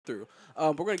through.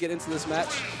 We're going to get into this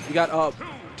match. You got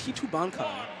P2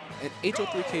 Bankai and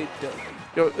H03K Dill.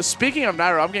 Yo, speaking of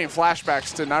Nairo, I'm getting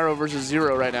flashbacks to Nairo versus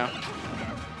Zero right now.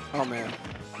 Oh, man.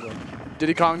 Look.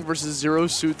 Diddy Kong versus Zero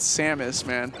Suit Samus,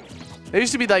 man. They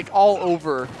used to be like all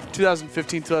over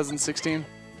 2015, 2016.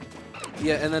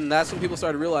 Yeah, and then that's when people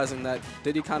started realizing that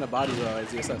Diddy kind of bodies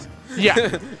ZSS.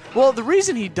 Yeah. Well, the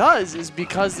reason he does is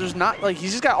because there's not, like,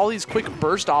 he's just got all these quick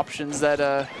burst options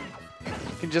that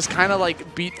can just kind of,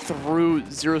 like, beat through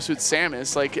Zero Suit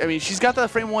Samus. Like, I mean, she's got the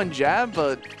frame 1 jab,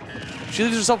 but she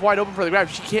leaves herself wide open for the grab.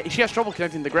 She has trouble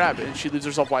connecting the grab, and she leaves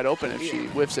herself wide open if she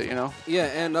whiffs it, you know? Yeah,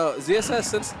 and ZSS,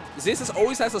 since ZSS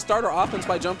always has to start her offense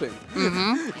by jumping.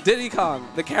 Mm-hmm. Diddy Kong,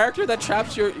 the character that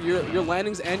traps your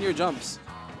landings and your jumps.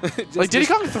 Like, Diddy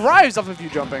Kong thrives off of you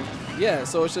jumping. Yeah,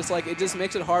 so it's just like, it just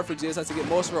makes it hard for ZSS to get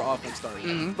most of her offense started.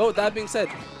 Mm-hmm. But with that being said,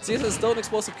 ZSS is still an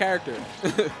explosive character.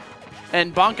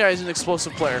 And Bankai is an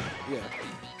explosive player. Yeah.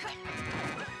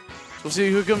 We'll see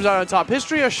who comes out on top.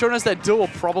 History has shown us that Dill will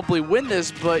probably win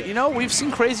this, but, you know, we've seen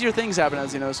crazier things happen,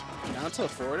 as he knows. Down to a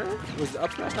forwarder? Was the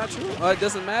up smash not true? It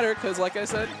doesn't matter, because like I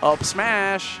said, Up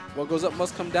smash. what goes up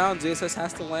must come down. ZSS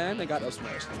has to land and got up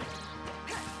smashed.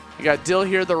 You got Dill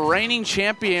here, the reigning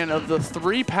champion of the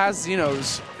 3 past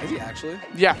Xenos. Is he actually?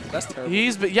 Yeah. That's terrible.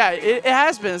 Yeah, it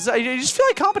has been. You just feel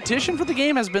like competition for the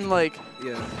game has been, like,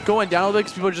 going down a little bit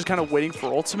because people are just kind of waiting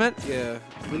for Ultimate. Yeah.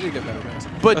 We need to get better, guys.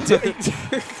 But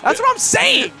that's what I'm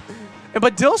saying.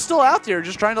 But Dill's still out there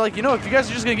just trying to, like, you know, if you guys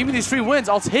are just going to give me these 3 wins,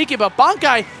 I'll take it. But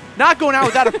Bankai not going out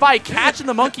without a fight, catching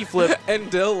the monkey flip. And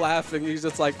Dill laughing. He's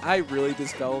just like, I really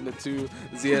just fell into 2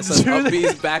 ZSS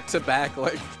upbeats back to back.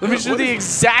 Like, let me do the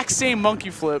exact same monkey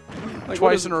flip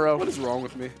twice in a row. What is wrong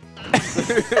with me?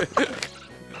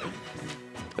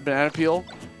 The banana peel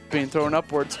being thrown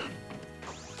upwards.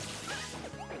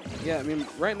 Yeah, I mean,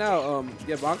 right now,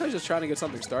 yeah, Bankai's just trying to get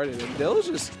something started, and Dill is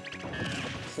just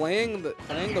playing the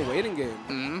waiting game.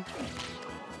 Mm-hmm.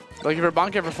 Looking for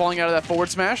Bankai for falling out of that forward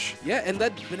smash. Yeah, and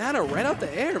that banana right out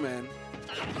the air, man.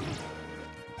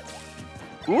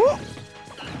 Ooh.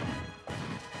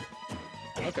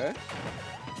 Okay.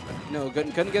 No,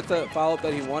 couldn't get the follow-up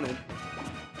that he wanted.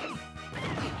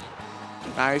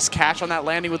 Nice catch on that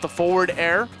landing with the forward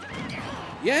air.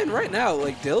 Yeah, and right now,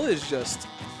 like, Dill is just,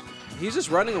 he's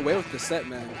just running away with the set,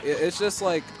 man. It's just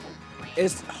like,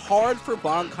 it's hard for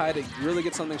Bankai to really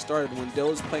get something started when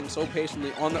Dill is playing so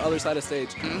patiently on the other side of stage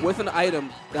with an item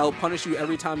that will punish you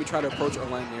every time you try to approach or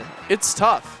land near. It's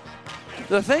tough.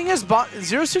 The thing is,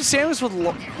 Zero Suit Samus with,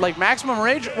 like, maximum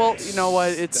rage, well, you know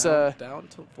what, it's down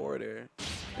to forward air.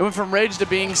 It went from rage to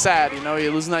being sad, you know,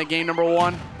 you're losing that game number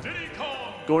 1.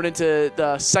 Going into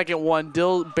the second one,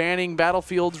 Dill banning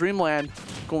Battlefield Dreamland,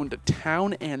 going to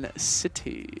Town and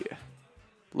City.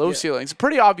 Low ceilings,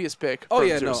 pretty obvious pick. Oh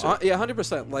yeah, no, yeah,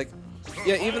 100%. Like,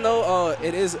 yeah, even though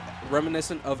it is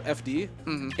reminiscent of FD,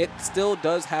 it still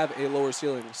does have a lower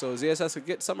ceiling. So ZSS could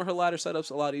get some of her ladder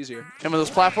setups a lot easier. And when those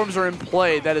platforms are in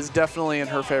play, that is definitely in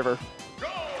her favor.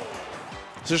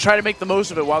 So just try to make the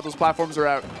most of it while those platforms are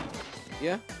out.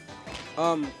 Yeah.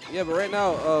 Yeah, but right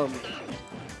now,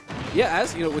 yeah,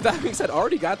 as you know, with that being said,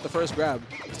 already got the first grab.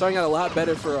 Starting out a lot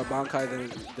better for Bankai than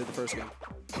it did the first one.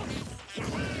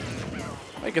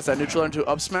 I guess that neutral into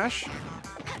up smash.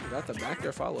 Got the back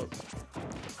air follow.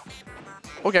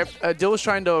 Okay, Dill was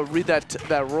trying to read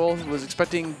that roll. Was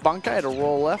expecting Bankai to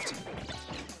roll left.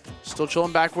 Still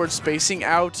chilling backwards, spacing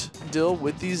out Dill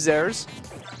with these Zers.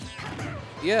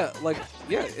 Yeah, like,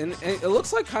 yeah, and it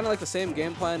looks like kind of like the same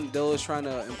game plan Dill is trying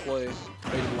to employ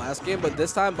in the last game, but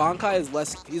this time Bankai is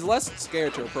less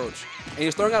scared to approach. And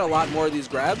he's throwing out a lot more of these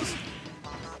grabs.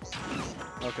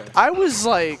 Okay. I was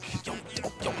like,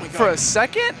 for a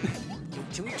second.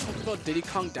 Can we talk about Diddy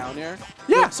Kong down air?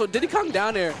 Yeah. So Diddy Kong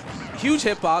down air, huge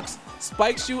hitbox,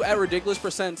 spikes you at ridiculous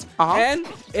percents. And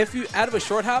if you, out of a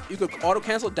short hop, you could auto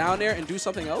cancel down air and do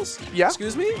something else. Yeah.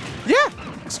 Excuse me? Yeah.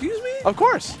 Excuse me? Of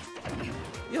course.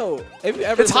 Yo, if you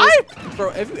ever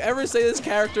bro, if you ever say this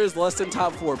character is less than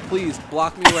top 4, please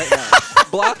block me right now.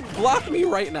 block me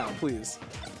right now, please.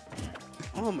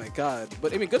 Oh my god.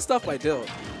 But I mean, good stuff by Dill.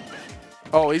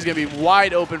 Oh, he's going to be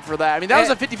wide open for that. I mean, that was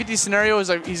a 50-50 scenario. It was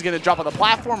like he's going to drop on the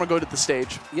platform or go to the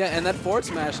stage. Yeah, and that forward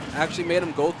smash actually made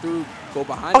him go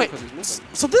behind him because he's missing.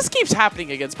 So this keeps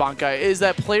happening against Bankai, is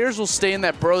that players will stay in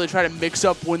that burrow. They try to mix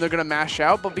up when they're going to mash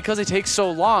out, but because it takes so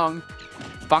long,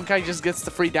 Bankai just gets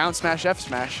the free down smash, F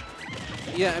smash.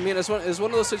 Yeah, I mean, it's one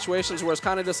of those situations where it's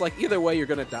kind of just like either way you're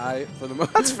going to die for the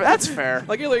most. That's fair.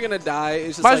 Like either you're going to die.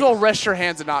 It's just might as well rest your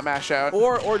hands and not mash out.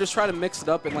 Or just try to mix it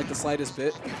up in like the slightest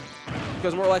bit.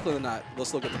 Because more likely than not, they'll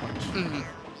still get the punch.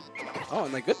 Oh,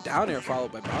 and like good down air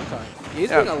followed by Bankai. He's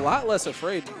being a lot less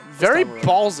afraid. Very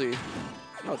ballsy.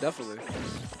 No, definitely.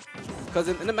 Because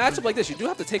in a matchup like this, you do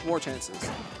have to take more chances.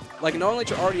 Like, knowing that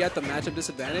you're already at the matchup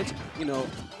disadvantage, you know,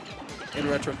 in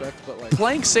retrospect, but like...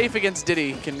 Playing safe against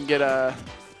Diddy can get a...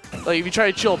 Like, if you try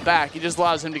to chill back, it just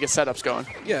allows him to get setups going.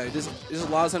 Yeah, it just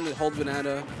allows him to hold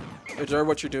banana, observe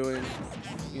what you're doing.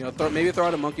 You know, maybe throw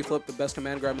out a monkey flip, the best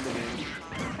command grab in the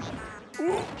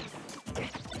game.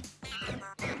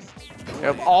 You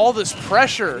have all this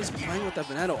pressure. He's playing with that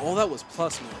banana. All that was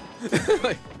plus, man.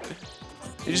 Like,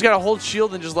 you just gotta hold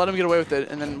shield and just let him get away with it,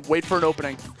 and then wait for an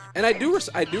opening. And I do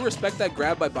respect that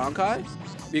grab by Bankai,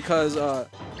 because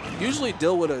usually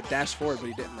Dill would have dashed forward, but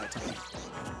he didn't that time.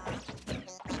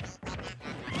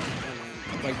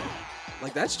 And,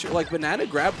 like that's true. Like banana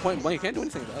grab point blank, you can't do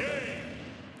anything about that.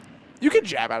 You can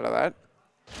jab out of that.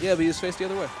 Yeah, but he just faced the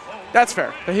other way. That's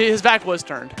fair. But his back was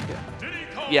turned.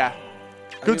 Yeah.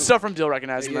 Good stuff from Dill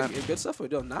recognizing that. Good stuff from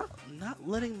Dill. Not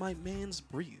letting my mans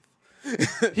breathe.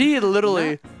 He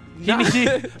literally,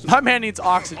 my man needs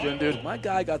oxygen, dude. My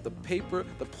guy got the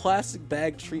plastic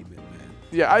bag treatment, man.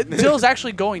 Yeah, Dill's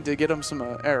actually going to get him some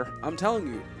air. I'm telling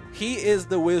you, he is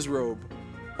the whiz robe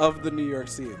of the New York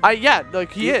scene. Yeah,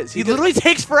 like he is. He literally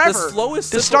takes forever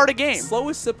to start a game.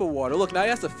 Slowest sip of water. Look, now he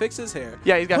has to fix his hair.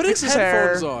 Yeah, he's got to fix his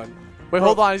hair. On. Wait,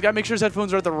 hold on. He's got to make sure his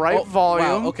headphones are at the right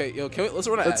volume. Wow. Okay, yo, let's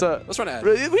run an ad. Let's run an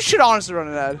ad. We should honestly run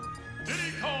an ad.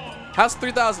 House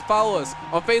 3000, follow us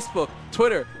on Facebook,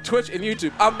 Twitter, Twitch, and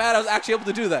YouTube. I'm mad I was actually able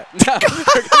to do that. Now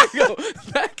we're going to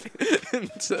go back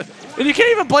into... And you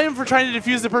can't even blame him for trying to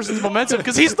defuse the person's momentum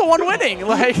because he's the one winning.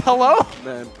 Like, hello?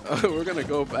 Man, we're going to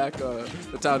go back to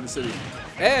Town and City.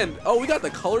 And, we got the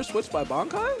color switch by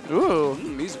Bankai? Ooh.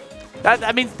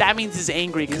 That means he's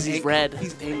angry because he's red.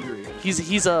 He's angry.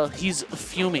 He's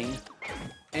fuming.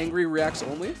 Angry reacts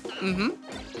only? Mm-hmm.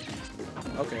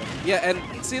 Okay. Yeah,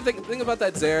 and see the thing about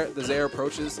that the Zaire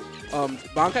approaches,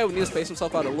 Bankai would need to space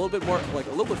himself out a little bit more, like a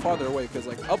little bit farther away, because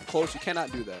like up close you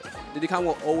cannot do that. Diddy Kong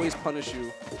will always punish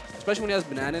you, especially when he has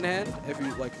banana in hand, if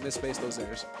you like misspace those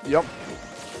Zaires. Yep.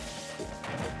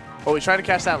 Oh, he's trying to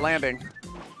catch that landing.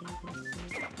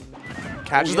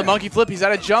 Catches the monkey flip. He's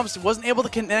out of jumps. Wasn't able to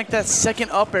connect that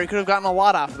second up air. He could have gotten a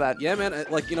lot off of that. Yeah, man.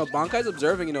 Like, you know, Bankai's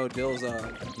observing, you know, Dill's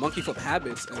monkey flip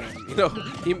habits. And, you know,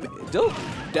 Dill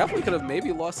definitely could have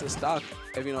maybe lost his stock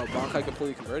if, you know, Bankai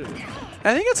completely converted it.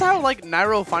 I think that's how, like,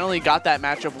 Nairo finally got that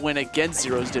matchup win against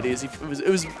Zero's Diddy. It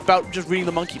was about just reading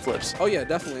the monkey flips. Oh, yeah,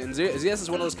 definitely. And ZS is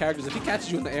one of those characters. If he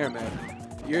catches you in the air, man,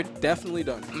 you're definitely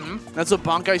done. Mm-hmm. That's what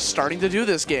Bankai's starting to do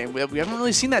this game. We haven't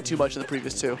really seen that too much in the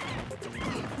previous two.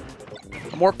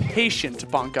 More patient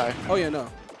Bankai. Oh yeah, no.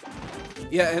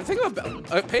 Yeah, and think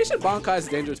about patient Bankai is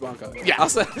dangerous Bankai. Yeah, I'll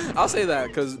say that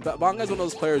because Bankai is one of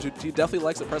those players who he definitely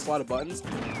likes to press a lot of buttons,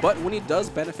 but when he does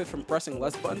benefit from pressing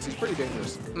less buttons, he's pretty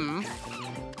dangerous. Mm-hmm.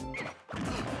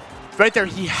 Right there,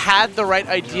 he had the right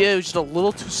idea. It was just a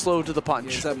little too slow to the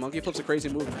punch. Yeah, that monkey flip's a crazy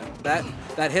move, man.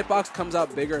 That hitbox comes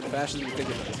out bigger and faster than you think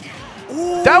it does.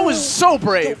 Ooh. That was so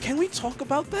brave. Yo, can we talk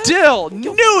about that? Dill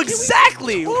knew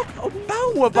exactly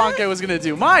what Bankai was gonna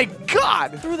do. My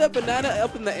God! Threw that banana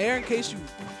up in the air in case you.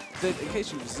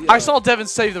 I saw Devin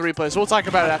save the replay, so we'll talk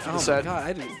about it after the set. Oh my God,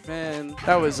 I didn't, man.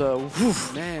 That was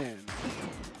man.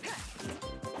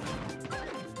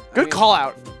 Good call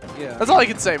out. Yeah. That's all I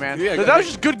can say, man. Yeah, that was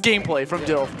just good gameplay from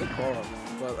Dill. Good call out,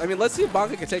 man. But I mean, let's see if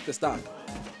Bankai can take the stock.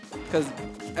 Because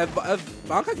if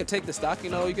Bankai can take the stock, you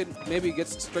know, you could maybe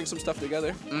string some stuff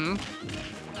together. Mm-hmm.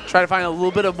 Try to find a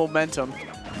little bit of momentum.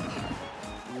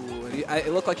 Ooh, and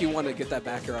it looked like he wanted to get that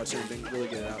back air out so he didn't really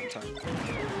get it out in time.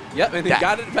 Yep, and he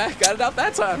got it back, got it out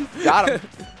that time. Got him.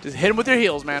 Just hit him with your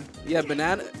heels, man. Yeah,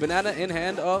 banana in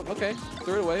hand. Oh, okay,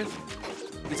 threw it away.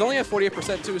 He's only at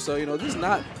 48% too, so you know this is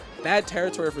not bad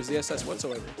territory for ZSS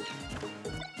whatsoever.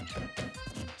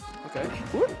 Okay,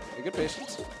 good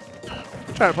patience.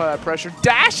 Trying to apply that pressure.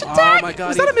 Dash attack! Oh my God.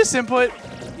 Was that a misinput?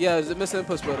 Yeah, it was a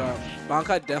misinput, but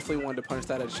Bankai definitely wanted to punish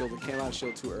that at shield, but came out of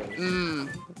shield too early.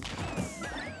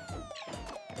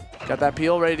 Got that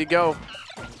peel ready to go.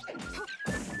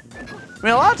 I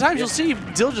mean, a lot of times you'll see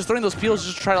Dill just throwing those peels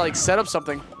just to try to like set up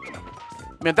something.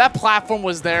 I mean, if that platform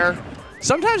was there,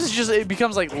 sometimes it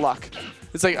becomes like luck.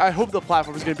 It's like, I hope the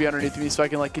platform is going to be underneath me so I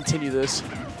can like continue this.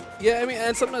 Yeah, I mean,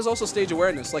 and sometimes also stage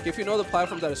awareness. Like, if you know the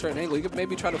platform's at a certain angle, you could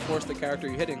maybe try to force the character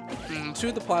you're hitting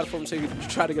to the platform so you can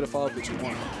try to get a follow-up that you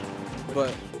want.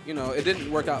 But, you know, it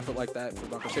didn't work out like that for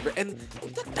Bankai Saber. And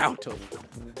that down tilt.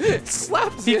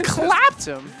 Slaps. He clapped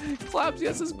him. Claps,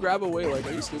 yes, just grab away like,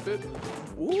 are you stupid?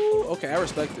 Ooh, okay, I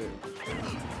respect it.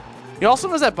 He also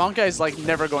knows that Bankai is like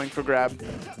never going for grab.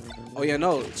 Oh yeah,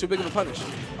 no, too big of a punish.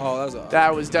 Oh,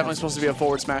 That was definitely supposed to be a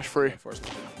forward smash free.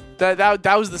 Yeah,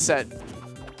 That was the set.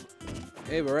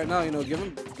 Hey, but right now, you know,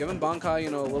 giving Bankai,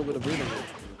 you know, a little bit of breathing room.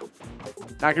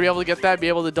 Not gonna be able to get that, be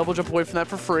able to double jump away from that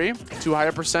for free. Too high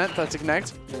a percent, that's to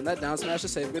connect. And that down smash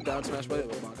is safe. Good down smash by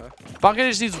Bankai. Bankai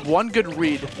just needs one good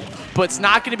read, but it's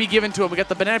not gonna be given to him. We got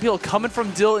the banana peel coming from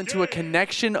Dill into a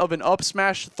connection of an up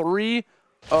smash 3-0.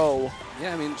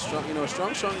 Yeah, I mean, strong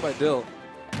by Dill.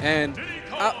 And,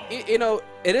 you know,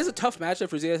 it is a tough matchup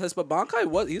for ZSS, but Bankai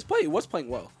was playing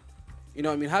well. You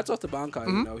know, I mean, hats off to Bankai.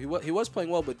 You know, he was playing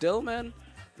well, but Dill, man,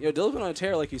 you know, Dill's been on a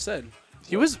tear, like you said. So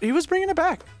He was bringing it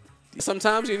back.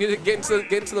 Sometimes you need to get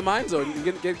into the mind zone.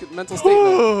 You get mental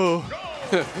statement.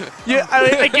 Yeah, I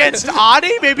mean, against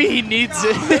Adi, maybe he needs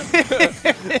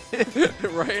it.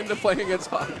 Right into playing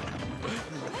against Adi.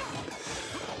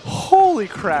 Holy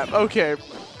crap! Okay.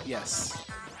 Yes.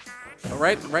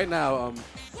 Right now,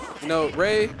 you know,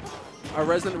 Ray, our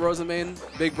resident Rosa main,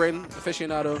 big brain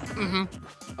aficionado,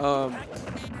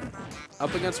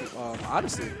 up against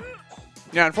Odyssey.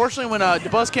 Yeah, unfortunately, when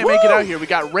DeBuzz can't make it out here, we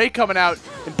got Ray coming out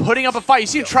and putting up a fight. You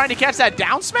see him trying to catch that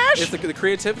down smash? It's the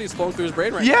creativity is flowing through his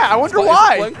brain right now. Yeah, I wonder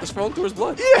why. It's flowing through his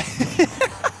blood. Yeah.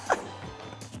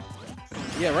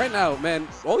 Yeah, right now, man,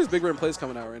 all these big brain plays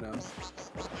coming out right now.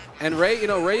 And Ray, you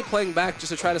know, Ray playing back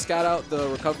just to try to scout out the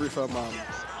recovery from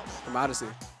Odyssey.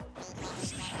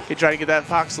 He trying to get that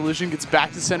Fox solution, gets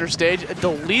back to center stage,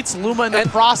 deletes Luma in the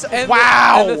process.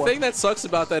 Wow! And the thing that sucks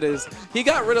about that is he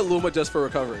got rid of Luma just for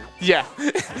recovery. Yeah.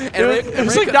 And it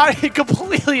was like not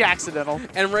completely accidental.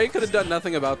 And Ray could have done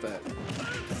nothing about that.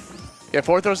 Yeah,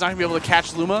 forward throw's not going to be able to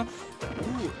catch Luma.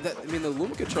 Ooh, I mean, the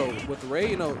Luma control with Ray,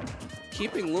 you know,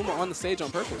 keeping Luma on the stage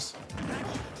on purpose.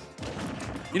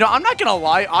 You know, I'm not going to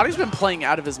lie. Adi's been playing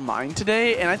out of his mind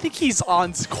today, and I think he's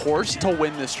on course to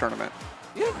win this tournament.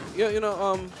 Yeah, you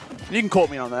know, you can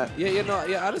quote me on that.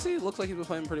 Yeah, Odyssey looks like he's been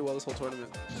playing pretty well this whole tournament.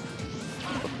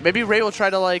 Maybe Ray will try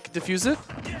to, like, defuse it?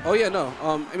 Oh, yeah, no.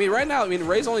 I mean, right now,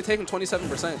 Ray's only taking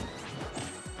 27%.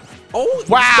 Oh,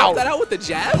 wow! That out with the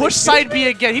jab? Push side B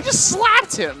again. He just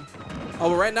slapped him. Oh,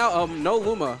 but right now, no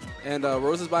Luma, and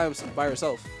Rose is by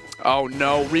herself. Oh,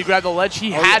 no. Regrab the ledge.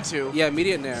 He had to. Yeah,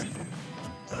 immediate nair.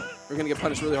 We're going to get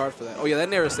punished really hard for that. Oh, yeah, that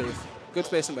nair is safe. Good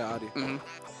spacing by Adi.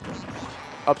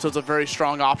 Up tilt's a very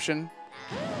strong option.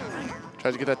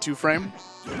 Tries to get that 2-frame.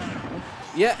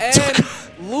 Yeah,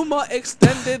 and Luma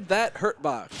extended that hurt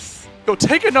box. Go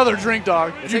take another drink,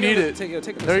 dog. You need it.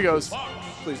 There he goes.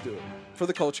 Please do it. For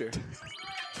the culture.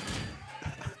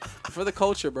 For the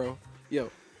culture, bro. Yo,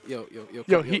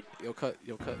 cut.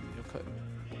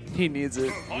 He needs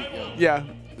it. Yeah.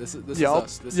 This is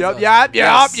us. This is Yup.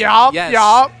 us.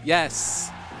 Yup.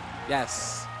 Yes.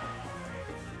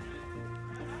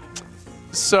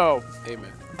 So, Amen.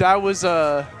 that was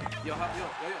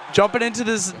jumping into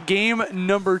this game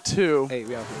number 2. Hey,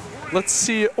 we out here. Let's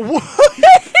see. No!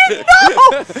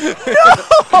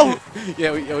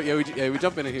 Yeah, we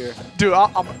jump in here. Dude,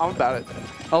 I'm about it.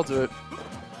 I'll do it.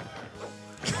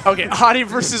 Okay, Adi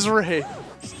versus Ray.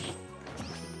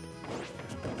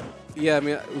 Yeah, I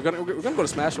mean, we're gonna go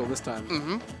to Smashville this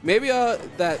time. Maybe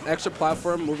that extra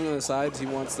platform moving on the sides, he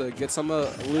wants to get some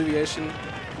alleviation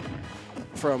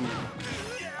from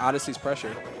Odyssey's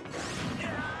pressure.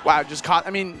 Wow, just caught.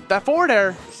 I mean, that forward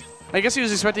air. I guess he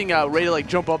was expecting Ray to like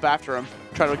jump up after him,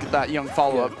 try to get that young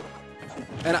follow up.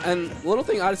 Yeah. And little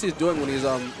thing Odyssey is doing when he's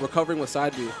recovering with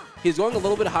side B, he's going a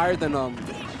little bit higher than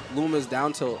Luma's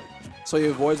down tilt, so he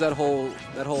avoids that whole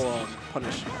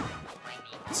punish.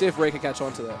 Let's see if Ray can catch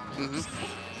on to that.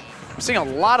 I'm seeing a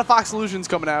lot of Fox illusions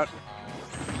coming out.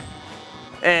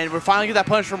 And we're finally getting that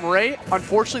punish from Ray.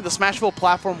 Unfortunately, the Smashville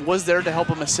platform was there to help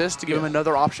him assist, to give him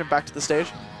another option back to the stage.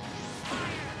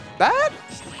 That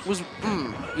was...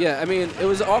 Yeah, I mean, it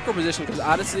was an awkward position because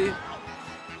Odyssey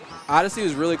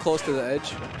was really close to the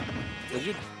edge. Did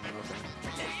you? Okay.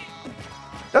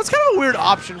 That's kind of a weird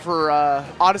option for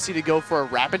Odyssey to go for a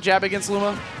rapid jab against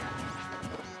Luma.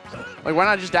 Like, why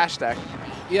not just dash stack?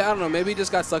 Yeah, I don't know. Maybe he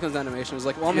just got stuck in his animation. It was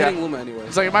like, well, I'm hitting Luma anyway.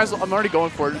 It's like, I might as well, I'm already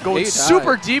going for it. Going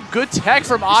super deep. Good tech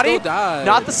from Adi. He still died.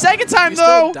 Not the second time, he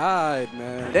though. Still died,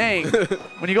 man. Dang.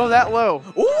 When you go that low.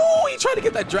 Ooh, he tried to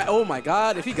get that drag. Oh, my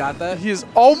God. If he got that. He is.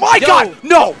 Oh, my God.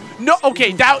 No.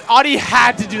 Okay, that Adi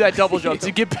had to do that double jump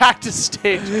to get back to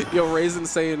stage. Yo, Ray's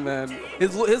insane, man.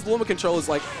 His Luma control is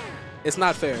like, it's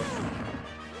not fair.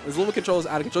 His Luma control is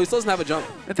out of control. He still doesn't have a jump.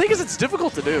 The thing is, it's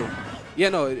difficult to do. Yeah,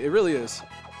 no, it really is.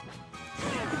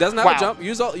 He doesn't have a jump. He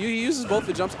uses both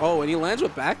the jumps. Oh, and he lands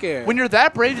with back air. When you're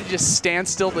that brave to just stand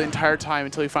still the entire time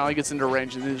until he finally gets into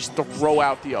range and then just throw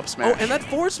out the up smash. Oh, and that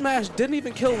forward smash didn't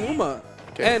even kill Luma.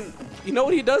 Okay. And you know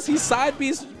what he does? He side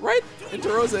B's right into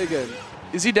Rosa again.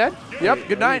 Is he dead? Yep. Wait,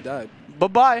 Good night. He died.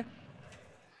 Bye-bye.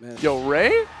 Man. Yo,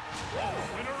 Ray?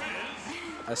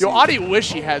 Yo, Adi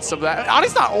wish he had some of that.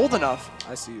 Adi's not old enough.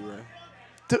 I see you, Ray.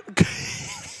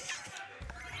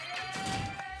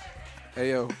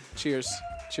 Hey, yo. Cheers.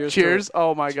 Cheers. Cheers.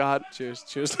 Oh, my God. Cheers.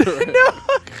 Cheers to Ray. No.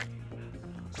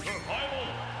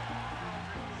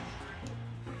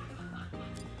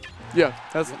 Yeah,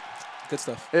 that's Good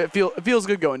stuff. it. Feels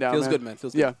good going down. Feels man. good, man.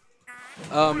 Feels good.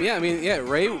 Yeah. Yeah, I mean, yeah,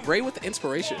 Ray with the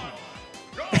inspiration.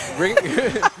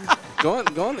 going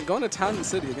to town and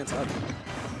city against Adi.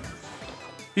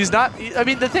 He's not. I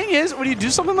mean, the thing is, when you do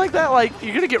something like that, like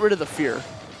you're gonna get rid of the fear.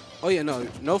 Oh yeah,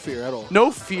 no fear at all.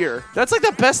 No fear. That's like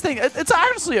the best thing. It's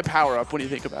honestly a power up when you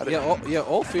think about it. Yeah,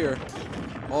 all fear.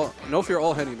 No fear,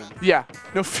 all Henny, man. Yeah.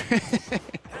 No fear.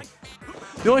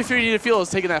 The only fear you need to feel is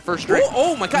taking that first drink.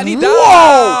 Oh my God, he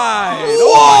died! Whoa!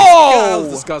 Oh my God, that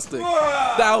was disgusting.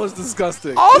 That was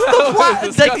disgusting. Off the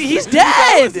planet, like he's dead.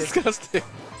 That was disgusting.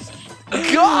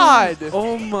 God.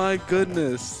 Oh my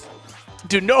goodness.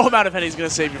 Dude, no amount of Henny's gonna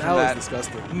save you from that. That was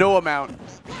disgusting. No amount.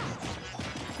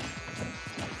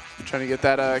 Trying to get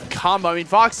that combo. I mean,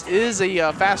 Fox is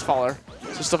a fast faller,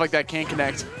 so stuff like that can't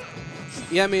connect.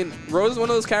 Yeah, I mean, Rose is one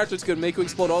of those characters who could make you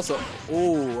explode also.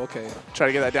 Oh, okay. Try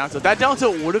to get that down tilt. That down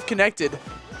tilt would have connected.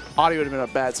 Audio would have been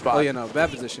a bad spot. Oh yeah, no,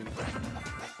 bad position.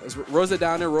 Rosa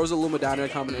down there, Rosa Luma down there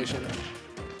combination.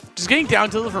 Just getting down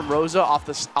tilted from Rosa off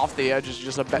the edge is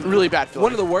just a really bad feeling.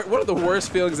 One of the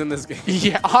worst feelings in this game.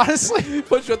 Yeah, honestly.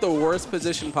 Puts you at the worst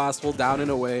position possible, down and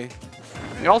away.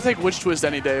 I'll take Witch Twist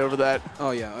any day over that.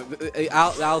 Oh yeah,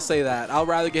 I'll say that. I'll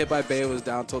rather get hit by Bayo's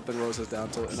down tilt than Rosa's down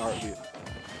tilt in heartbeat.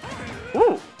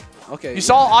 Ooh. Okay. You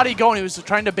saw Adi going. He was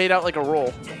trying to bait out like a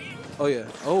roll. Oh yeah.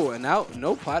 Oh, and now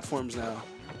no platforms now.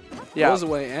 Yeah. Rose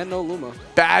away and no Luma.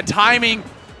 Bad timing.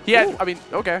 He had. Ooh. I mean,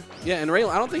 okay. Yeah, and Ray.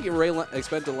 I don't think Ray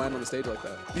expected to land on the stage like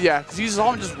that. Yeah, because you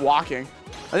saw him just walking.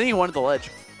 I think he wanted the ledge.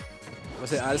 I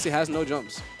say Odyssey has no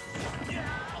jumps.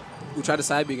 We tried to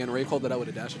side B again. Ray called that out with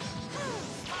a dash.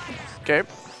 Okay.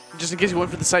 Just in case he went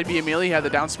for the side B immediately, he had the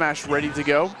down smash ready to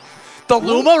go. The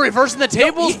Luma reversing the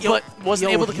tables, but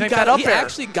wasn't able to connect that up air. He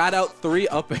actually got out 3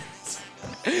 up airs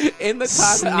in the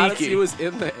time that Odyssey was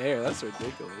in the air. That's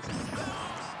ridiculous.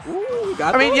 Ooh, we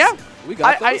got those? I mean, yeah. We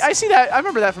got those. I see that. I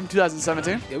remember that from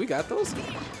 2017. Yeah, we got those. You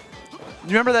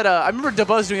remember that? I remember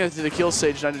DeBuzz doing that to the kill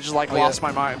stage, and I just like lost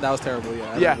my mind. That was terrible.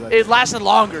 Yeah. Yeah, it lasted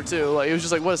longer too. Like it was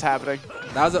just like, what is happening?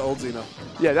 That was an old Xeno.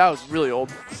 Yeah, that was really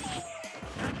old.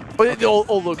 But the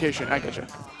old location. I get you.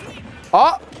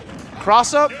 Oh,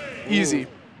 cross up, easy.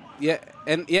 Yeah,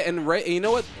 and Ray. You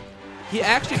know what? He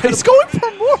actually. He's going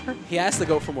for more. He has to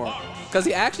go for more because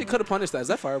he actually could have punished that. Is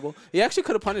that fireball? He actually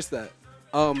could have punished that.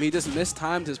 He just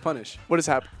mistimed his punish. What is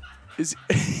happening?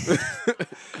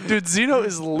 Dude, Xeno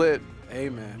is lit. Hey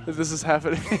man, this is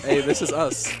happening. Hey, this is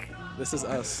us. This is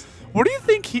us. What do you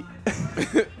think he?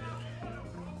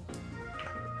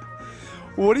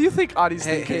 What do you think Adi's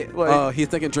thinking? Hey, like, he's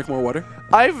thinking drink more water.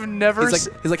 I've never. He's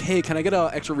like, hey, can I get an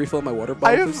extra refill of my water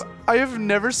bottle, please? I have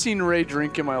never seen Ray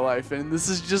drink in my life, and this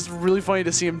is just really funny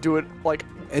to see him do it like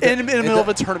in the middle of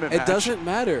a tournament match. It doesn't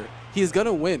matter. He's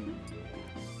gonna win.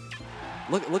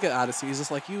 Look at Odyssey. He's just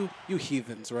like you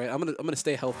heathens, right? I'm gonna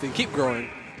stay healthy, keep growing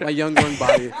my young growing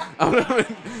body.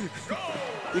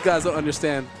 You guys don't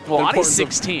understand. Well, Adi's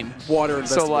 16. Water and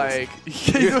vegetables. So like,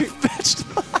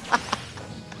 vegetable.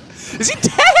 Is he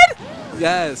dead?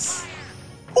 Yes.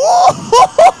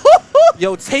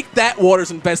 Yo, take that,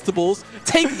 waters and vegetables.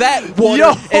 Take that,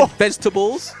 water and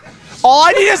vegetables. All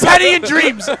I need is Henny and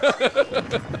dreams.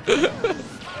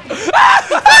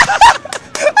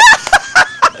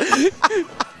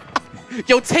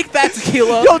 Yo, take that,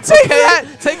 tequila. Yo, take that.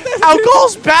 Take that.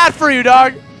 Alcohol's bad for you,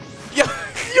 dog. Yo.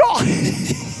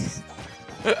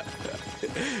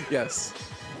 Yes.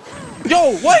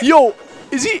 Yo, what? Yo,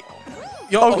 is he?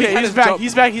 Yo, okay, he's back.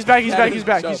 He's back. He's back. He's back. He's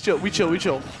back. He's chill. We chill. We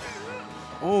chill.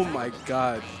 Oh my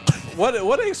God! What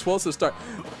an explosive start!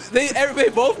 They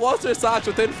both lost their socks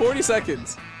within 40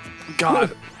 seconds.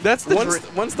 God, that's the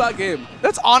one stock game.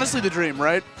 That's honestly the dream,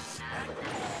 right?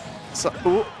 So,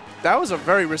 ooh, that was a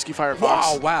very risky fire.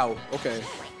 Wow. Okay.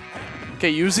 Okay,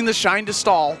 using the shine to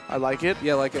stall. I like it.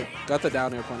 Yeah, like it. Got the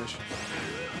down air punish.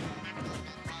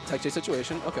 Tech chase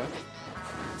situation. Okay.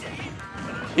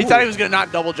 He thought he was gonna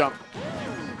not double jump.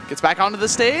 Gets back onto the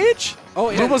stage. Oh,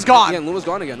 yeah. Luma's gone. Yeah, Luma's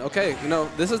gone again. Okay, you know,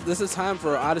 this is time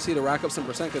for Odyssey to rack up some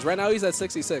percent because right now he's at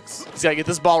 66. He's gotta get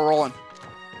this ball rolling.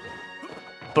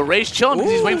 But Ray's chilling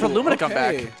because he's waiting for Luma to come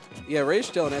back. Yeah, Ray's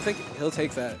chilling. I think he'll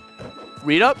take that.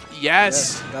 Read up.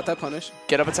 Yes. Yeah, got that punish.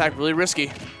 Get up attack. Really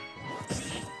risky.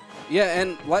 Yeah,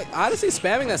 and like Odyssey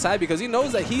spamming that side because he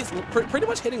knows that he's pretty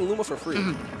much hitting Luma for free.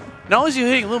 Not only is he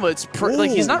hitting Luma, it's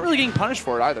like he's not really getting punished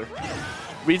for it either.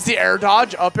 Reads the air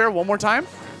dodge, up air one more time.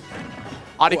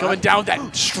 Adi coming down with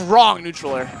that strong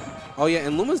neutral air. Oh yeah,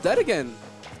 and Luma's dead again.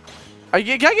 I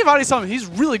gotta give Adi something. He's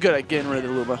really good at getting rid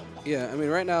of the Luma. Yeah, I mean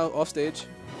right now off stage.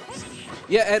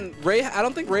 Yeah, and Ray, I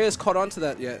don't think Ray has caught on to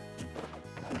that yet.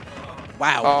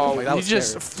 Wow. Oh, that was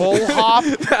just scary. full hop,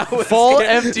 full scary.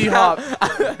 empty hop.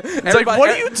 It's like,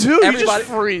 what do you do? You just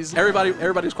freeze.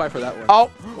 Everybody's quiet for that one. Oh,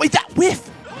 wait, that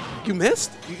whiff. You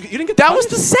missed? You didn't get that was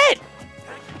the set.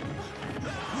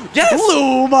 Yes!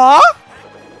 Luma!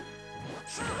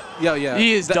 Yeah.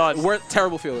 He is done.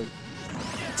 Terrible feeling.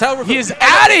 Terrible he is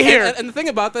out of here! And the thing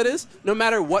about that is, no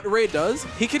matter what Ray does,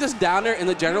 he can just down there in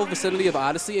the general vicinity of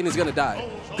Odyssey and he's going to die.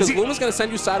 Because Luma's going to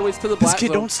send you sideways to the black zone. This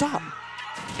kid don't stop.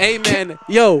 Hey, man.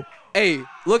 Yo. Hey,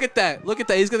 look at that. Look at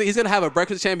that. He's gonna have a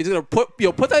breakfast champ. He's gonna put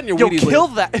that in your Wheaties. Kill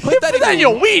that. Put that in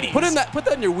your Wheaties. Put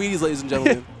that in your Wheaties, ladies and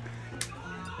gentlemen.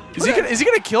 Is he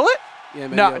gonna kill it? Yeah,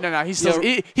 man. No.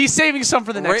 He's saving some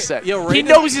for the next set. He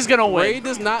knows he's gonna win. Ray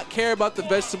does not care about the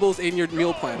vegetables in your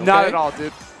meal plan. Okay? Not at all,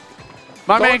 dude.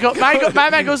 My man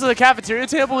goes to the cafeteria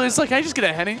table and he's like, "Can I just get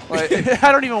a Henny? Like,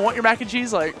 I don't even want your mac and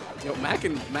cheese." Like, yo, mac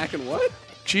and what?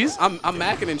 Cheese? I'm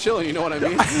macking and chilling. You know what I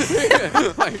mean?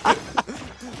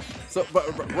 So,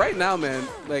 but right now, man,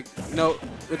 like, you know,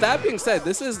 with that being said,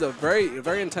 this is a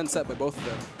very intense set by both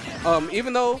of them.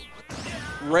 Even though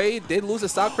Ray did lose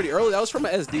his stock pretty early, that was from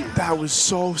an SD. That was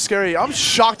so scary. I'm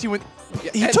shocked he went.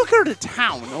 He took her to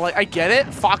town. Like, I get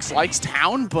it. Fox likes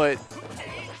town, but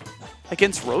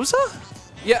against Rosa?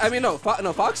 Yeah, I mean, no,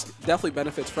 Fox definitely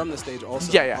benefits from the stage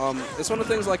also. Yeah. It's one of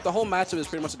the things, like, the whole matchup is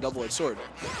pretty much a double-edged sword.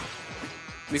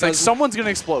 Because like someone's going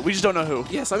to explode. We just don't know who.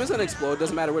 Yeah, someone's going to explode.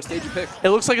 Doesn't matter what stage you pick.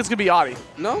 It looks like it's going to be Adi.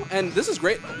 No, and this is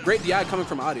great DI coming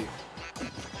from Adi.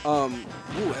 Ooh,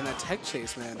 and that tech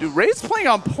chase, man. Dude, Ray's playing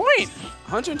on point.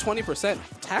 120%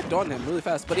 tacked on him really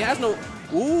fast, but he has no.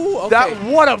 Ooh, okay.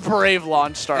 What a brave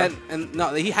launch start. And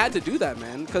no, he had to do that,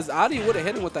 man, because Adi would have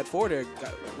hit him with that forward air.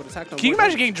 Would have tacked on. Can you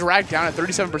imagine getting dragged down at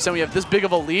 37%? We have this big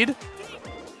of a lead.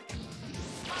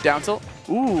 Down tilt.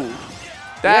 Ooh.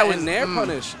 That was nair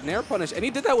punish, and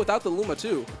he did that without the Luma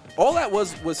too. All that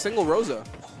was single Rosa.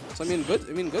 So I mean,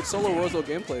 good solo Rosa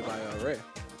gameplay by Ray.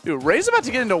 Dude, Ray's about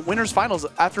to get into winners finals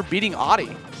after beating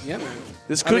Adi. Yeah, man.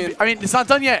 This could. I mean, it's not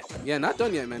done yet. Yeah, not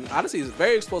done yet, man. Odyssey is a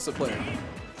very explosive player.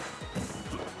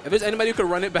 If there's anybody who could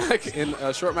run it back in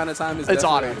a short amount of time, it's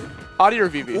Adi. Adi or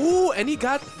VV. Ooh, and he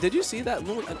got. Did you see that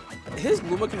Luma? His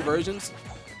Luma conversions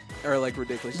are like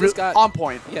ridiculous. He just got on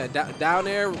point. Yeah, down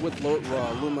air with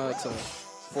Luma to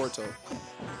forward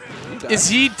tilt. Is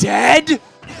he dead?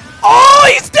 Oh,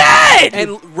 he's dead!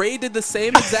 And Ray did the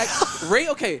same exact. Ray,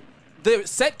 okay. The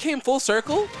set came full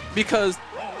circle because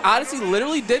Odyssey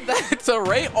literally did that to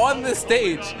Ray on the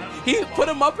stage. He put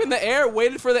him up in the air,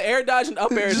 waited for the air dodge, and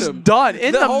up aired him. Just done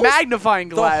in the magnifying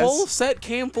glass. The whole set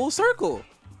came full circle.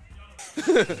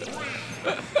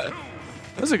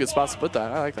 Those are good spots to put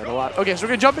that. I like that a lot. Okay, so we're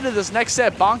going to jump into this next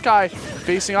set. Bankai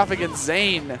facing off against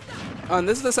Zane. And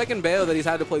this is the second Bayo that he's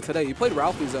had to play today. He played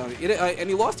Ralphie's and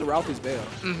he lost to Ralphie's Bayo.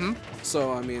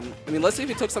 So I mean, let's see if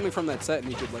he took something from that set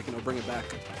and he could bring it back.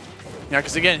 Yeah,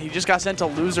 because again, he just got sent to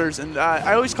losers, and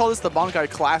I always call this the Bankai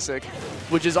Classic,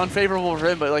 which is unfavorable for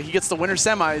him. But like, he gets the winner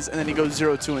semis, and then he goes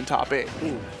 0-2 in top 8.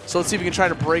 Ooh. So let's see if we can try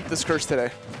to break this curse today.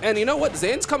 And you know what?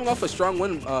 Zane's coming off a strong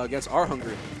win against R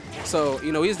Hungry, so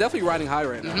he's definitely riding high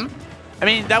right now. I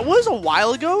mean, that was a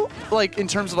while ago, like in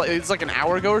terms of like it's like an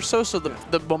hour ago or so. So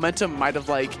the momentum might have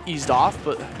like eased off,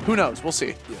 but who knows? We'll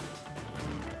see. Yeah.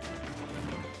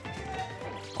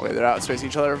 Okay, they're out spacing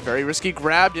each other. Very risky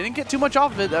grab. Didn't get too much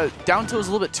off of it. Down tilt was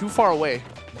a little bit too far away.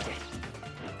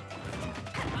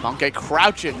 Bankai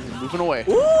crouching, moving away.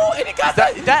 Ooh, and he got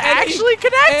that. That actually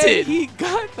connected. And he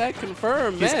got that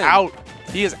confirmed, man. He's out.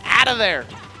 He is out of there.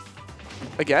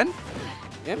 Again?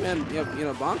 Yeah, man. Yeah,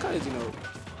 Bankai is,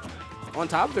 on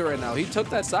top of it right now. He took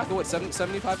that stock at what,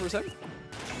 75%?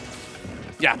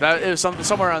 Yeah, that is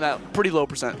somewhere around that pretty low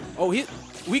percent. Oh, he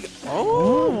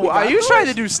was trying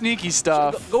to do sneaky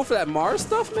stuff. Go for that Mars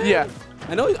stuff, man? Yeah.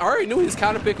 I already knew he was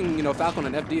counterpicking, Falcon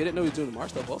and FD. I didn't know he was doing the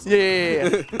Mars stuff also.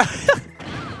 Yeah.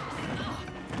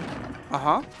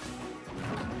 Uh-huh.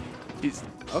 He's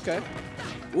okay.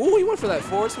 Ooh, he went for that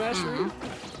forward smash.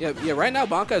 Yeah, right now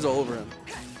Bankai's all over him.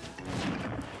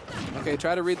 Okay,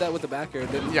 try to read that with the back air.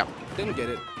 Didn't get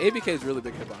it. ABK is really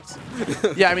big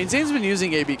hitbox. Yeah, I mean, Zane's been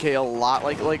using ABK a lot.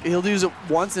 Like he'll use it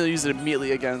once and he'll use it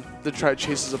immediately again to try to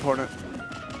chase his opponent.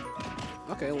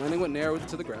 Okay, landing with Nair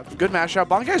to the grab. Good mash out.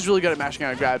 Bankai's really good at mashing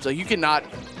out grabs. Like, you cannot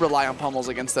rely on pummels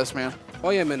against this, man. Oh,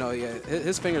 yeah, man. Oh, yeah.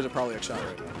 His fingers are probably a shot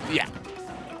right now. Yeah.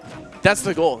 That's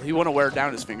the goal. You want to wear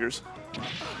down his fingers.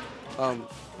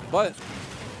 But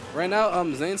right now,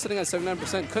 Zane's sitting at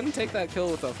 79%. Couldn't take that kill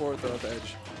with a forward throw at the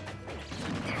edge.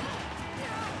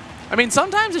 I mean,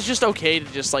 sometimes it's just okay to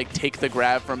just, like, take the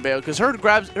grab from Bayo, because her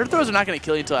throws are not going to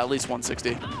kill you until at least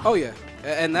 160. Oh, yeah.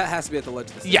 And that has to be at the ledge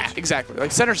of the stage. Yeah, exactly.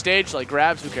 Like, center stage, like,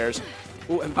 grabs, who cares?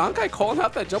 Ooh, and Bankai calling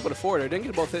out that jump with a forward. I didn't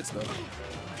get both hits, though.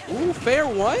 Ooh, fair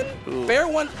one? Ooh. Fair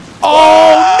one.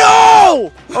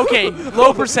 Oh, no! Okay,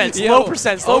 low percents, low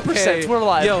percents, low percents. We're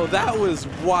live. Yo, that was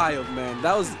wild, man.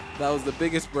 That was the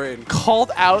biggest brain.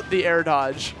 Called out the air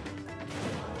dodge.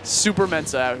 Super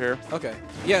Mensa out here. Okay.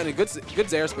 Yeah, and a good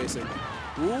Zaire spacing.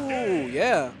 Ooh,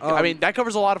 yeah. I mean, that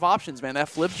covers a lot of options, man. That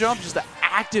flip jump, just the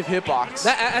active hitbox.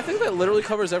 I think that literally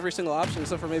covers every single option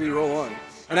except for maybe roll on.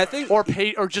 And I think or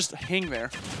just hang there.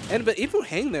 But even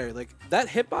hang there, like that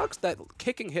hitbox, that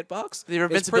kicking hitbox, the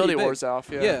invincibility wears off.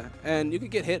 Yeah. Yeah, and you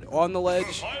could get hit on the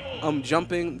ledge,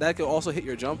 jumping. That could also hit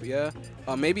your jump. Yeah.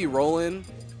 Maybe rolling.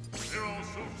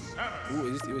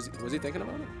 Ooh, was he thinking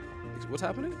about it? What's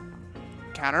happening?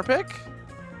 Counter pick.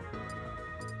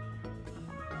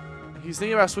 He's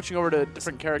thinking about switching over to a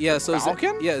different character. Yeah, so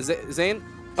Falcon? Zane.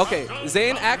 Okay,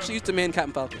 Zane actually used to main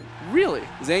Captain Falcon. Really?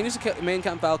 Zane used to main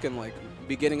Captain Falcon like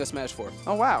beginning of Smash 4.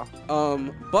 Oh wow.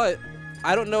 But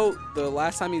I don't know the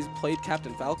last time he's played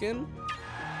Captain Falcon.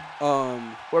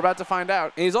 We're about to find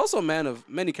out. And he's also a man of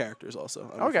many characters.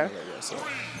 Also. Okay.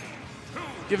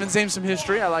 Giving Zane some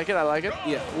history. I like it. I like it.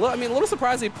 Yeah. I mean, a little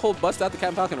surprised he bust out the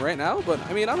Captain Falcon right now, but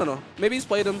I mean, I don't know. Maybe he's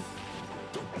played him.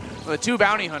 The two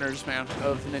bounty hunters, man,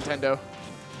 of Nintendo.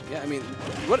 Yeah, I mean,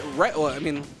 well, I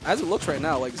mean, as it looks right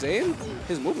now, like Zane,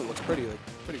 his movement looks pretty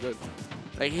good.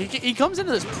 Like he comes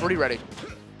into this pretty ready.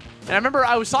 And I remember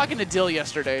I was talking to Dill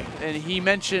yesterday, and he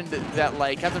mentioned that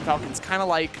like Captain Falcon's kind of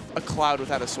like a Cloud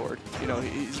without a sword. You know,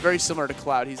 he's very similar to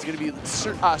Cloud. He's going to be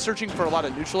searching for a lot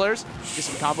of neutral airs, get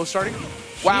some combos starting.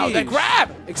 Wow, that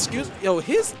grab! Excuse me, yo,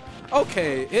 his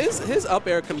up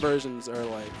air conversions are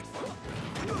like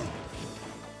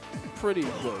pretty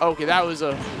good. Okay, that was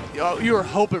you were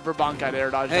hoping for Bankai to air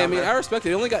dodge. Hey, I mean, I respect it.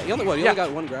 He only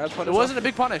got one grab. It wasn't a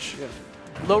big punish. Yeah.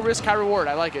 Low risk, high reward.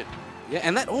 I like it. Yeah,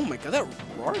 and that, oh my god, that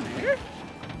roar in air?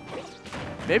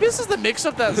 Maybe this is the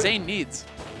mix-up that Zane needs.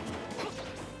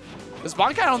 This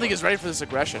Bankai, I don't think, is ready for this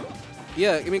aggression.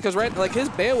 Yeah, I mean, because like his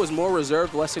Bayo was more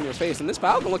reserved, less in your face, and this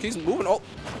Falcon, look, he's moving all.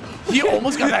 He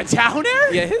almost got that down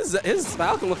air. Yeah, his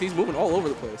Falcon, look, he's moving all over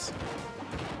the place.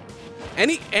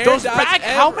 Any air Those dodge back,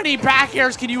 ever. how many back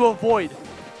airs can you avoid?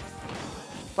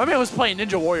 My man was playing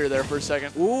Ninja Warrior there for a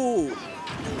second. Ooh.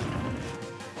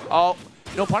 Oh,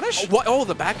 no punish? Oh, what? Oh,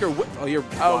 the back air. Oh, you're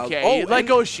wild. Okay. Oh, let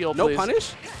go shield, no please.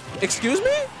 punish? Excuse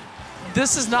me?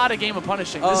 This is not a game of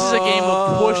punishing. This is a game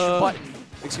of push button.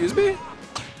 Excuse me?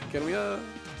 Can we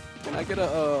can I get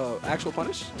a actual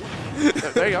punish?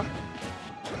 There you go.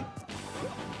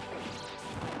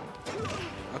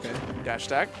 Okay. Dash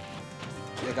stack.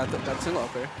 Yeah, got the single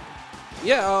up there.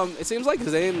 Yeah, it seems like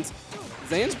Zane's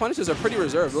punishes are pretty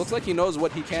reserved. It looks like he knows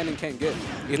what he can and can't get.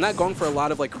 He's not going for a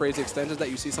lot of like crazy extensions that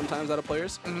you see sometimes out of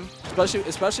players,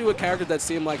 especially with characters that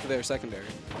seem like they're secondary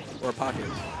or pocket.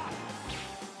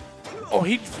 Oh,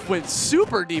 he went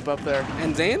super deep up there.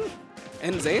 And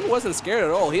Zane wasn't scared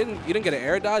at all. You didn't get an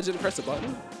air dodge, didn't press the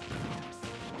button.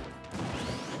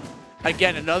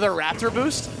 Again, another Raptor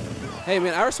boost. Hey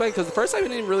man, I respect, because the first time he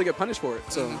didn't even really get punished for it,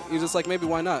 so he's just like, maybe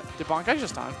why not? Did Bankai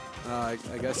just taunt? I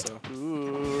guess so.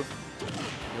 Ooh.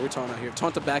 Yeah, we're taunt out here.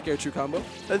 Taunt the back air true combo.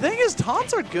 The thing is,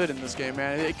 taunts are good in this game,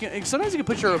 man. Sometimes you can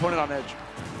put your opponent on edge.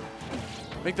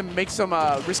 Make them make some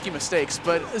risky mistakes,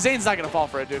 but Zane's not going to fall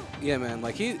for it, dude. Yeah, man.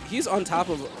 Like, he's on top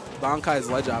of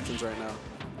Bankai's ledge options right now.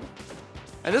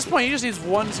 At this point, he just needs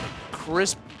one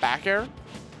crisp back air.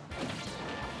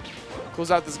 Close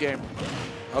out this game.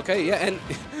 Okay, yeah, and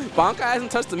Bankai hasn't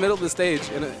touched the middle of the stage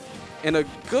in a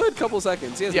good couple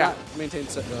seconds. He has not maintained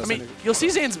I mean, you'll see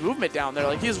Zane's movement down there.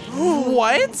 Like, he's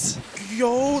what?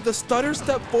 Yo, the stutter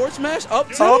step forward smash up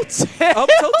tilt, up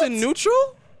tilt and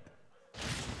neutral.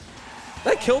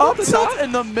 That killed up the tilt top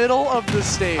in the middle of the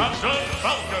stage.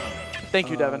 Thank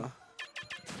you, Devin.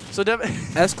 So Devin,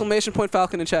 exclamation point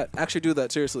Falcon in chat. Actually, do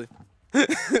that seriously.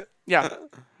 Yeah,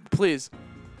 please,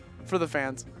 for the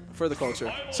fans. For the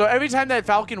culture. So every time that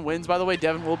Falcon wins, by the way,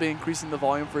 Devin will be increasing the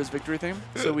volume for his victory theme,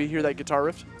 so we hear that guitar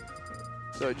riff.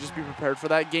 So just be prepared for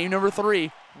that. Game number 3,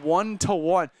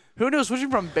 1-1. Who knows, switching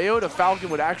from Bayo to Falcon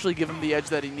would actually give him the edge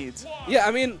that he needs. Yeah,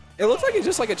 I mean, it looks like it's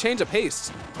just like a change of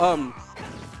pace.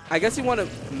 I guess you want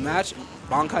to match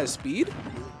Bankai's speed,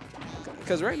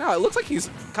 because right now it looks like he's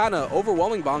kind of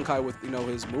overwhelming Bankai with, you know,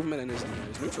 his movement and his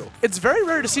neutral. It's very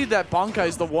rare to see that Bankai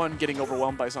is the one getting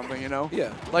overwhelmed by something, you know?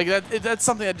 Yeah. Like, that's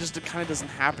something that just kind of doesn't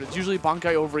happen. It's usually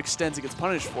Bankai overextends and gets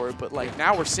punished for it, but, like,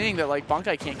 now we're seeing that, like,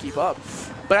 Bankai can't keep up.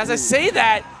 But as I say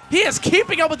that, he is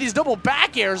keeping up with these double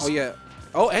back airs. Oh, yeah.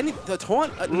 Oh, and the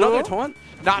taunt, another taunt?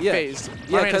 Not phased.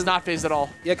 Yeah, man is not phased at all.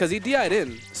 Yeah, because he DI'd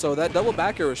in, so that double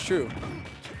back air was true.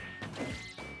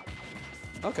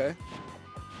 Okay.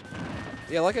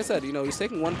 Yeah, like I said, you know, he's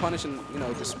taking one punish and, you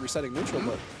know, just resetting neutral,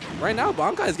 but right now,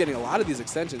 Bankai is getting a lot of these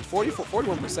extensions,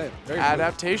 41%. Very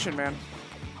adaptation, man.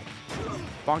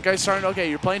 Bankai's starting, okay,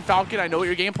 you're playing Falcon. I know what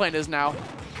your game plan is now.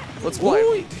 Let's play.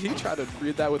 Ooh, did he try to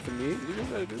read that with the knee? Did he really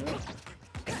try to do that?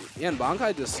 Yeah, and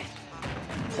Bankai just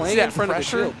playing in front of the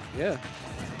shield. Yeah.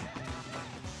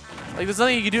 Like, there's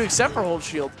nothing you can do except for hold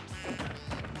shield.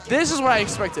 This is what I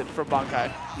expected from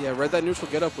Bankai. Yeah, read that neutral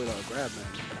get up with a grab, man.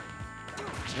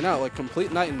 You're not like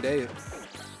complete night and day.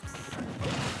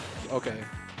 Okay.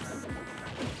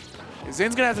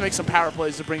 Zane's gonna have to make some power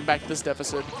plays to bring back this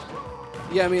deficit.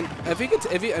 Yeah, I mean, if he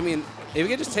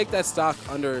could just take that stock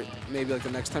under maybe like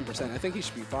the next 10%, I think he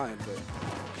should be fine. But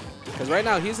because right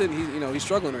now he's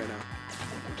struggling right now.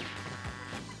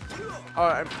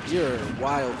 Oh, you're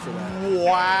wild for that.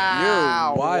 Wow.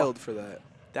 You're wild for that.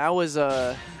 That was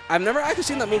I've never actually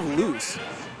seen that move lose.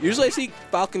 Usually I see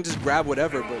Falcon just grab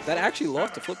whatever, but that actually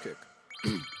lost a flip kick.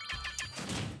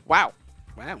 Wow.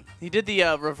 Wow. He did the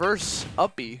reverse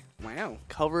up B. Wow.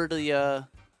 Covered the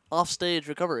offstage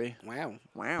recovery. Wow.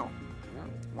 Wow.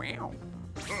 Wow.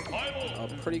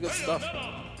 Pretty good stuff.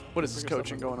 What is this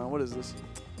coaching going on? What is this?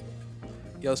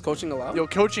 Yo, is coaching allowed? Yo,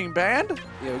 coaching banned?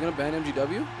 Yeah, we're gonna ban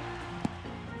MGW.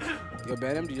 Yo,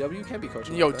 ban MGW? You can't be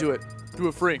coaching. Yo, like do it. Do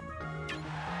it free.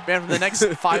 Ban for the next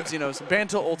 5 Xenos. Ban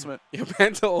till ultimate. Yeah,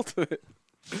 ban till ultimate.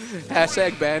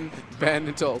 Hashtag ban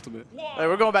until ultimate. All right,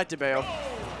 we're going back to Bayo.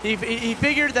 He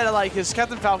figured that like his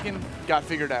Captain Falcon got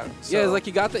figured out. So. Yeah, it's like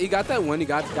he got that win. He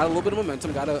got a little bit of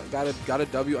momentum. Got a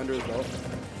W under his belt.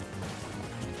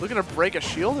 Looking to break a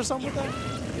shield or something with that?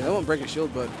 Yeah, that won't break a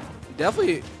shield, but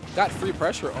definitely got free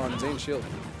pressure on Zane's shield.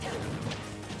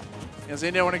 Yeah,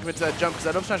 Zane didn't want to commit to that jump because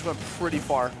that up smash went pretty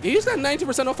far. He's got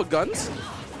 90% off of guns.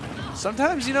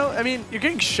 Sometimes, you know, I mean, you're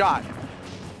getting shot.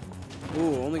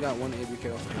 Ooh, only got one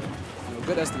ABK off of that. You know,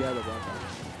 good SDI by Black.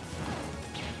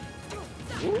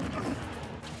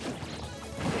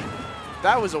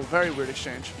 That was a very weird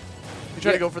exchange. He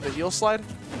tried to go for the heel slide.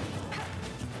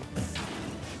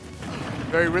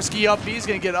 Very risky up B. He's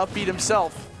going to get upbeat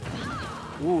himself.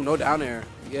 Ooh, no down air.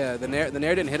 Yeah, the nair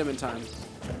didn't hit him in time.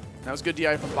 That was good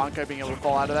DI from Bankai being able to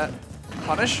fall out of that.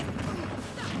 Punish.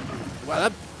 Wow,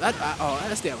 that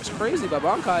SDI was crazy by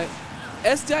Bankai.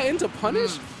 SDI into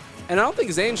punish? And I don't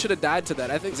think Zane should have died to that.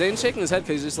 I think Zane's shaking his head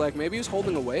because he's just like, maybe he was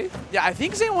holding away. Yeah, I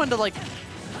think Zane wanted to like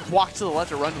walk to the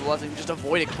left or run to the left and just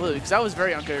avoid it completely because that was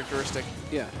very uncharacteristic.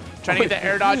 Yeah. Trying to get the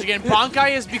air dodge again.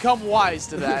 Bankai has become wise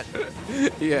to that.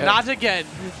 Yeah. Not again.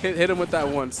 Hit him with that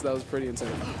once. That was pretty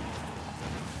insane.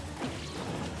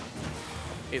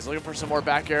 He's looking for some more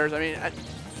back airs. I mean,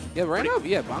 yeah, right now,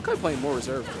 yeah, Bankai playing more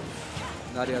reserve.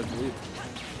 Now he has the lead.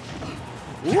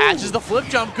 Catches the flip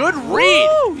jump. Good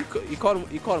read. You caught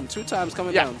him 2 times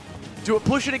coming down. Do it.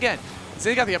 Push it again.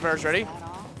 Zane got the up airs ready.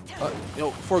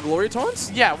 Yo, for glory taunts?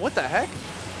 Yeah. What the heck?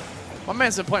 My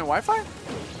man's been playing Wi-Fi.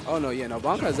 Oh no, yeah, no.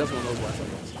 Bankai is definitely one of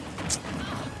those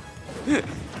Wi-Fi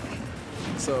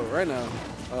guys. So right now,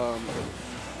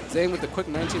 Zane with the quick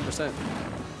 19%.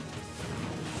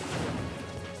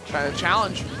 Trying to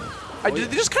challenge. They're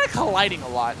just kind of colliding a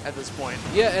lot at this point.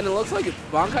 Yeah, and it looks like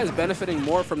Bankai is benefiting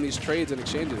more from these trades and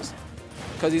exchanges.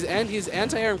 Because he's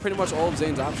anti-airing pretty much all of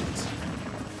Zane's options.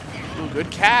 Ooh,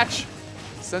 good catch.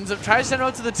 Tries to send him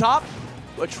up to the top.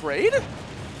 A trade?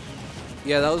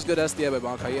 Yeah, that was good SDI by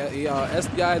Bankai. Yeah, he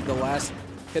SDI'd the last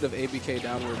hit of ABK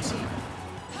downwards.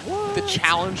 What? The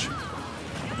challenge.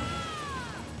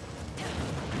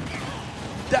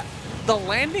 The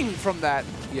landing from that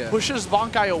pushes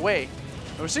Bankai away.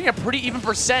 And we're seeing a pretty even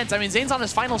percent. I mean, Zane's on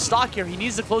his final stock here. He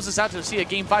needs to close this out to see a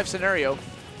Game 5 scenario.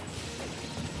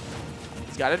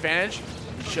 He's got advantage.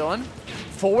 He's chilling.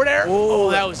 Forward air.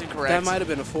 Oh, that was incorrect. That might have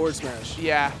been a forward smash.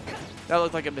 Yeah, that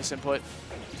looked like a misinput.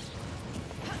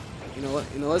 You know,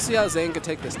 let's see how Zane could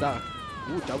take this stock.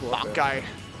 Ooh, double up. Bankai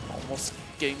almost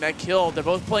getting that kill. They're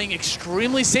both playing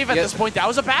extremely safe at this point. That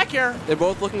was a back air. They're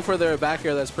both looking for their back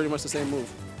air that's pretty much the same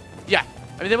move. Yeah,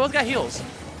 I mean, they both got heals.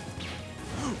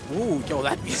 Ooh, yo,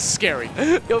 that'd be scary.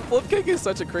 Yo, flip kick is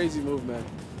such a crazy move, man.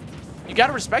 You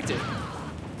gotta respect it.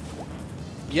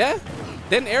 Yeah.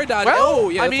 Didn't air dodge. Well, oh,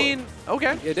 yeah. I mean,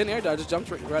 okay. Yeah, didn't air dodge. Just jumped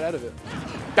right out of it.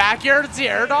 Back air to the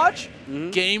air dodge.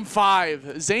 Game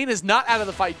 5. Zane is not out of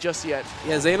the fight just yet.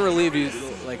 Yeah, Zane relieved you.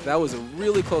 Like, that was a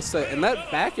really close set. And that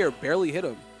back air barely hit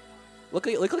him. Look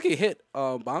like he hit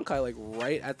Bankai, like,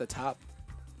 right at the top.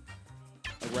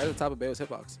 Like, right at the top of Bayo's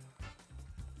hitbox.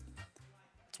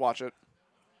 Let's watch it.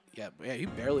 Yeah, he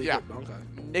barely hit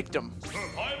Bankai. Nicked him.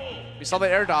 We saw the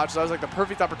air dodge, so that was like the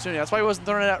perfect opportunity. That's why he wasn't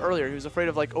throwing it out earlier. He was afraid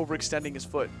of like overextending his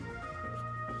foot.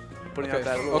 Putting out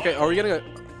that little... Okay, are we gonna get...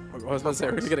 I was about to say,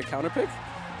 are we gonna get a counter pick?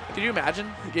 Can you imagine?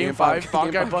 Game 5,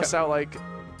 Bankai busts out like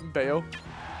Bayo. No,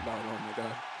 oh my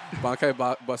god.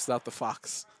 Bankai busts out the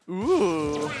fox.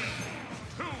 Ooh.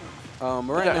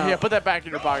 Right now... Yeah, put that back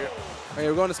in your pocket. Okay,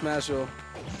 we're going to Smashville.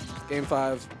 Game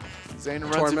 5. Zane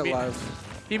runs Tournament live.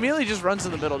 He immediately just runs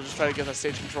in the middle, just try to get that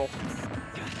stage control.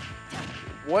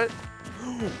 What?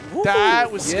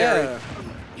 That was scary.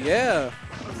 Yeah.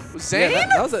 Zane? Yeah,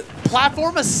 that was a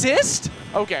platform assist?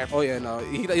 Okay. Oh yeah, no,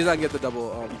 he's not gonna get the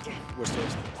double wrist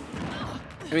twist.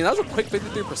 I mean, that was a quick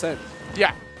 53%.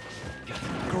 Yeah.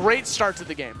 Great start to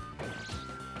the game.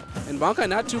 And Bankai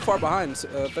not too far behind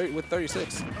with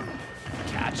 36.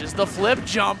 Catches the flip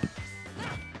jump.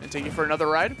 And take you for another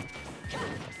ride.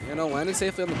 You know, landed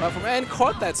safely on the platform and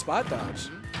caught that spot dodge.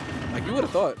 Like you would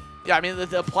have thought. Yeah, I mean,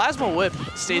 the plasma whip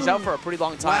stays out for a pretty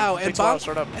long time. Wow, and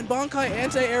Bankai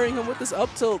anti-airing him with this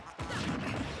up tilt.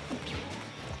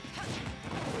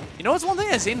 You know what's one thing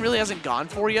that Zane really hasn't gone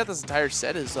for yet this entire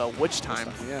set is witch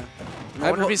time. Yeah. I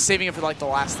wonder if he's saving it for like the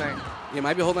last thing. He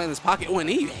might be holding it in his pocket. Oh, and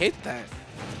he hit that.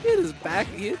 He hit his back.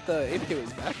 He hit the APK with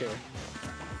his back air.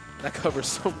 That cover's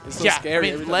so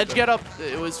scary. I mean, ledge get up.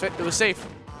 It was safe.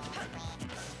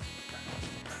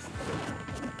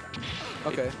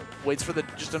 Okay. Waits for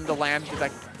just him to land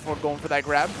before going for that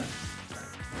grab.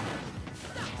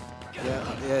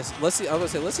 Yeah. Yes. Let's see. I was gonna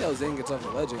say, let's see how Zane gets off the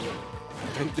ledge again.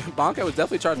 And Bankai was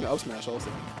definitely charging the up smash also.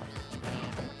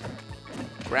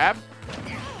 Grab.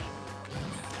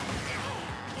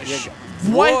 Yeah.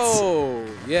 What? Whoa.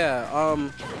 Yeah.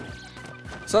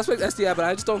 Suspect SDI, but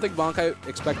I just don't think Bankai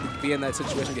expected to be in that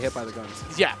situation to get hit by the guns.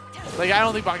 Yeah. Like, I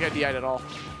don't think Bankai DI'd at all.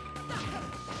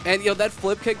 And, that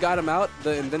flip kick got him out.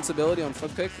 The invincibility on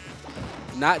flip kick.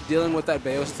 Not dealing with that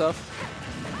Bayo stuff.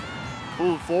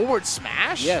 Ooh, forward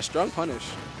smash? Yeah, strong punish.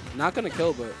 Not going to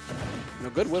kill, but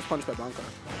good whiff punch by Bankai.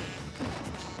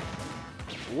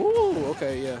 Woo,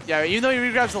 okay, yeah. Yeah, even though he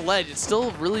regrabs the ledge, it's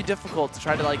still really difficult to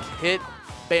try to, like, hit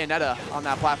Bayonetta on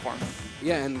that platform.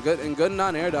 Yeah, and good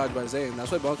non-air dodge by Zane.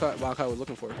 That's what Bankai was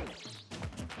looking for.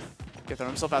 Throw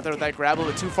himself out there with that grab a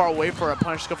little bit too far away for a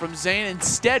punish to go from Zane.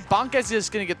 Instead, Bankai's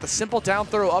just going to get the simple down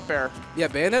throw up air. Yeah,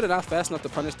 Bayonetta not fast enough to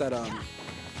punish that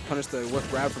punish the whiff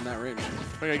grab from that range.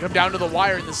 We're going to come down to the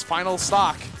wire in this final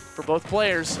stock for both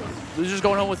players. Losers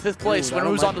going home with 5th place. Winner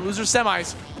moves on to loser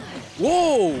semis.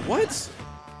 Whoa, what?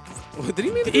 Did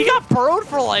he mean He got burrowed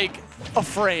for like a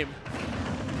frame.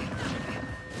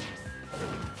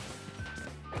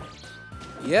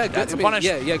 Yeah, good punish.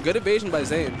 Yeah, good evasion by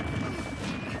Zane.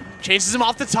 Chases him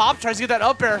off the top, tries to get that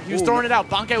up air. He was throwing it out.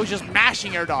 Bankai was just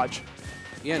mashing air dodge.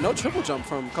 Yeah, no triple jump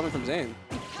coming from Zane.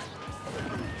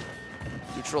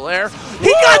 Neutral air.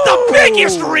 He got the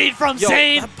biggest read from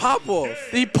Zane. That pop off.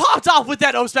 He popped off with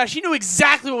that O smash. He knew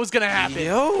exactly what was going to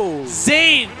happen.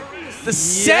 Zane, the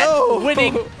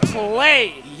set-winning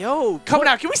play. Coming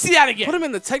out. Can we see that again? Put him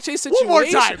in the tech chase situation. One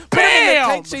more time. Bam!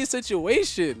 Put him in the tech chase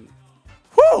situation.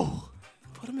 Whew.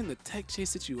 Put him in the tech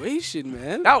chase situation,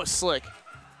 man. That was slick.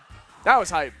 That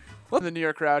was hype. What? The New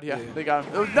York crowd, yeah. They got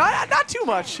him. Not too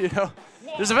much,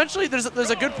 There's eventually there's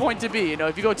a good point to be.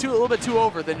 If you go a little bit too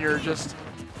over, then you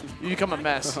become a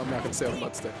mess. I'm not gonna say what I'm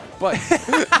about to say,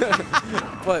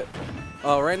 but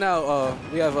right now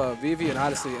we have VV and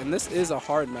Odyssey, and this is a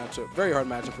hard matchup, very hard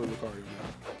matchup for Lucario.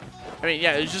 I mean,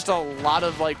 yeah, there's just a lot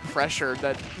of pressure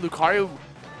that Lucario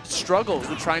struggles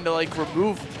with trying to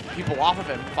remove people off of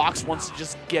him. Fox wants to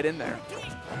just get in there.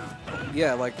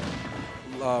 Yeah,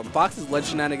 Fox's ledge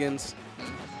shenanigans,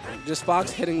 just Fox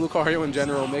hitting Lucario in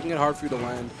general, making it hard for you to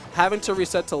land, having to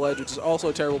reset to ledge, which is also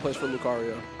a terrible place for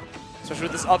Lucario. Especially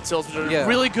with this up tilt, which are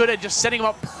really good at just setting him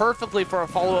up perfectly for a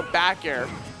follow-up back air.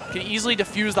 Can easily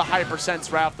diffuse the high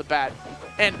percents right off the bat.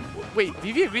 And wait,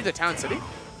 VV agreed to Town City?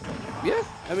 Yeah,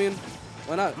 I mean,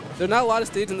 why not? There are not a lot of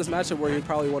stages in this matchup where you'd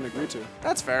probably want to agree to.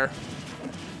 That's fair.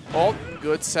 Oh,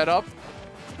 good setup.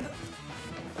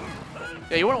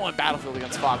 Yeah, you wouldn't want Battlefield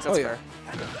against Fox. That's fair.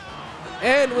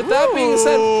 And with that being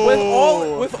said,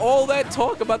 with all that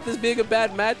talk about this being a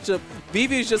bad matchup,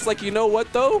 VV's just like, you know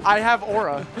what though? I have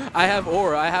aura. I have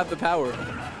aura. I have the power.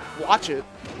 Watch it.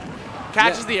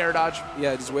 Catches the air dodge.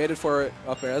 Yeah, just waited for it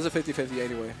up there. That was a 50-50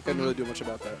 anyway. Couldn't really do much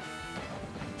about that.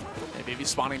 And VV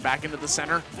spawning back into the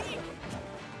center.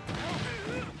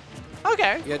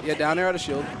 Okay. Yeah, down air out of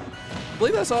shield. I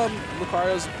believe that's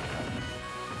Lucario's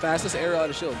fastest air out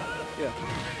of shield. Yeah.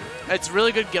 It's a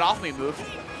really good get off me move,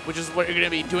 which is what you're going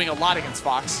to be doing a lot against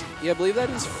Fox. Yeah, I believe that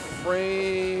is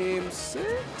frame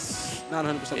 6? Not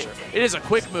 100% sure. It is a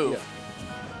quick move. Yeah.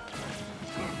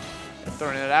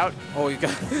 Throwing it out. Oh, you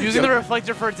got Using the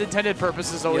reflector for its intended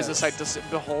purpose is always a sight to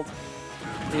behold.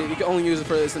 You can only use it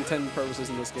for its intended purposes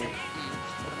in this game.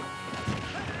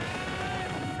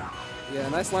 Yeah,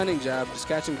 nice landing jab, just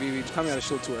catching VV, just coming out of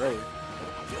shield too early.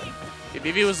 Yeah,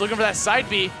 VV was looking for that side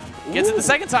B. Gets it the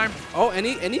second time. Oh, and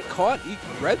he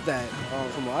read that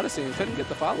from Odyssey and couldn't get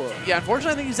the follow-up. Yeah,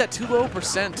 unfortunately, I think he's at too low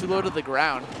to the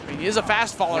ground. I mean, he is a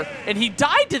fast faller, and he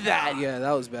died to that. Yeah,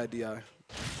 that was bad DI.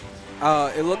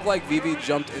 It looked like VV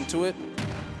jumped into it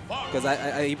because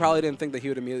he probably didn't think that he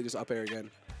would immediately just up air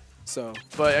again. So,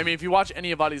 but I mean, if you watch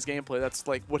any of Body's gameplay, that's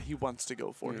like what he wants to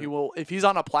go for. Yeah. He will, if he's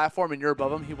on a platform and you're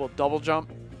above him, he will double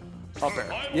jump, up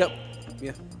air. Yep.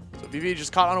 Yeah. So VV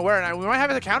just caught unaware, and we might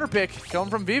have the counter pick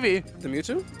coming from VV. The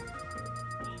Mewtwo.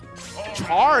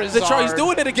 Charizard. He's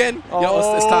doing it again. Oh,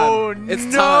 yo, it's time. It's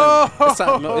no. time. It's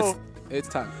time. No, it's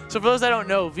time. So for those that don't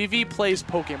know, VV plays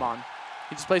Pokemon.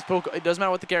 He just plays Pokemon. It doesn't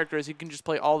matter what the character is. He can just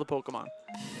play all the Pokemon.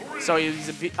 So he's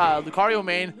a Lucario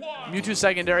main, Mewtwo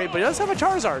secondary, but he does have a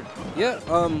Charizard. Yeah.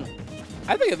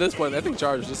 I think at this point, I think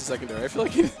Charizard's just a secondary. I feel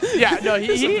like he. Yeah. No.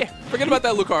 He forget about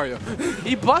that Lucario.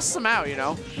 He busts them out. You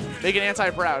know, make it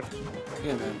anti-proud.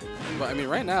 Yeah, man. But I mean,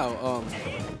 right now,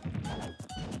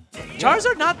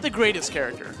 Charizard not the greatest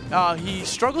character. He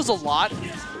struggles a lot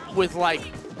with like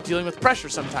dealing with pressure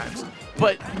sometimes.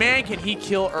 But man, can he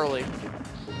kill early?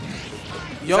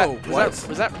 Yo,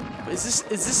 is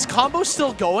this combo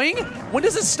still going? When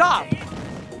does it stop?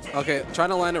 Okay, trying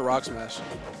to land a rock smash.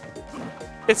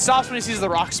 It stops when he sees the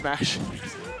rock smash.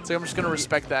 So I'm just gonna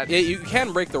respect that. Yeah, you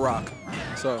can break the rock.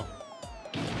 So.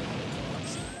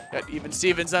 Even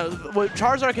Stevens. What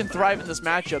Charizard can thrive in this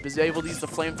matchup is able to use the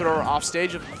flamethrower off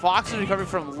stage. If Fox is recovering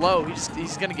from low,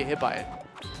 he's gonna get hit by it.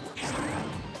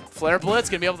 Flare Blitz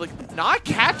gonna be able to not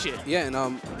catch it. Yeah,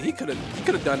 and he could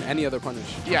have done any other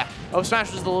punish. Yeah, up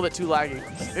smash was a little bit too laggy.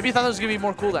 Maybe he thought there was gonna be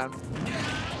more cooldown.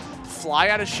 Fly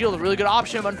out of shield, a really good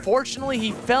option. Unfortunately,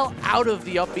 he fell out of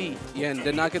the up B. Yeah, and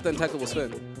did not get the untechable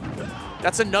spin.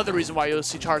 That's another reason why you'll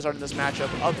see Charizard in this matchup.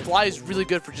 Fly is really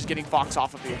good for just getting Fox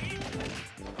off of you.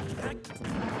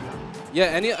 Yeah,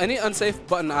 any unsafe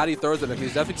button Adi throws at him,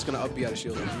 he's definitely just gonna up B out of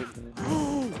shield.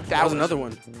 That was another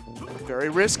one. Very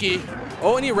risky.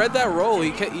 Oh, and he read that roll.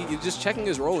 He just checking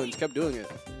his roll-ins, kept doing it.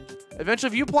 Eventually,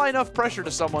 if you apply enough pressure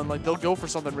to someone, like they'll go for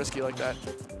something risky like that.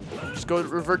 Just go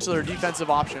revert to their defensive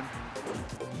option.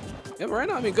 Yeah, but right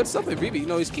now, I mean, good stuff by BB. You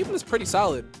know, he's keeping this pretty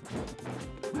solid.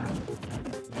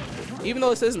 Even though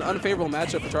this is an unfavorable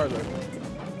matchup for Charizard.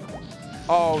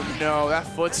 Oh no, that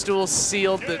footstool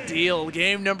sealed the deal.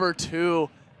 Game number 2,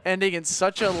 ending in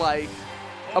such a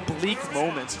bleak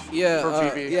moment for VV. Yeah,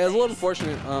 it's a little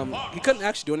unfortunate. He couldn't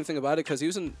actually do anything about it because he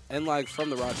was in end lag from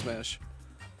the rock smash.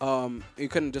 He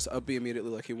couldn't just up B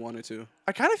immediately like he wanted to.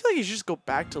 I kind of feel like he should just go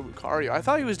back to Lucario. I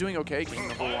thought he was doing okay game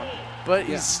number 1, but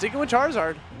he's sticking with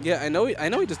Charizard. Yeah, I know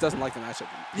he just doesn't like the matchup.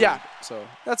 Yeah, so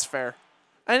that's fair.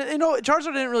 And you know,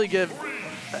 Charizard didn't really give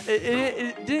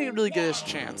it didn't really get his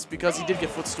chance because he did get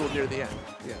footstool near the end.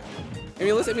 Yeah. I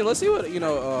mean, let's see what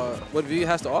what VV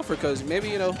has to offer, because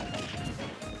maybe a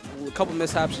couple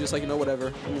mishaps, just like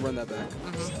whatever, let me run that back.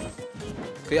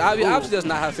 Okay, obviously does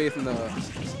not have faith in the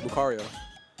Lucario.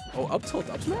 Oh, up tilt,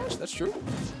 up smash? That's true.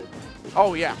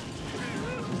 Oh yeah.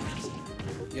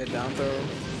 Yeah, down throw.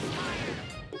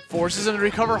 Forces him to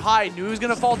recover high. Knew he was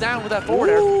gonna fall down with that forward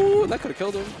air. Ooh, that could have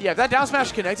killed him. Yeah, if that down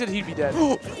smash connected, he'd be dead.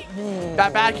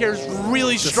 That back air is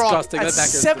really strong. At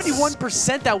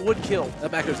 71%, that would kill.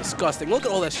 That back air is disgusting. Look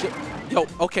at all that shit. Yo,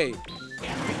 okay.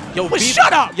 Yo,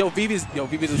 shut up! Yo, VV's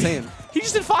insane. He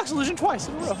just did Fox Illusion twice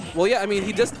in a row. Well, yeah, I mean,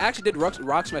 he just actually did rock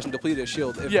smash and depleted his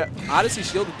shield. If Odyssey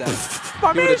shielded that,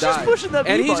 my man is just pushing that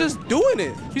B and he's just doing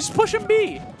it. He's just pushing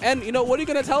B. And what are you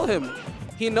gonna tell him?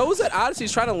 He knows that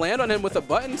Odyssey's trying to land on him with a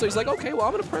button, so he's like, okay, well,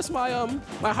 I'm gonna press my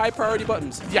my high priority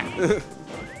buttons. Yeah.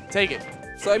 Take it.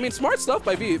 So I mean, smart stuff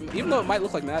by V. Even though it might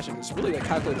look like mashing, it's really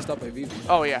calculated stuff by V.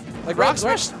 Oh yeah. Like rock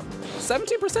smash,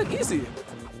 17% easy.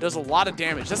 Does a lot of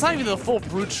damage. That's not even the full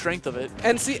brute strength of it.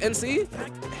 And see,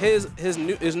 his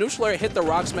neutral air hit the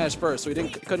rock smash first, so he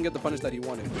couldn't get the punish that he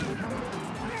wanted.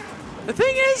 The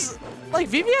thing is, like,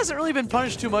 VV hasn't really been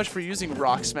punished too much for using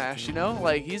rock smash,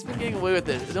 Like, he's been getting away with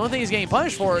it. The only thing he's getting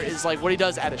punished for is, like, what he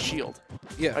does at a shield.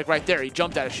 Yeah. Like, right there, he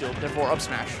jumped at a shield, therefore up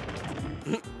smash.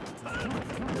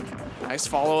 Nice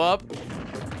follow-up.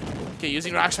 Okay,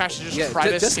 using Rock Smash to just try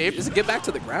to escape. Just get back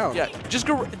to the ground. Yeah,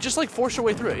 just like force your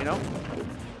way through it, you know?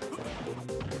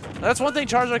 That's one thing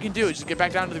Charizard can do, is just get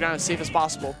back down to the ground as safe as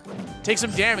possible. Take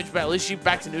some damage, but at least you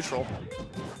back to neutral.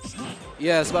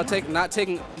 Yeah, it's about not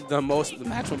taking the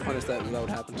maximum punish that would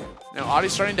happen to him. Now,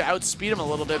 Audie's starting to outspeed him a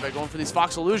little bit by going for these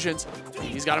Fox Illusions.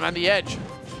 He's got him on the edge.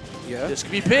 Yeah. This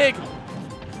could be big.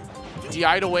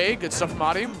 DI'd away. Good stuff from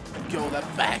Audie. Go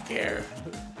that back air.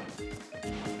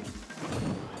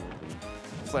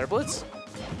 Flare Blitz.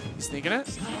 He's sneaking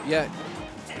it. Yeah.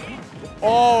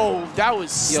 Oh, that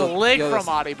was slick from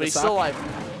Audie, but he's still alive.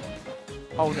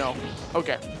 Oh, no.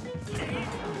 Okay.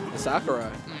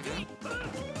 Sakurai.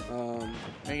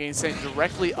 Making sent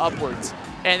directly upwards.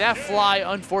 And that fly,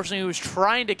 unfortunately, was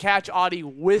trying to catch Audie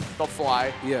with the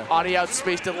fly. Yeah. Audie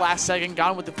outspaced it last second,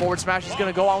 got him with the forward smash. He's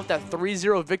going to go on with that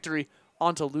 3-0 victory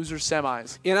onto loser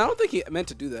semis. Yeah, and I don't think he meant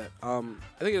to do that. I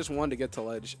think he just wanted to get to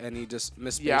ledge, and he just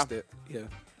misspaced it. Yeah.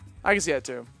 I can see that,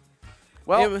 too.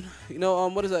 Well, yeah, you know,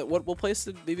 what is that? What place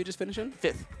did Vivi just finish in?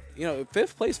 5th. You know,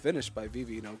 5th place finish by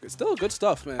Vivi. You know, still good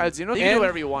stuff, man. You know, you can do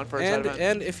whatever you want for a side event.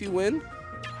 And if you win,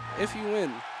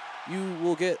 you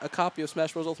will get a copy of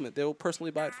Smash Bros. Ultimate. They will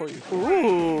personally buy it for you.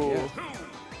 Ooh. Yeah.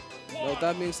 Well, with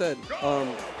that being said,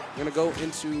 we're gonna go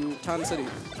into Town City.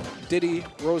 Diddy,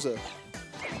 Rosa.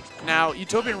 Now,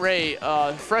 Utopian Ray,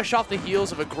 fresh off the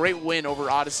heels of a great win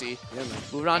over Odyssey. Yeah, man.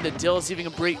 Moving on to Dill, see if he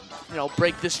can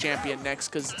break this champion next,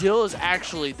 because Dill is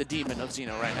actually the demon of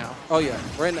Xeno right now. Oh yeah,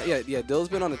 right now, yeah. Dill's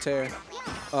been on a tear.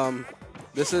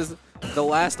 This is the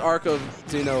last arc of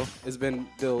Xeno has been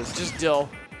Dill's. Just Dill.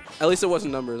 At least it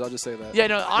wasn't numbers. I'll just say that. Yeah,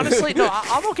 no, honestly, no,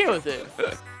 I'm okay with it.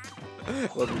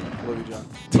 Love you, John.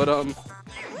 But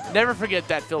never forget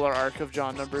that filler arc of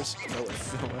John numbers.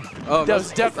 That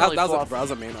was definitely that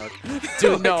was a main arc.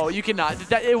 Dude, no, you cannot.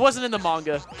 It wasn't in the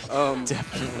manga.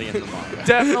 Definitely in the manga.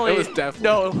 Definitely. It was definitely.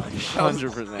 No.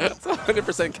 100%. It's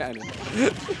 100% canon.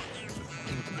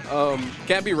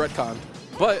 Can't be retconned.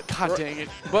 But God dang it.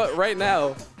 But right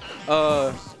now,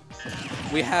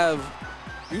 we have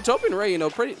Utopian Ray, you know,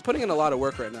 putting in a lot of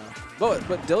work right now.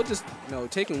 But Dill just, you know,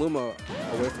 taking Luma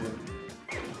away from him.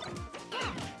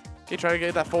 Okay, try to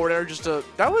get that forward air.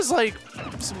 That was like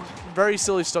some very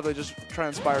silly stuff that just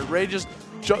transpired. Ray just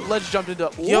ledge jumped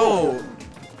into. Yo,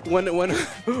 when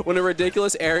a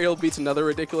ridiculous aerial beats another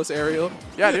ridiculous aerial.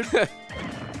 Yeah, dude.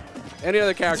 Any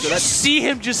other character. You see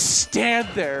him just stand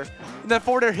there, and that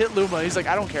forward air hit Luma. He's like,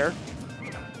 I don't care.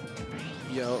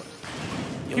 Yo,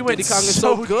 he went Diddy Kong is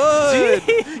so good.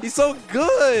 He's so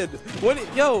good.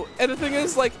 And the thing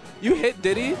is, like, you hit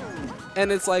Diddy,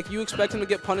 and it's like you expect him to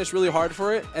get punished really hard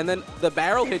for it, and then the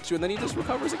barrel hits you, and then he just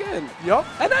recovers again. Yup.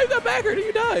 And now you got back air, and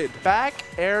you died. Back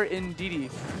air in Diddy.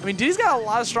 I mean, Diddy's got a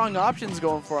lot of strong options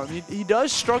going for him. He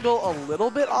does struggle a little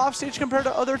bit off stage compared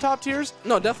to other top tiers.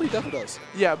 No, definitely does.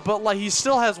 Yeah, but like he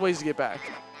still has ways to get back.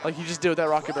 Like he just did with that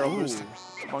rocket barrel boost.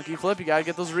 Monkey flip, you gotta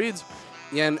get those reads.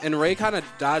 Yeah, and Ray kind of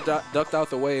ducked out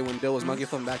the way when Dill was monkey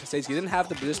flipping back to stage. He didn't have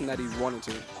the position that he wanted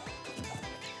to.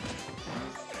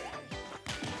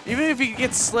 Even if he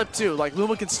gets slipped too, like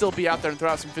Luma can still be out there and throw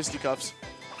out some fisticuffs.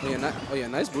 Oh yeah,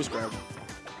 nice boost grab.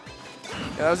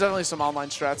 Yeah, that was definitely some online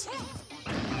strats.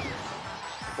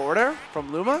 Forward air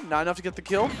from Luma, not enough to get the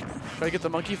kill. Try to get the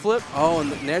monkey flip. Oh,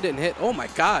 and the Nair didn't hit. Oh my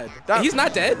God, he's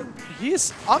not dead.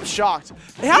 I'm shocked.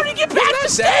 How did he get back to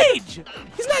stage?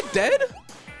 He's not dead.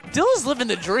 Dill is living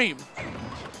the dream.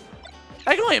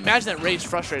 I can only imagine that Ray's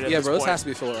frustrated at this bro, point. this has to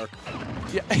be filler arc.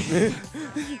 Yeah.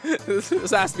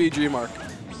 this has to be a dream arc.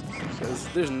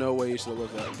 There's no way you should have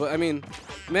lived that. But I mean,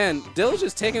 man, Dill's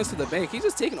just taking us to the bank. He's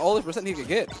just taking all the percent he could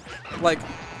get. Like,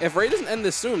 if Ray doesn't end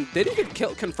this soon, Diddy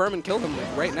could confirm and kill him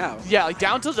right now. Yeah, like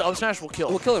down tilt to up smash will kill.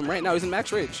 We'll kill him right now. He's in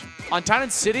max rage. On Town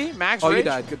City, max rage. Oh, you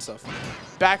died. Good stuff.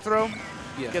 Back throw.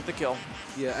 Yeah. Get the kill.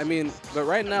 Yeah, I mean, but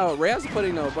right now, Ray has to put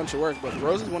in a bunch of work, but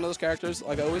Rose is one of those characters,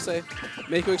 like I always say,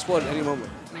 make you explode at any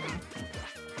moment.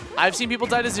 I've seen people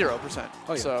die to 0%.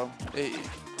 Oh, yeah. So,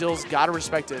 Dill's got to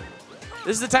respect it.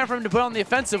 This is the time for him to put on the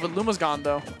offensive when Luma's gone,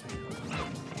 though.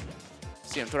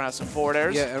 See him throwing out some forward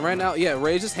airs. Yeah, and right now,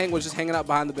 Ray was just hanging out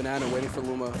behind the banana waiting for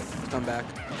Luma to come back.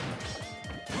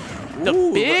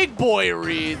 The big boy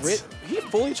reads. He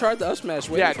fully charged the up smash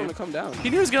waiting for him to come down. He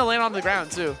knew he was going to land on the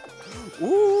ground, too.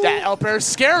 Ooh. That up air is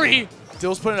scary.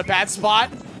 Dill's put in a bad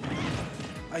spot.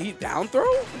 He down throw?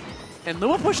 And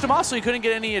Luma pushed him off so he couldn't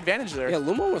get any advantage there. Yeah,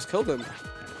 Luma almost killed him.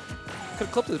 Could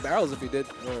have clipped his barrels if he did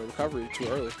recovery too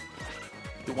early.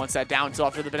 He wants that down until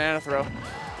after the banana throw.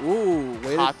 Ooh,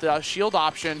 waited. Caught the shield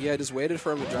option. Yeah, just waited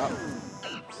for him to drop.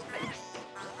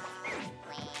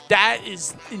 That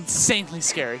is insanely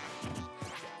scary.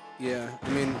 Yeah, I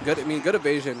mean, good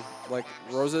evasion. Like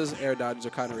Rose's air dodges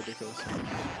are kind of ridiculous.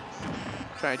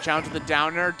 Trying to challenge with the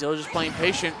down air. Dill just playing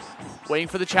patient, waiting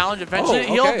for the challenge. Eventually,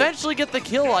 he'll eventually get the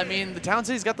kill. I mean, the Town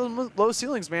City's got those low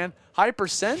ceilings, man. High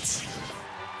percents.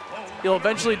 He'll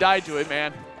eventually die to it,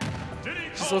 man.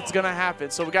 Just what's gonna happen.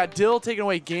 So we got Dill taking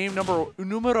away game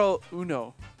numero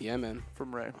uno. Yeah, man.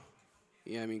 From Ray.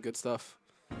 Yeah, I mean, good stuff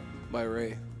by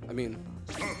Ray. I mean,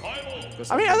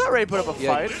 I thought Ray put up a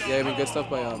fight. Yeah, I mean, good stuff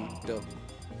by Dill.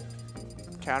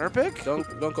 Counter pick?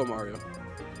 Don't go Mario.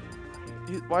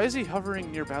 Why is he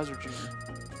hovering near Bowser Jr.?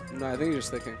 No, I think he's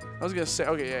just thinking. I was gonna say,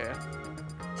 okay,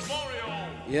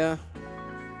 Yeah.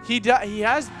 He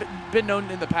has been known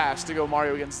in the past to go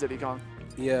Mario against Diddy Kong.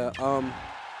 Yeah.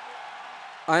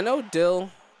 I know Dill.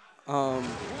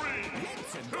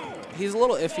 He's a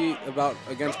little iffy about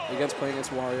against playing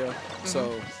against Mario.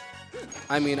 So,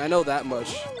 I mean, I know that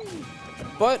much.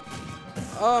 But,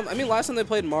 I mean, last time they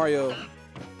played Mario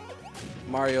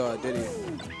Diddy,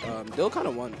 Dill kind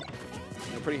of won.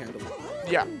 Pretty handily.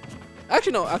 Yeah.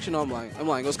 Actually, no, I'm lying.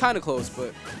 It was kind of close,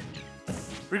 but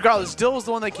regardless, Dill was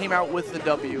the one that came out with the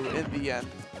W in the end.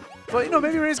 But, you know,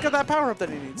 maybe Ray's got that power up that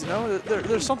he needs, you know?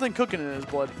 There's something cooking in his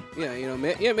blood. Yeah, you know,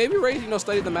 maybe Ray, you know,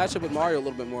 studied the matchup with Mario a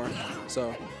little bit more.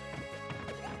 So,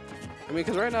 I mean,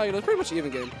 because right now, you know, it's pretty much an even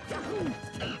game.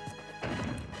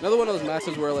 Another one of those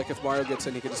matches where, like, if Mario gets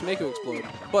in, he could just make it explode.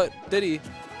 But Diddy,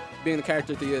 being the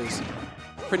character that he is,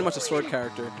 pretty much a sword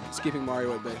character, is keeping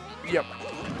Mario at bay. Yep.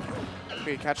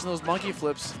 Okay, catching those monkey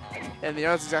flips. And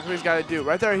that's exactly what he's got to do.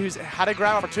 Right there, he's had a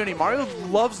grab opportunity. Mario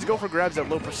loves to go for grabs at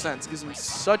low percents. Gives him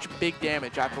such big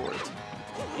damage afterwards.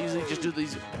 Easily just do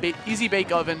these easy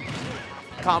bake oven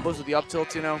combos with the up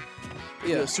tilt, you know?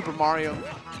 Yeah. Super Mario.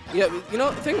 Yeah, you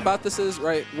know, the thing about this is,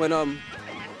 right,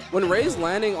 when Ray's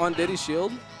landing on Diddy's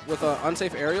shield with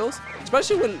unsafe aerials,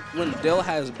 especially when Dill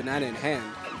has banana in hand,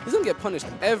 he's going to get punished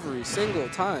every single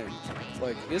time.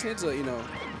 Like, he just needs to, you know,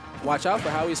 watch out for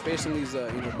how he's spacing these, you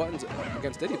know, buttons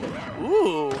against Diddy.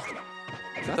 Ooh.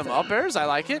 Get them up airs. I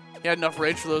like it. He had enough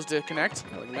rage for those to connect.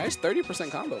 Yeah, like a nice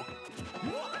 30% combo.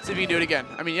 See if you can do it again.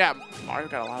 I mean, yeah, Mario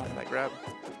got a lot of that grab.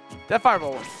 That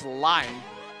fireball went flying.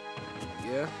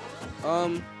 Yeah.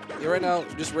 Yeah, right now,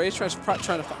 just Ray's trying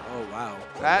to fight. Oh, wow.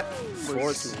 That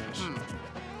forward smash.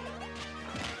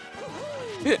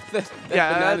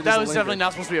 that was definitely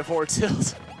not supposed to be a forward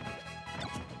tilt.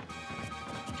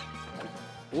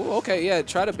 Ooh, okay, yeah,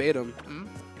 try to bait him.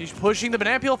 He's pushing the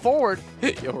banana peel forward.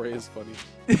 Yo, Ray is funny.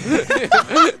 No,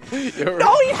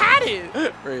 he had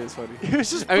it. Ray is funny. He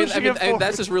was just pushing it forward.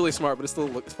 That's just really smart, but it's still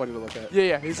funny to look at.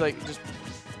 Yeah, he's like just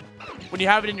when you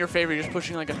have it in your favor, you're just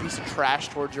pushing like a piece of trash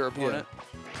towards your opponent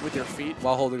with your feet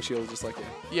while holding shield, just like it.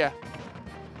 Yeah.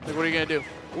 Like, what are you gonna do?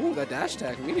 Ooh, that dash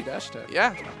attack, mini dash attack.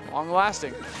 Yeah, long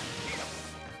lasting.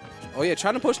 Oh yeah,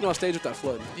 trying to push him off stage with that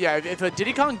flood. Yeah, if a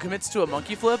Diddy Kong commits to a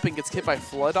monkey flip and gets hit by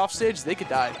flood off stage, they could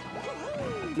die.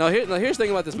 Now here's the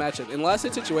thing about this matchup. In last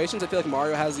hit situations, I feel like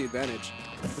Mario has the advantage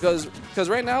because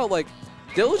right now, like,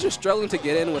 Dill is just struggling to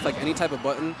get in with like any type of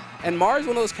button, and Mario's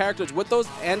one of those characters with those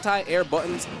anti-air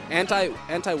buttons,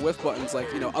 anti-whiff buttons,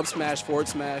 like, you know, up smash, forward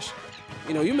smash.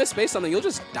 You know, you miss space something, you'll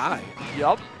just die.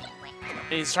 Yup.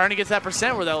 And he's starting to get to that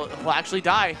percent where he'll actually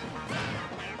die.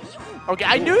 Okay,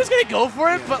 I knew he was going to go for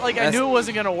it, but like I knew it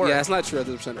wasn't going to work. Yeah, it's not true at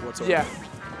the percent whatsoever. Yeah.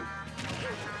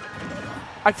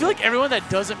 I feel like everyone that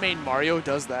doesn't main Mario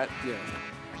does that. Yeah.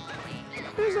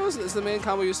 It's the main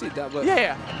combo you see. But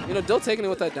yeah. You know, Dill taking it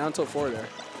with that down tilt forward there.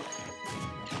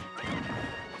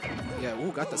 Yeah,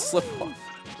 ooh, got the slip off.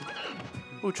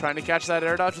 Ooh, trying to catch that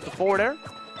air dodge with the forward air.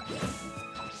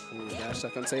 Ooh, dash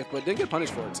stuck unsafe, but didn't get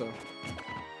punished for it, so.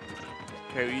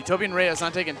 Okay, Utopian Ray has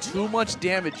not taken too much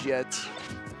damage yet.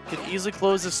 Can easily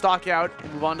close the stock out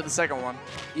and move on to the second one.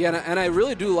 Yeah, and I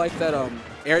really do like that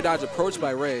air dodge approach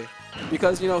by Ray,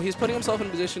 because, you know, he's putting himself in a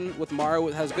position with Mario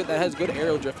that has good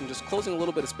aerial drift and just closing a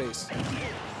little bit of space.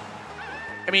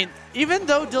 I mean, even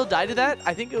though Dill died to that,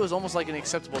 I think it was almost like an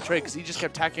acceptable trade because he just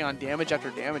kept tacking on damage after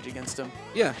damage against him.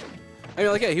 Yeah, I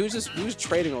mean, like, yeah, he was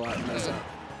trading a lot in that set.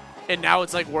 And now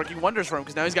it's like working wonders for him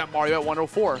because now he's got Mario at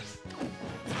 104.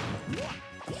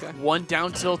 Okay. One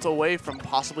down tilt away from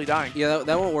possibly dying. Yeah,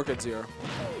 that won't work at 0.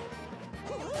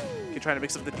 You're trying to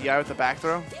mix up the DI with the back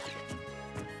throw.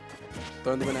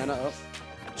 Throwing the banana up.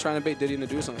 Trying to bait Diddy into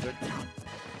do something.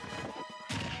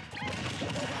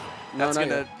 No, That's not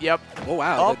gonna. yet. Yep. Oh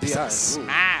wow, Oh, the DI.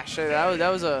 smash!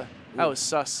 That was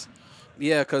sus.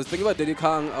 Yeah, because think about Diddy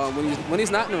Kong. When he's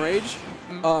not in rage,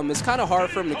 it's kind of hard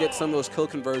for him to get some of those kill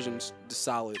conversions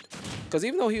solid. Because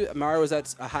even though Mario is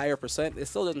at a higher percent, it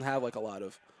still doesn't have like a lot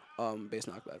of base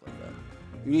knockback like that.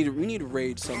 You need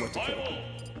rage somewhat to kill.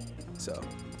 So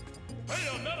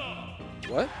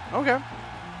What? Okay.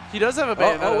 He does have a Oh,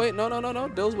 Bayonetta. wait, no.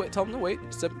 Dill's wait. Tell him to wait.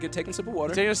 Taking a sip of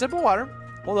water. Taking a sip of water.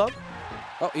 Hold up.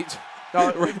 Oh, he,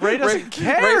 No, Ray doesn't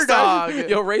care, dog.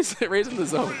 Yo, Ray's in the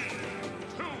zone.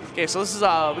 Okay, so this is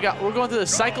we're going through the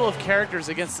cycle of characters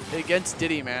against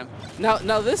Diddy, man.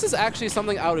 Now this is actually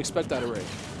something I would expect out of Ray,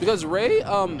 because Ray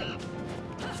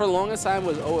for the longest time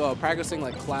was practicing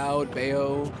like Cloud,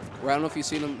 Bayo. I don't know if you've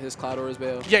seen his Cloud or his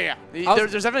Bayo. Yeah.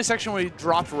 There's definitely a section where he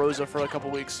dropped Rosa for a couple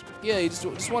weeks. Yeah, he just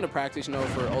wanted to practice,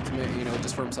 for ultimate,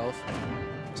 just for himself.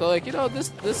 So like,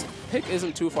 this pick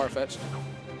isn't too far fetched.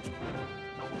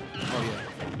 Oh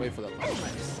yeah, wait for that.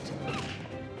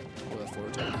 Oh, that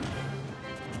forward tap.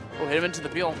 Oh, hit him into the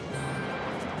peel.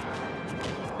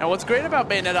 Now, what's great about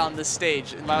Bayonetta on this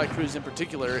stage, and Lilac Cruz in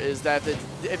particular, is that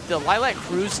if the Lilac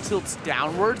Cruz tilts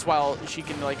downwards while she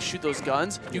can like shoot those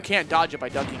guns, you can't dodge it by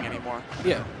ducking anymore.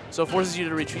 Yeah. So it forces you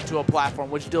to retreat to a platform,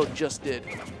 which Dill just did.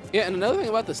 Yeah, and another thing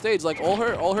about the stage, like all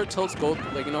her tilts go,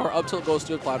 like her up tilt goes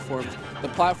to the platforms. The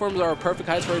platforms are a perfect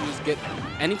height for her to just get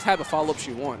any type of follow up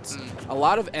she wants. A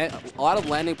lot of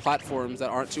landing platforms that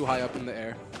aren't too high up in the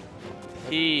air.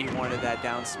 He wanted that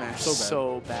down smash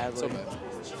so badly. So bad.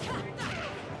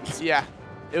 Yeah,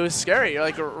 it was scary.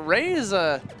 Like Ray is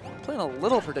playing a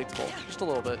little predictable, just a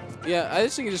little bit. Yeah, I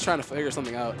just think he's just trying to figure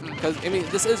something out. Because I mean,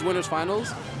 this is winners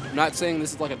finals. I'm not saying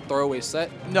this is like a throwaway set.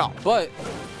 No, but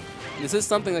this is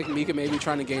something like Mika may be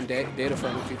trying to gain data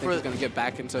from if you think he's going to get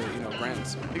back into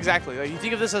grands. Exactly. Like you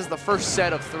think of this as the first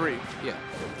set of 3. Yeah.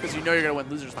 Because you know you're going to win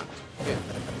losers finals. Yeah.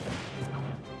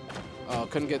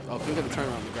 Couldn't get the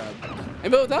turnaround on the grab.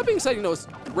 And but with that being said,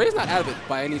 Ray's not out of it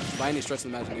by any stretch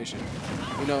of the imagination.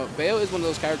 Bayo is one of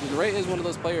those characters, and Ray is one of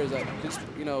those players that just,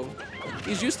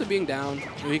 he's used to being down.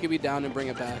 He can be down and bring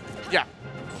it back. Yeah.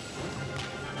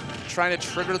 Trying to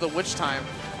trigger the witch time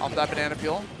off that banana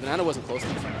peel. Banana wasn't close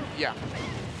enough. Yeah.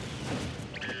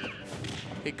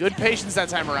 Okay, good patience that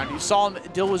time around. You saw him,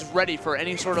 Dill was ready for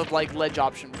any sort of like ledge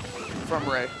option from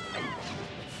Ray.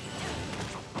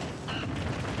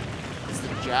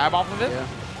 Jab off of it. Yeah.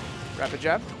 Rapid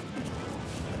jab.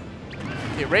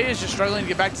 Okay, Ray is just struggling to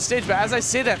get back to stage, but as I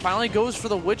say that, finally goes for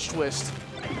the witch twist.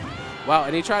 Wow,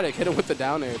 and he tried to hit him with the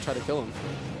down air, try to kill him.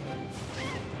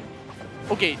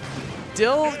 Okay,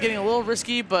 Dill getting a little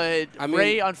risky, but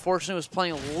Ray unfortunately was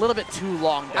playing a little bit too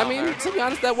long down there. To be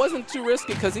honest, that wasn't too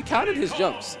risky because he counted his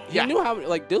jumps. He knew how,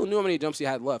 Dill knew how many jumps he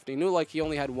had left. He knew he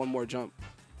only had one more jump,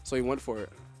 so he went for it.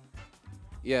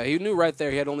 Yeah, he knew right there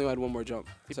he only had one more jump.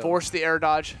 He forced the air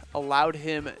dodge, allowed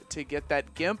him to get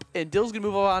that gimp, and Dill's going to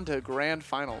move on to grand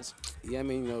finals. Yeah, I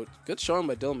mean, good showing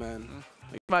by Dill, man.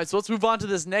 All right, so let's move on to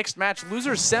this next match.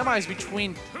 Loser semis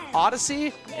between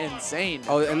Odyssey and Zane.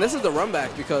 Oh, and this is the run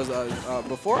back because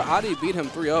before Adi beat him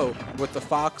 3-0 with the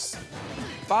Fox,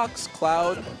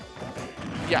 Cloud.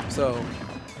 Yeah. So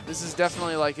this is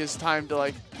definitely like his time to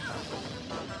like.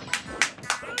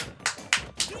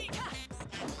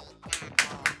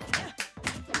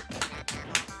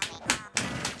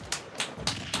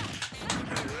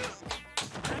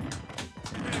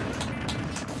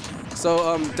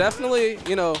 So definitely,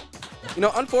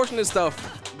 unfortunate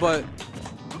stuff, but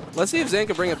let's see if Zane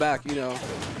can bring it back.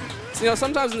 So,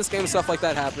 sometimes in this game stuff like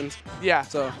that happens. Yeah.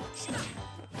 So.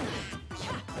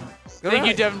 Thank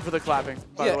you, Devin, for the clapping.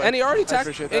 By the way. And he already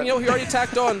tacked. And he already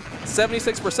tacked on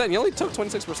 76%. He only took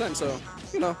 26%. So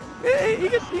he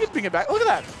could bring it back. Look at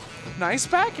that, nice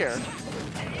back air.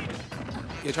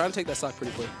 You're trying to take that stock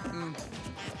pretty quick.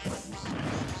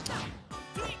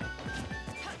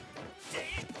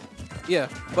 Yeah,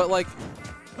 but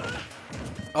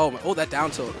oh, that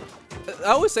down tilt.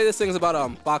 I always say this things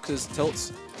about Fox's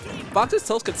tilts. Fox's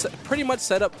tilts could pretty much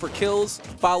set up for kills,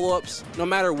 follow-ups, no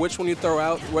matter which one you throw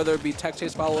out, whether it be tech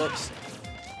chase follow-ups.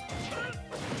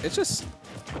 It's just,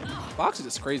 Fox is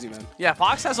just crazy, man. Yeah,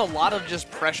 Fox has a lot of just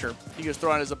pressure he can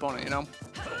throw at his opponent,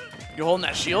 You're holding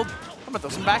that shield, I'm gonna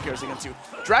throw some back airs against you.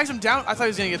 Drags him down, I thought he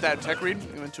was gonna get that tech read.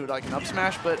 He went to like an up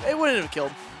smash, but it wouldn't have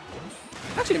killed.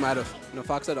 Actually, he might have.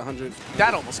 Fox had 100.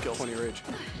 That almost killed. 20 rage.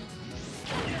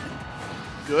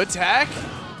 Good tech.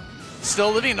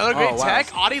 Still living another great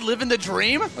tech. Adi living the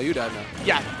dream. Oh, you died now.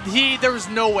 Yeah, there was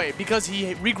no way because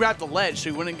he re-grabbed the ledge so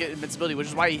he wouldn't get invincibility, which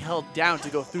is why he held down to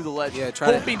go through the ledge,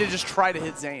 hoping to just try to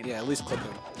hit Zane. Yeah, at least clip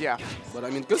him. Yeah. But,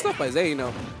 I mean, good stuff by Zane,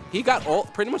 He got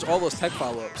pretty much all those tech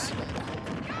follow-ups.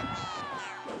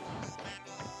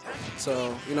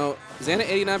 So, Zane at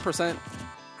 89%.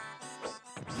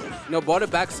 Bought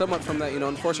it back somewhat from that,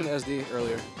 unfortunate SD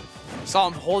earlier. Saw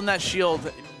him holding that shield.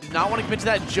 Did not want to commit to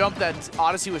that jump that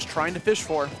Odyssey was trying to fish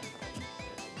for.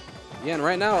 Yeah, and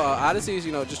right now, Odyssey's,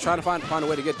 just trying to find a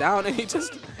way to get down, and he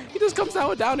just comes down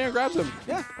with down there and grabs him.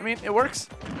 Yeah, I mean, it works.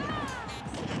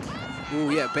 Ooh,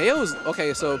 yeah, Bayo's,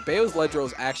 okay, so Bayo's ledge roll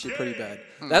is actually pretty bad.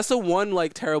 That's the one,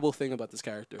 like, terrible thing about this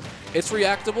character. It's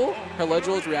reactable, her ledge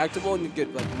roll is reactable, and you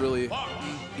get, like, really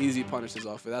easy punishes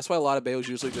off it. That's why a lot of Bayos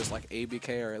usually just, like,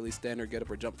 ABK or at least stand or get up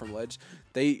or jump from ledge.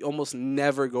 They almost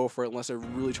never go for it unless they're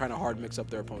really trying to hard mix up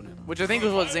their opponent. Which I think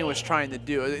was what Zane was trying to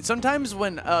do. Sometimes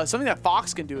when, something that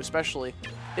Fox can do especially,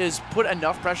 is put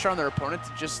enough pressure on their opponent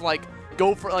to just, like,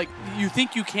 go for, like, you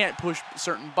think you can't push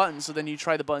certain buttons, so then you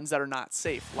try the buttons that are not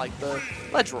safe, like the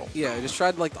ledge roll. Yeah, just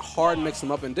tried to, like, hard mix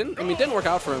them up and didn't work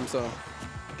out for him, so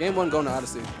game 1 going to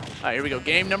Odyssey. All right, here we go.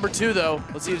 Game number 2, though.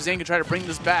 Let's see if Zane can try to bring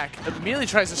this back. Immediately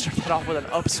tries to start that off with an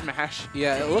up smash.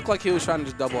 Yeah, it looked like he was trying to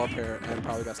just double up here and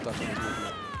probably got stuck on his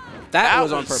movement. That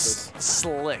was on purpose.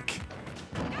 Slick.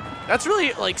 That's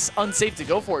really, like, unsafe to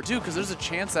go for, too, because there's a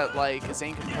chance that, like,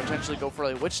 Zane could potentially go for,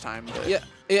 like, witch time. But Yeah,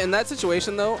 in that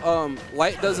situation, though,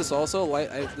 Light does this also.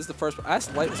 This is the first,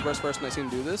 Light is the first person I've seen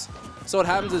do this. So what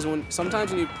happens is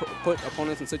sometimes when you put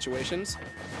opponents in situations,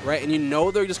 right, and you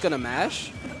know they're just going to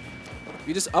mash,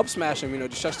 you just up smash them, you know,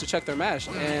 just to check their mash.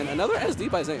 And another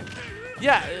SD by Zane.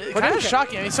 yeah, kind of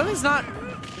shocking. I mean, something's not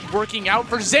working out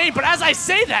for Zane, but as I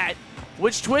say that,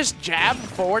 witch twist, jab,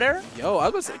 forward air. Yo, I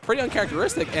was pretty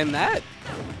uncharacteristic, and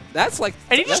that's like.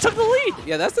 And he just took the lead.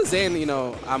 Yeah, that's the Zane, you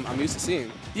know, I'm used to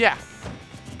seeing. Yeah.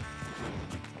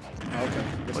 Okay,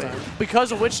 this time.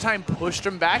 Because of witch time pushed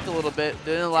him back a little bit,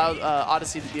 didn't allow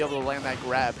Odyssey to be able to land that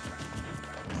grab.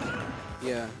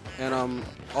 Yeah, and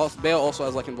Bayo also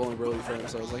has like invulnerability for him,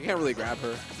 so it's like you can't really grab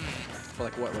her for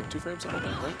like what, like 2 frames, something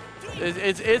like that, right?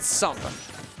 It's something.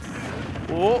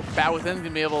 Oh, Bat Within gonna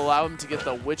be able to allow him to get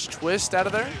the witch twist out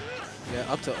of there.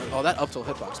 Yeah, up till that up till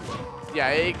hitbox, man. Yeah,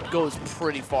 it goes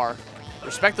pretty far.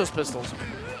 Respect those pistols.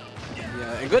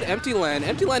 Yeah, and good empty land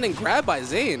and grab by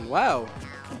Zane. Wow,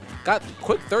 got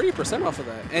quick 30% off of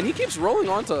that, and he keeps rolling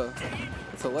onto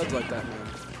ledge like that, man.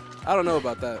 I don't know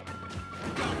about that.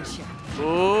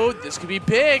 Ooh, this could be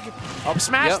big. Up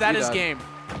smash, Yep, that he is died. game.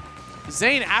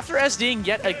 Zane, after SDing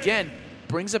yet again,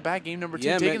 brings it back game number 2,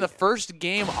 Yeah, taking man. the first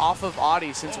game off of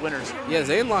Audi since winners. Yeah,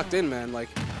 Zane locked in, man. Like,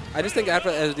 I just think after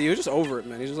SD, he was just over it,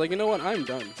 man. He's just like, you know what, I'm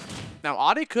done. Now,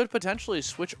 Audi could potentially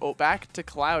switch back to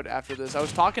Cloud after this. I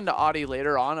was talking to Audi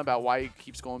later on about why he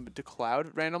keeps going to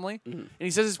Cloud randomly. And he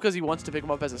says it's because he wants to pick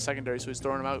him up as a secondary, so he's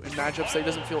throwing him out in matchups that he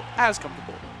doesn't feel as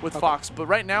comfortable with Fox. But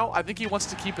right now, I think he wants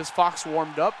to keep his Fox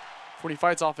warmed up when he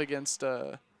fights off against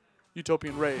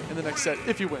Utopian Ray in the next set,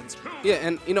 if he wins. Yeah,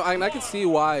 and you know, I can see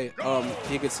why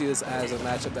he could see this as a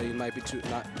matchup that he might be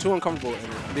not too uncomfortable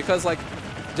in, because like,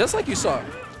 just like you saw,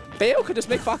 Bayo could just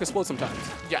make Fox explode sometimes.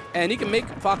 Yeah. And he can make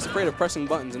Fox afraid of pressing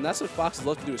buttons, and that's what Fox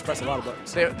loves to do, is press a lot of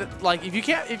buttons. Like, if you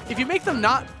can't, if you make them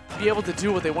not be able to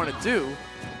do what they want to do,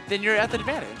 then you're at the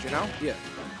advantage, you know? Yeah.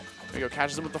 There you go,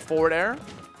 catches him with the forward air.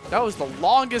 That was the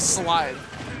longest slide.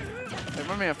 Like,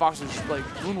 my man Fox was like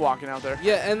moonwalking out there.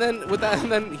 Yeah, and then with that,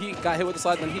 and then he got hit with the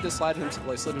slide, and then he just slid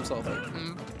himself.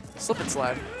 Slip and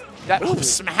slide. That Ooh.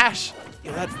 smash.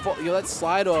 Yeah, that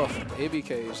slide off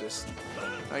ABK is just.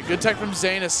 All right, good tech from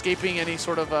Zane, escaping any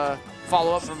sort of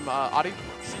follow-up from Audi.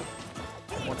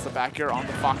 Once the back air on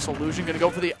the Fox illusion, gonna go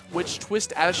for the witch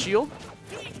twist as shield.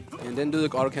 And didn't do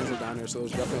the auto cancel down there, so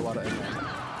there's definitely a lot of impact.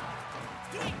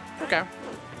 Okay.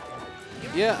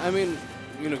 Yeah, I mean,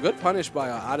 you know, good punish by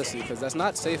Odyssey, because that's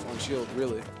not safe on shield,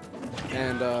 really.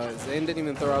 And Zane didn't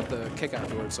even throw out the kick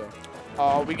afterwards, so.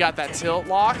 Oh, we got that tilt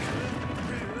lock.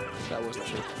 That wasn't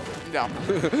true. No.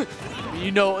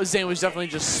 You know, Zane was definitely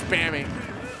just spamming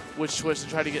witch twist to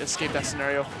try to escape that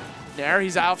scenario. There,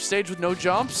 he's off stage with no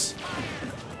jumps.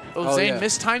 Oh, Zane yeah.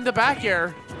 mistimed the back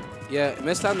air. Yeah,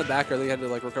 missed out in the back early, had to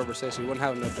like recover stage, so he wouldn't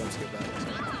have enough jumps to get back.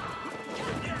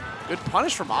 So. Good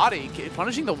punish from Audi,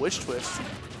 punishing the witch twist.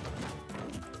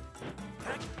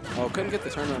 Oh, couldn't get the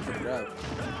turnaround for the grab.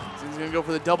 He's going to go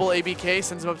for the double ABK,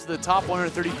 sends him up to the top,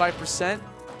 135%.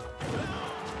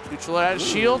 Neutral at his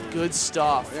shield, good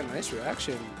stuff. Yeah, nice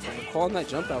reaction. Calling that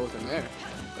jump out with him there.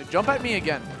 Like, jump at me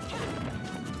again.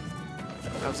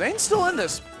 Now, Zane's still in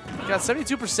this. He got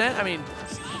 72%. I mean,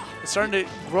 it's starting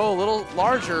to grow a little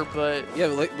larger, but...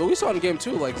 Yeah, but we saw in game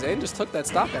 2, like, Zane just took that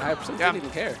stock at high percent, didn't even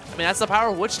care. I mean, that's the power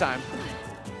of witch time.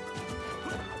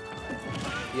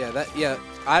 Yeah,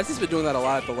 I've just been doing that a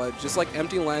lot at the ledge. Just, like,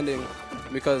 empty landing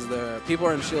because the people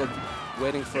are in shield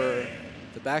waiting for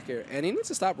the back air, and he needs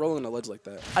to stop rolling the ledge like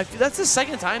that. That's the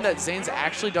second time that Zane's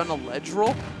actually done a ledge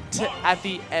roll at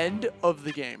the end of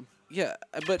the game. Yeah,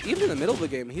 but even in the middle of the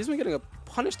game, he's been getting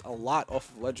punished a lot off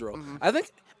of ledge roll. I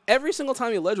think every single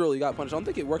time he ledge roll, he got punished. I don't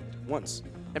think it worked once.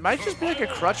 It might just be like a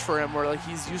crutch for him where like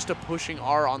he's used to pushing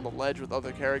R on the ledge with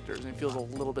other characters and he feels a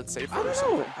little bit safer or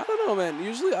something. I don't know, man.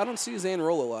 Usually I don't see Zane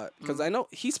roll a lot because I know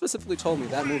he specifically told me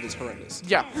that move is horrendous.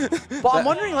 Yeah. But I'm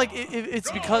wondering like if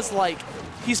it's because like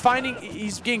he's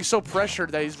getting so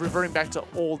pressured that he's reverting back to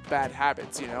old bad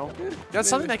habits, you know? Yeah, That's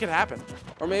something that could happen.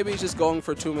 Or maybe he's just going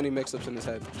for too many mix-ups in his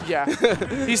head. Yeah.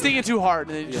 He's thinking too hard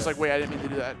and then he's just like, wait, I didn't mean to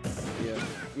do that. Yeah.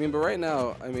 I mean, but right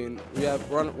now, I mean, we're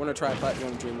gonna try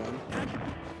Platform Dream On.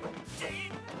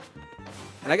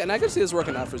 And I can see this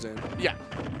working out for Zane. Yeah.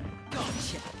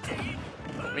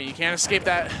 I mean, you can't escape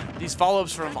these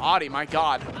follow-ups from Audi, my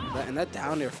god. And that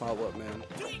down air follow-up, man.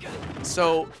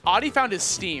 So, Audi found his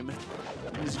steam.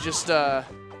 He's just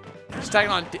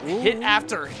tagging on hit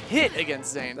after hit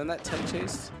against Zane. Then that tech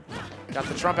chase. Got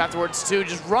the trump afterwards, too.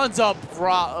 Just runs up,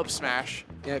 raw up smash.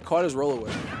 Yeah, caught his roll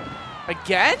away.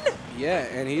 Again? Yeah,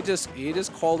 and he just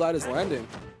called out his landing.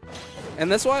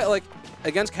 And that's why, like,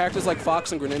 against characters like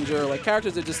Fox and Greninja, or like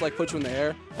characters that just like put you in the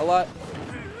air a lot,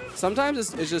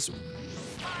 sometimes it's just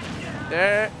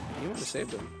there. He might have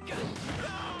saved him.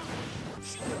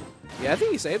 Yeah, I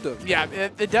think he saved him. Yeah,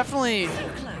 it definitely.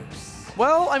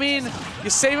 Well, I mean,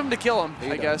 you save him to kill him,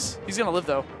 I guess. He's gonna live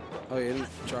though. Oh, he didn't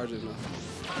charge it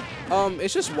enough.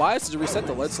 It's just wise to reset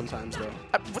the ledge sometimes though.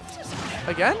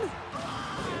 Again?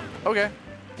 Okay.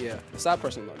 Yeah, stop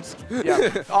pressing buttons.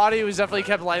 Yeah, Audi was definitely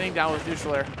kept lighting down with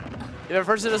neutral air. If at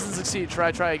first it doesn't succeed,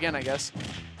 try again, I guess.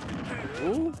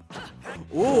 Ooh.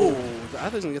 Ooh. I thought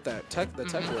he was going to get that tech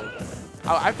roll.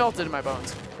 Oh, I felt it in my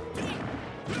bones.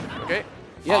 Okay.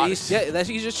 Yeah, he's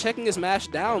just checking his mash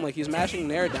down. Like, he's mashing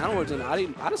Nair downwards, and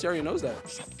Odyssey already knows that.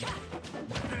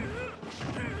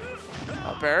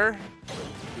 Up air.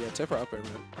 Yeah, tipper up air,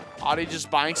 man. Audi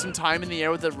just buying some time in the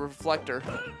air with the reflector.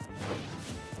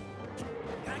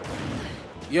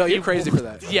 Yo, you're crazy for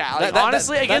that. Yeah, like,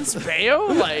 honestly, against Bayo,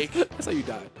 like... That's how you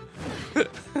die.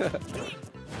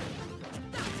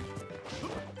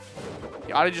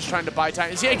 Audi just trying to buy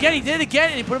time. See, again, he did it again,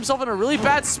 and he put himself in a really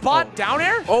bad spot. Down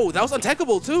air? Oh, that was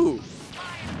untechable, too.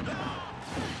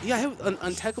 Yeah, he was an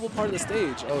untechable part of the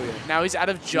stage. Oh, yeah. Now he's out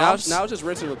of jumps. Now it's just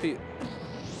rinse and repeat.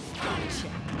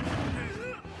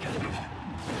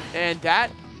 And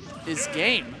that is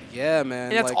game. Yeah,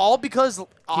 man. And that's all because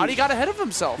Audi got ahead of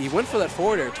himself. He went for that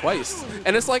forward air twice.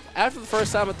 And it's like, after the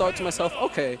first time, I thought to myself,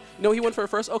 okay, he went for it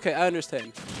first. Okay, I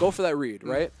understand. Go for that read,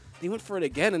 right? He went for it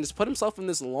again and just put himself in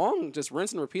this long, just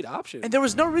rinse and repeat option. And there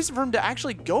was no reason for him to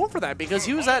actually go for that because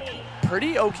he was at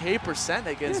pretty okay percent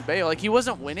against Bayo. Like, he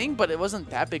wasn't winning, but it wasn't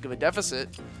that big of a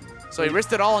deficit. So he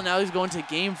risked it all, and now he's going to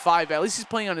game 5. At least he's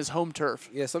playing on his home turf.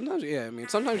 Yeah, sometimes, I mean,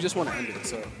 sometimes you just want to end it,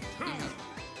 so.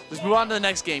 Let's move on to the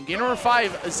next game. Game number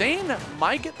 5. Zane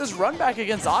might get this run back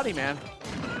against Audi, man.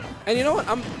 And you know what?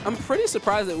 I'm pretty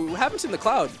surprised that we haven't seen the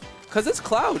Cloud. Because it's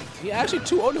Cloud. He actually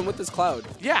 2-0'd him with this Cloud.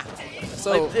 Yeah.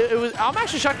 So like, I'm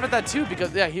actually shocked about that, too,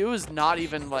 because, yeah, he was not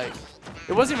even, like,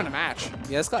 it wasn't even a match.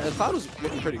 Yeah, the Cloud was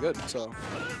looking pretty good. So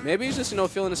maybe he's just,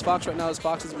 feeling his Fox right now. His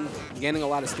Fox has been gaining a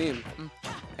lot of steam.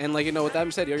 And, like, with that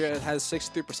being said, Yoga has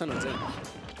 63% on Zane.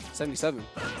 77.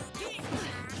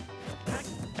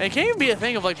 And it can't even be a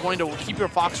thing of like wanting to keep your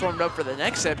Fox warmed up for the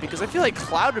next set because I feel like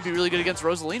Cloud would be really good against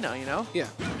Rosalina, you know? Yeah.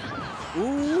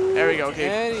 Ooh. There we go.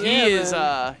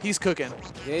 Okay. He's cooking.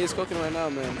 Yeah, he's cooking right now,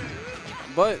 man.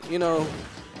 But,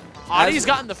 Adi's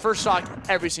gotten the first stock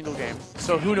every single game,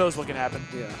 so who knows what can happen.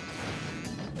 Yeah.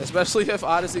 Especially if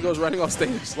Odyssey goes running off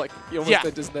stage like he almost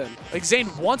did just then. Like Zane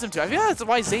wants him to. I feel that's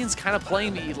why Zane's kind of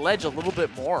playing the ledge a little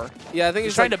bit more. Yeah, I think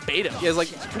he's trying to bait him. Yeah, he's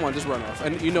like, come on, just run off.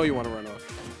 And you want to run off.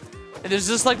 And there's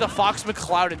just like the Fox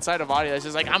McCloud inside of Adi that's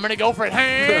just like, I'm going to go for it.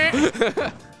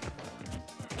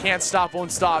 Can't stop,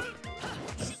 won't stop.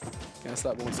 Can't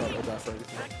stop, won't stop. Oh, bad for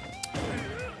anything.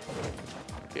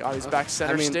 Okay, Adi's back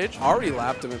center stage. Already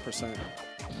lapped him in percent.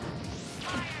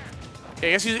 Okay,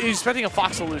 I guess he's expecting a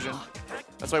Fox illusion.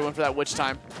 That's why he went for that witch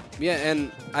time. Yeah,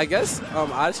 and I guess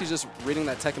Odyssey's just reading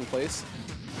that tech in place.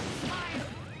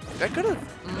 That could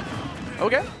have.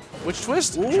 Okay. Witch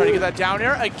twist. Ooh. Trying to get that down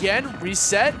air. Again,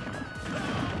 reset.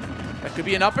 That could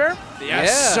be an up air.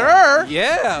 Yes, sir.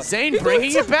 Yeah. Zane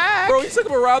bringing it back. Bro, he took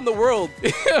him around the world.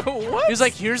 What? He was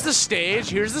like, here's the stage.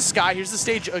 Here's the sky. Here's the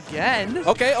stage again.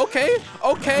 Okay.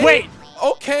 Wait.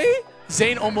 Okay.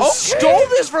 Zane almost stole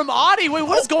this from Adi. Wait,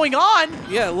 what is going on?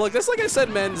 Yeah, look, that's like I said,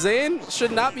 man. Zane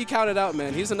should not be counted out,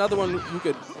 man. He's another one who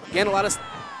could gain a lot of...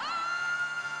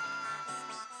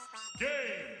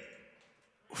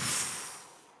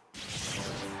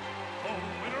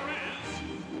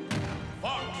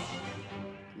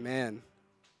 Man.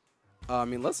 I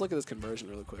mean, let's look at this conversion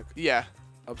really quick. Yeah.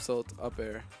 Up tilt, up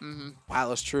air. Mm-hmm. Wow,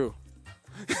 that's true.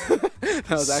 That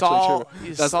was Saw- actually true.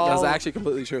 you That's saw- actually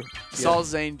completely true. Saw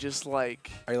Zane just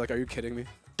like Are you kidding me?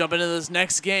 jump into this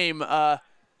next game.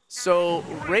 So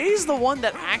Ray's the one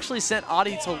that actually sent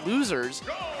Adi to losers.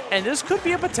 And this could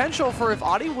be a potential for if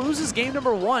Adi loses game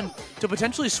number 1 to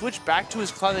potentially switch back to his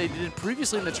cloud that he did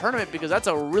previously in the tournament, because that's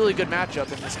a really good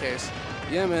matchup in this case.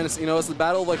 Yeah, man. It's it's the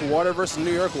battle of like water versus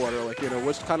New York water. Like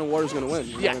which kind of water is gonna win?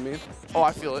 You know what I mean? Oh,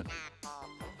 I feel it.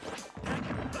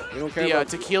 We don't care The about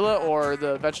tequila or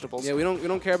the vegetables. Yeah, we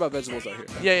don't care about vegetables out here.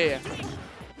 Yeah.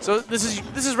 So this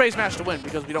is Ray's match to win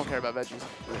because we don't care about veggies.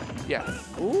 Yeah.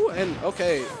 Ooh, and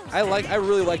okay, I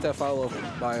really like that follow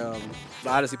up by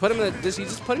Odyssey. Put him in he's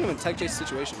just putting him in tech chase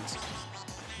situations.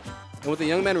 And with the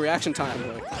young man reaction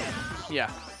time, like Yeah.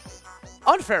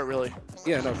 Unfair, really.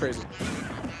 yeah, no, crazy.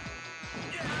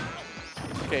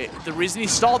 Okay, the reason he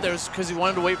stalled there was because he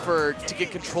wanted to wait to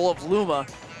get control of Luma,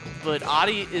 but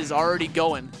Adi is already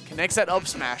going. Connects that up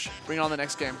smash. Bring on the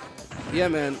next game. Yeah,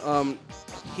 man.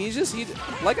 He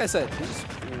like I said, he just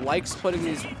likes putting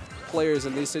these players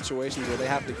in these situations where they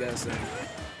have to guess. And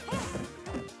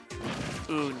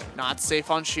Ooh, not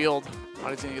safe on shield.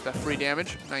 Adi's gonna get that free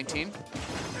damage. 19.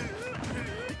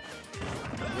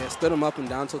 yeah, stood him up and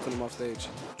down tilted him off stage.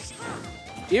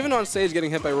 Even on stage,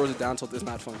 getting hit by Rosa down tilt is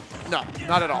not fun. No,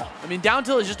 not at all. I mean, down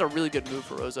tilt is just a really good move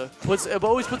for Rosa. It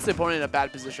always puts the opponent in a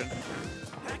bad position.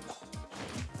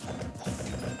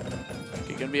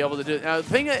 You're gonna be able to do it. Now, the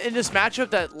thing in this matchup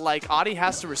that like Adi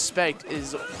has to respect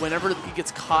is whenever he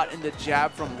gets caught in the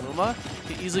jab from Luma,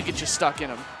 he can easily get you stuck in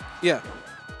him. Yeah.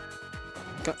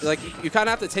 Like you kind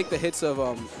of have to take the hits of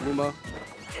Luma.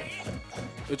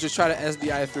 Or just try to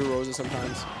SDI through Rosa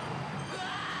sometimes.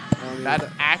 That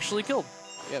actually killed.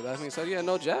 Yeah, that being said, yeah,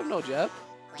 no jab.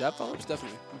 Jab follow-ups,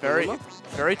 definitely. Very, Luma?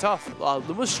 very tough.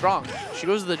 Luma's strong. She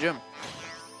goes to the gym.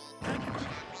 And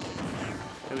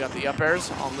we got the up airs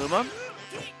on Luma.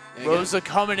 Yeah, Rosa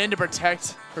coming in to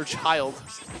protect her child.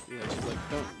 Yeah, she's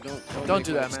like, Don't make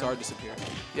do my that, man. star disappear.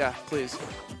 Yeah, please.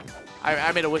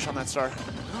 I made a wish on that star.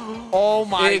 Oh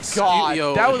my Excuse- god.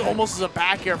 yo. That was almost as a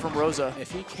back air from Rosa.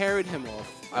 If he carried him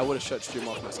off, I would have shut stream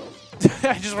off myself.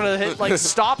 I just wanted to hit like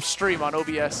stop stream on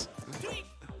OBS.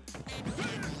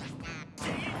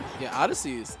 Yeah,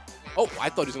 Odyssey is... Oh, I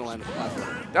thought he was going to land on the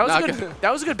platform.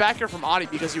 That was a good back air from Adi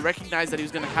because he recognized that he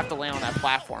was going to have to land on that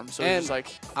platform. So And he's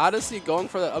like, Odyssey going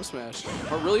for that up smash.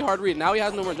 A really hard read. Now he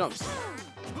has no more jumps.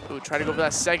 ooh, try to go for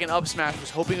that second up smash. Was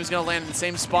hoping he was going to land in the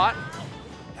same spot.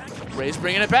 Ray's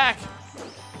bringing it back.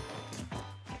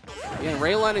 Yeah, and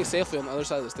Ray landing safely on the other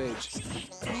side of the stage.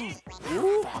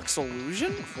 Ooh, Fox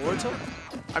Illusion? Forward tilt?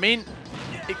 I mean,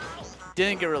 it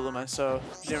didn't get rid of Luma, so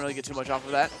didn't really get too much off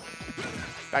of that.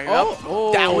 Backing up.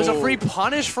 Oh. That was a free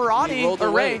punish for Adi, rolled or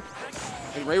away. Ray.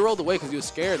 And Ray rolled away because he was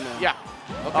scared, man. Yeah.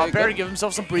 Okay, Bear to good. give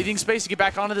himself some breathing space to get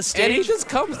back onto the And he stage. just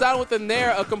comes down with a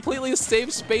nair, a completely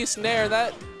safe space nair.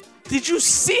 That, Did you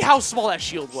see how small that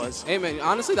shield was? hey man,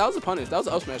 honestly, that was a punish. That was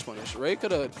an up smash punish. Ray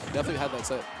could have definitely had that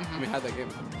set. I mean, had that game.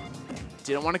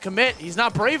 Didn't want to commit. He's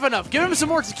not brave enough. Give him some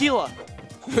more tequila.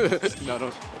 No,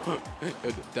 don't.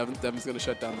 Yo, Devin's gonna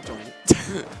shut down the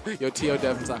tournament. Yo, T.O.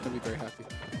 Devin's not gonna be very happy.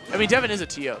 I mean, Devin is a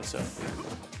TO, so.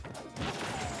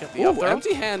 Got the up Ooh, throw.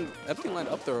 empty hand up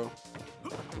throw.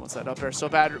 He wants that up there so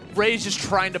bad. Ray's just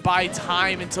trying to buy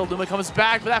time until Luma comes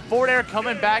back, but that forward air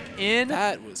coming back in.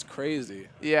 That was crazy.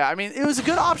 Yeah, I mean, it was a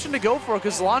good option to go for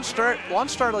because launch start,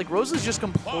 like Rosa's just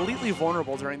completely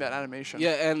vulnerable during that animation.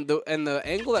 Yeah, and the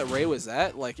angle that Ray was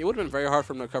at, like, it would have been very hard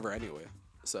for him to cover anyway.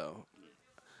 So,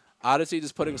 Odyssey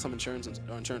just putting some insurance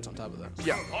on top of that.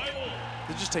 Yeah.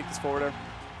 They just take this forward air.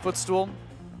 Footstool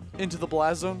into the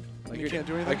blast zone. Like You can't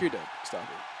do anything. Like you're dead. Stop it.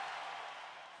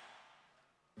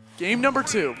 Game number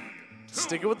 2.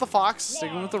 Sticking with the Fox,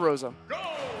 sticking with the Rosa.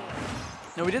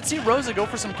 Now, we did see Rosa go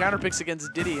for some counter picks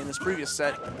against Diddy in this previous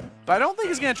set, but I don't think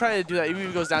he's going to try to do that even if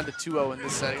he goes down to 2-0 in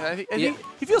this set. I think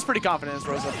he feels pretty confident as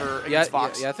Rosa against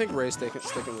Fox. Yeah, I think Ray's sticking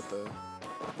with the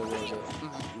Rosa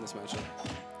in this matchup.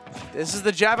 This is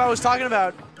the jab I was talking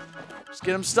about. Just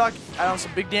get him stuck, add on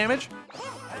some big damage.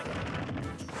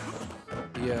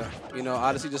 Yeah,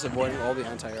 Odyssey just avoiding all the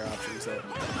anti-air options. That.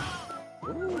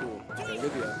 Ooh, okay,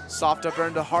 good deal. Soft up air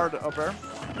into hard up air.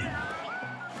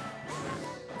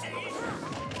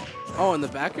 Oh, and the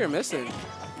back air missing.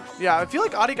 Yeah, I feel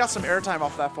like Adi got some airtime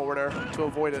off that forward air to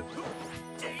avoid it.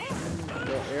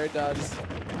 The air dodge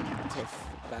to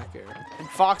back air. And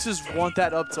Foxes want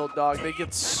that up tilt, dog. They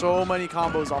get so many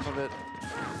combos off of it.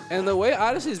 And the way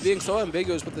Odyssey is being so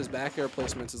ambiguous with his back air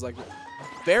placements is like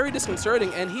very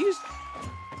disconcerting. And he's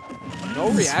no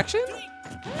reaction.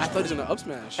 I thought he was gonna up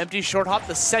smash. Empty short hop.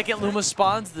 The second Luma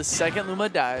spawns, the second Luma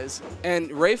dies.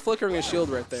 And Ray flickering his shield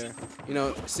right there. You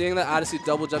know, seeing that Odyssey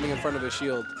double jumping in front of his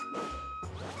shield.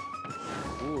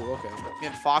 Ooh, okay.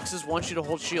 Again, Foxes want you to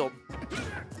hold shield.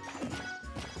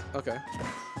 Okay.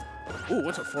 Ooh,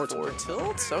 what's a forward Forward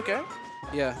tilts, okay.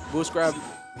 Yeah, boost grab.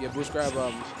 Yeah, boost grab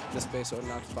this space so it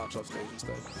knocks Fox off stage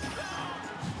instead.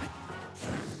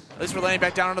 At least we're laying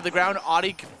back down onto the ground.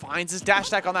 Audi finds his dash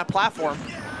attack on that platform.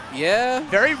 Yeah.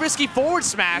 Very risky forward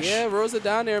smash. Yeah, Rosa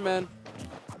down there, man.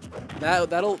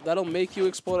 That'll make you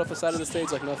explode off the side of the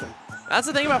stage like nothing. That's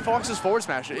the thing about Fox's forward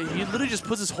smash. He literally just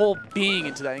puts his whole being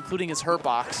into that, including his hurt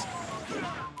box.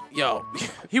 Yo,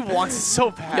 he wants it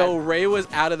so bad. Yo, Ray was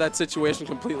out of that situation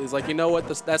completely. He's like, you know what?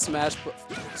 That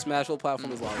smashable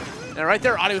platform is live. And right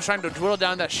there, Audi was trying to dwindle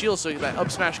down that shield so that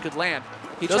up smash could land.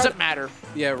 He doesn't matter.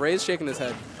 Yeah, Ray's shaking his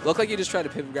head. Looked like he just tried to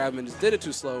pivot grab him and just did it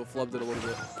too slow, flubbed it a little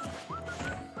bit.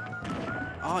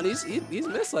 Oh, and he's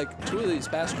missed like 2 of these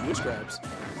fast boost grabs.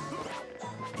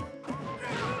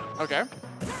 Okay.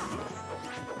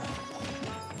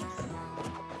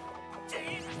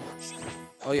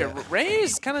 Oh yeah,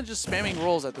 Ray's kind of just spamming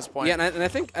rolls at this point. Yeah, and I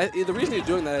think the reason he's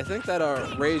doing that, I think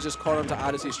that Ray's just caught on to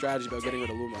Odyssey's strategy about getting rid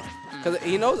of Luma, because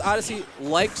he knows Odyssey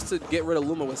likes to get rid of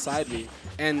Luma with side B,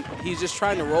 and he's just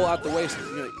trying to roll out the way,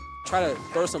 try to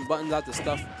throw some buttons out to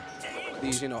stuff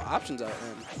these options out,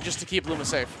 and just to keep Luma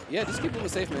safe. Yeah, just keep Luma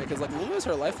safe, man, because like Luma's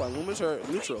her lifeline, Luma's her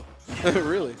neutral,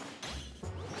 really.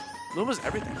 Luma's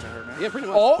everything to her, man. Yeah, pretty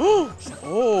much. Oh,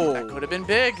 oh, that could have been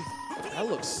big. That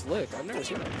looks slick. I've never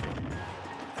seen that before.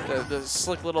 The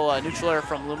slick little neutral air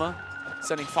from Luma,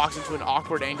 sending Fox into an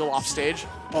awkward angle off stage.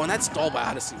 Oh, and that stall by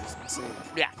Odyssey was insane.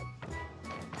 Yeah.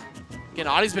 Again,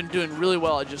 Audie's been doing really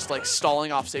well at just like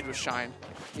stalling off stage with Shine.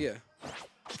 Yeah.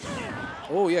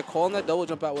 Oh yeah, calling that double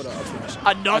jump out with a up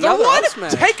smash. Another one? Up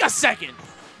smash. Take a second.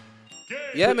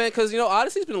 Yeah, man, because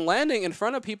Odyssey's been landing in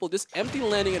front of people, just empty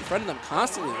landing in front of them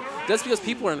constantly. That's because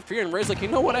people are in fear, and Ray's like, you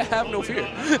know what? I have no fear.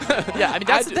 Yeah, I mean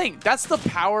that's the thing. That's the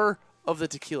power of the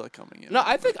tequila coming in. No,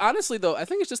 I think honestly though, I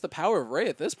think it's just the power of Ray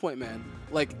at this point, man.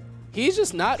 Like he's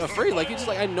just not afraid. Like he's just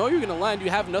like, I know you're gonna land. You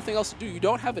have nothing else to do. You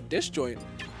don't have a disjoint.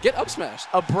 Get up smashed.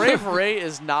 A brave Ray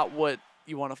is not what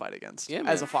you want to fight against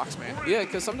as a Fox man. Yeah,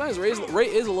 because sometimes Ray is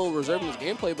a little reserved in his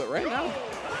gameplay, but right now,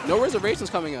 no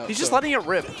reservations coming out. He's just letting it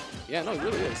rip. Yeah, no, he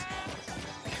really is.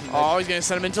 Oh, he's gonna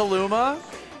send him into Luma.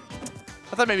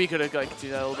 I thought maybe he could have do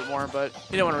that a little bit more, but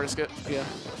he didn't want to risk it. Yeah.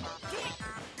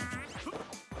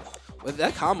 But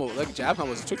that combo, like jab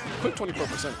combo, was quick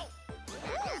 24%.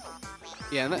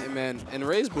 Yeah, and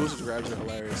Ray's boosted grabs are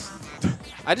hilarious.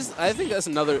 I think that's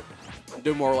another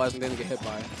demoralizing thing to get hit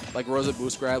by. Like Rosa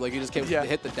boost grab, like you just can't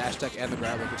hit the dash tech and the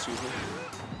grab, like excuse me.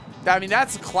 I mean,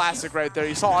 that's classic right there.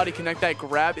 You saw Audi connect that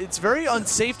grab. It's very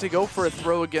unsafe to go for a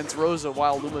throw against Rosa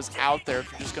while Luma's out there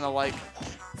if you're just gonna like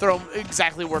throw him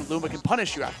exactly where Luma can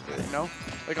punish you after it,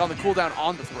 Like on the cooldown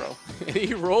on the throw. And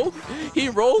he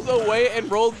rolled away and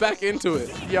rolled back into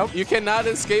it. Yep. You cannot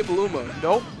escape Luma.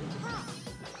 Nope.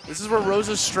 This is where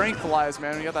Rosa's strength lies,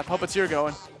 man. We got that puppeteer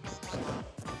going.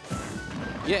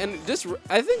 Yeah, and just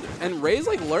I think Ray's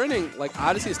like learning like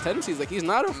Odyssey's tendencies. Like he's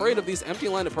not afraid of these empty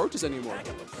line approaches anymore.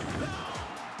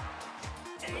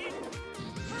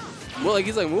 Well, like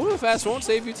he's like moving fast won't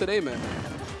save you today, man.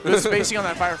 Good spacing on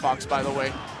that Firefox, by the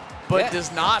way. But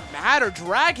does not matter.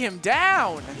 Drag him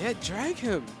down. Yeah, drag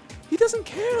him. He doesn't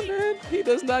care, man. He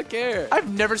does not care.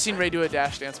 I've never seen Ray do a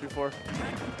dash dance before.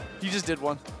 He just did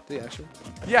one. Did he actually?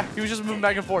 Yeah, he was just moving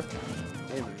back and forth.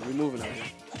 Hey, man, we're moving out here.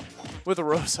 With a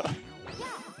Rosa.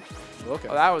 Okay.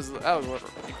 Oh, that was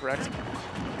incorrect.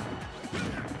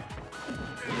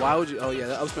 Why would you? Oh yeah,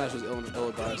 that up smash was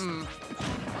ill-advised.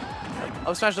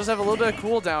 Up smash does have a little bit of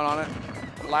cooldown on it.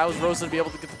 Allows Rosa to be able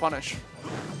to get the punish.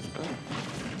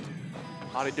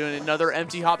 Audi doing another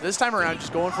empty hop this time around,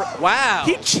 just going for. Wow.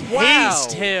 He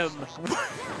chased him.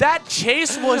 That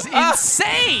chase was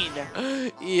insane.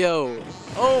 Yo.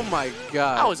 Oh my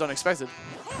God. That was unexpected.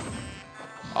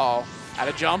 Oh. Out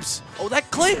of jumps. Oh,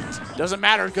 that clipped. Doesn't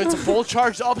matter. Good. It's a full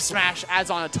charged up smash. Adds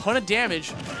on a ton of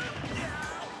damage.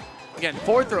 Again,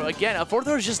 forward throw. Again, a forward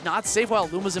throw is just not safe while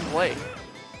Luma's in play.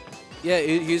 Yeah,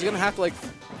 he's going to have to, like,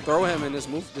 throw him and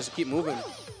just keep moving.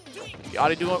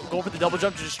 Audi going for the double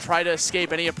jump to just try to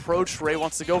escape any approach Ray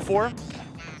wants to go for.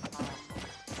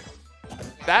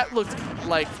 That looked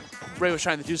like Ray was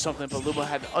trying to do something, but Luma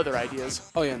had other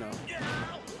ideas. Oh, yeah, no.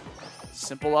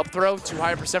 Simple up throw, too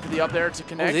high a percent for the up there to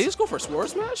connect. Oh, did he just go for a sword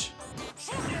smash?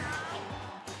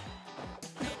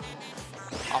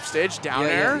 Off stage, down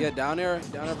air. Yeah, down air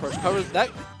approach. Covers that.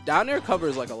 Down air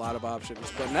covers like a lot of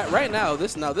options, but right now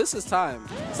this is time.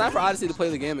 It's time for Odyssey to play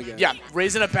the game again. Yeah,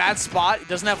 Ray's in a bad spot. He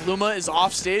doesn't have Luma, is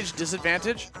off stage,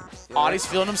 disadvantage. Yeah. Ody's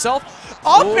feeling himself.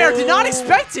 Up air, did not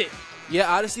expect it.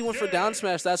 Yeah, Odyssey went for down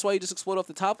smash. That's why he just exploded off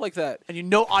the top like that. And you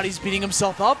know Ody's beating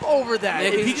himself up over that. Yeah,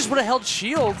 if he just would have held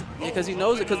shield. Yeah, because he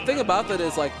knows it. Because the thing about that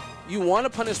is like you want to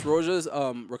punish Roja's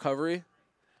recovery,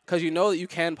 because you know that you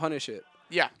can punish it.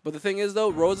 Yeah. But the thing is, though,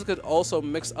 Rosa could also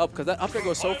mix up because that up air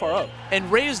goes so far up.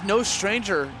 And Ray is no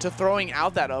stranger to throwing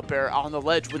out that up air on the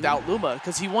ledge without Luma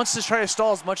because he wants to try to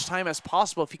stall as much time as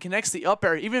possible. If he connects the up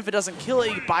air, even if it doesn't kill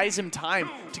it, he buys him time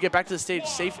to get back to the stage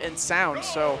safe and sound.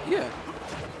 So yeah,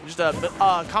 just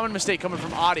a common mistake coming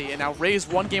from Adi. And now Ray is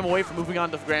one game away from moving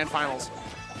on to grand finals.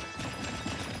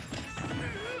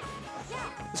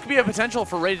 This could be a potential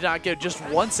for Ray to not get just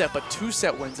one set, but 2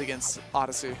 set wins against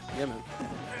Odyssey. Yeah, man.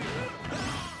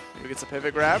 He gets a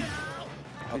pivot grab.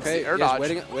 Okay, air dodge.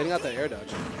 waiting out that air dodge.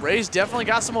 Ray's definitely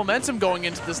got some momentum going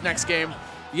into this next game.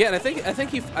 Yeah, and I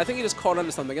think he just caught on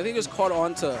to something. I think he just caught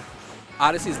on to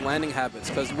Odyssey's landing habits,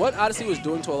 because what Odyssey was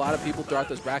doing to a lot of people throughout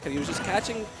this bracket, he was just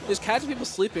catching people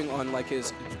sleeping on like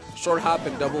his short hop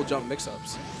and double jump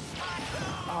mix-ups.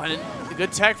 Oh, and a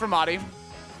good tech from Adi.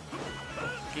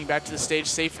 Getting back to the stage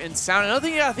safe and sound. Another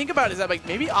thing you gotta think about is that like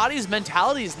maybe Adi's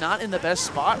mentality is not in the best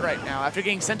spot right now after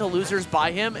getting sent to losers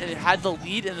by him and it had the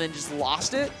lead and then just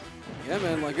lost it. Yeah,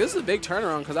 man, like this is a big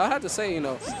turnaround, because I have to say, you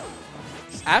know,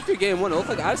 after game 1, it looked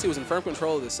like Odyssey was in firm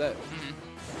control of the set.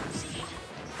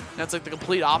 That's like the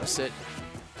complete opposite.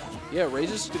 Yeah,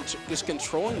 Ray's just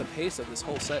controlling the pace of this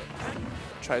whole set.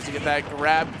 Tries to get that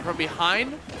grab from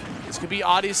behind. This could be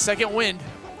Adi's second win.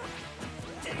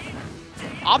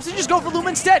 Opposite just go for Luma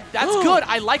instead. That's good.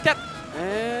 I like that.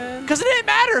 And because it didn't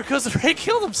matter because Ray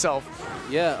killed himself.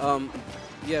 Yeah,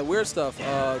 yeah, weird stuff.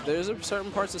 There's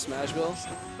certain parts of Smashville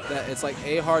that it's like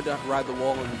A, hard to ride the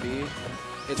wall, and B,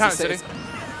 it's Town the City.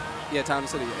 Yeah, Town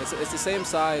City. It's the same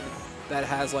side that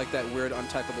has like that weird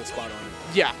untechable spot on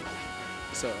it. Yeah.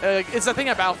 So it's the thing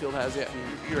that Battlefield has. Yeah,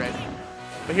 you're right.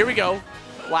 But here we go.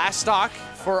 Last stock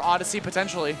for Odyssey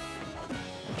potentially.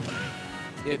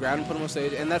 yeah, grab and put him on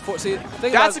stage, and that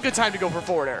That's a good time to go for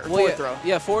forward air. Forward throw.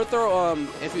 Yeah, forward throw.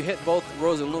 If you hit both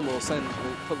Rose and Luma, we'll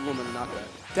put Luma in a knockback.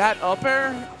 That up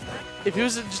air, if he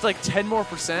was just like 10% more.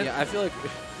 Yeah, I feel like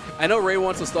I know Ray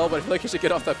wants to stall, but I feel like he should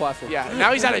get off that platform. Yeah,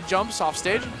 now he's out of jumps off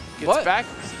stage. Gets back.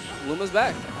 Luma's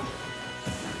back.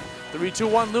 3, 2,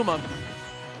 1, Luma.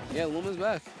 Yeah, Luma's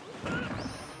back.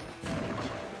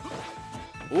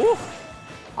 Ooh.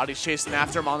 Adi's chasing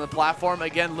after him on the platform.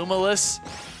 Again, Luma-less.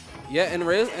 Yeah, and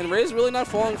Ray's really not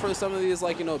falling for some of these,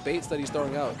 like, you know, baits that he's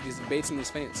throwing out. These baits and these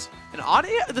feints. And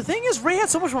Adi, the thing is, Ray had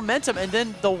so much momentum, and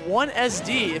then the one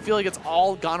SD, I feel like it's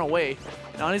all gone away.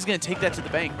 And Adi's going to take that to the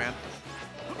bank, man.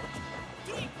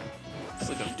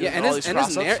 Yeah, and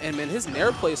his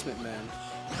nair placement, man.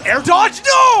 Air dodge,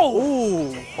 no!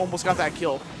 Ooh, almost got that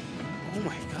kill. Oh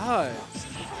my god.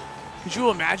 Could you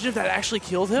imagine if that actually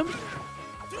killed him?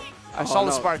 I saw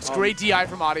the sparks. Great DI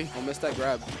from Adi. I missed that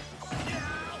grab.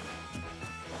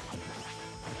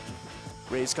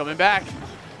 Ray's coming back.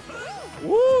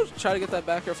 Woo! Try to get that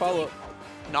back air follow-up.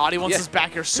 And Adi wants his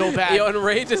back air so bad. Yo, and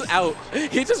Ray just out.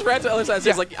 He just ran to the other side.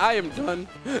 He's like, I am done.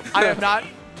 I am not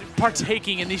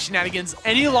partaking in these shenanigans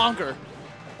any longer.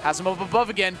 Has him up above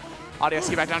again. Adi has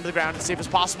to get back down to the ground as safe as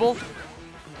possible.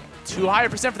 Too high a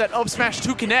percent for that up smash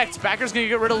to connect. Backer's going to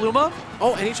get rid of Luma.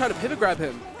 Oh, and he tried to pivot grab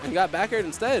him and got back aired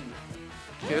instead.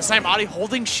 Okay, this time Adi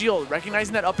holding shield,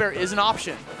 recognizing that up air is an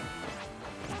option.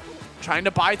 Trying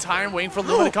to buy time, waiting for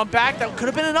Luma to come back. That could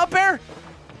have been an up air.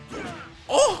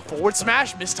 Oh, forward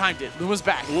smash, mistimed it. Luma's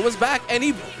back. Luma's back, and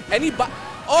he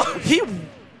he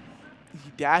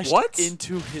dashed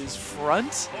into his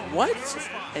front. What?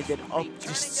 And then up,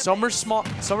 just somersault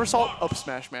up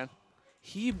smash, man.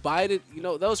 He bided, you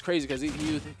know, that was crazy because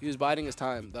he was biding his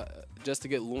time just to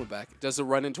get Luma back, just to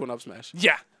run into an up smash.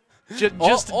 Yeah.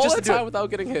 Just to time without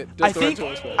getting hit. I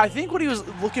think what he was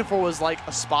looking for was like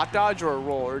a spot dodge or a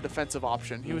roll or a defensive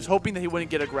option. He was hoping that he wouldn't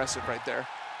get aggressive right there.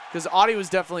 Because Adi was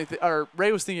definitely, or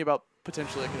Ray was thinking about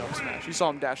potentially like an up smash. You saw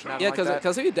him dashing out. Yeah,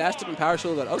 because if he dashed up and power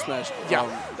shielded that up smash,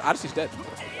 Odyssey's dead.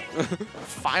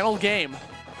 Final game.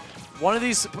 One of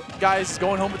these guys is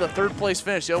going home with a third place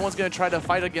finish. The other one's going to try to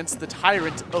fight against the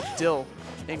tyrant of Dill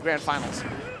in grand finals.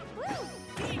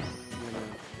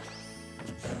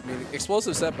 I mean,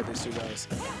 explosive set by these two guys.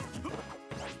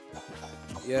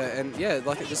 Yeah, and yeah,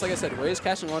 just like I said, Ray's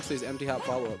catching on to these empty hop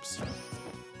follow-ups.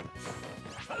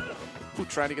 Ooh,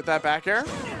 trying to get that back air.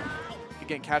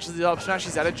 Again, catches the up smash.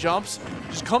 He's out of jumps.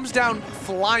 Just comes down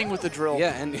flying with the drill.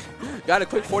 Yeah, and got a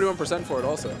quick 41% for it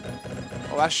also.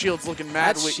 Oh, that shield's looking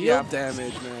mad. That shield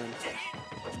damage, man.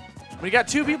 When you got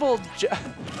two people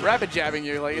rapid jabbing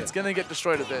you, like it's gonna get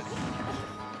destroyed a bit.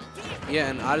 Yeah,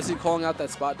 and Odyssey calling out that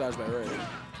spot dodge by Ray.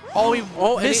 Oh, he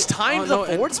mistimed the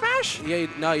forward smash? Yeah, he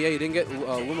didn't get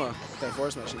Luma that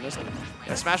forward smash. He missed it.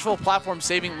 Yeah, smash full platform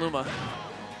saving Luma.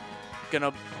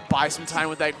 Gonna buy some time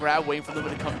with that grab, waiting for Luma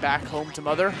to come back home to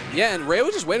mother. Yeah, and Ray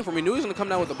was just waiting for me. He knew he was gonna come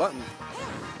down with the button.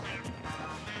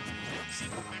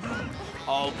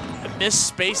 Oh,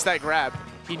 misspaced that grab.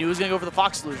 He knew he was gonna go for the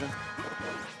Fox illusion.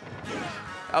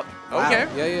 Oh, okay.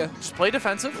 Wow. Yeah. Just play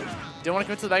defensive. Didn't want to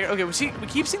commit to the back. Okay, we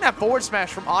keep seeing that forward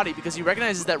smash from Audi because he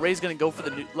recognizes that Ray's going to go for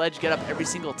the ledge get up every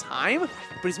single time, but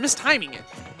he's mistiming it.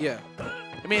 Yeah.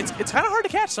 I mean, it's kind of hard to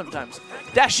catch sometimes.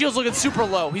 That shield's looking super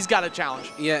low. He's got a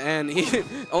challenge. Yeah, and the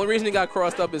only reason he got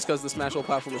crossed up is because the smash whole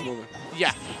platform was moving.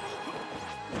 Yeah.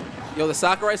 Yo, the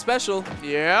Sakurai special.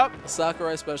 Yep.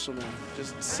 Sakurai special, man.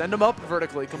 Just send him up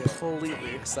vertically completely.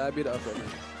 Side B to up right now.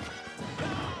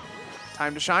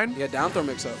 Time to shine. Yeah, down throw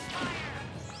mix up.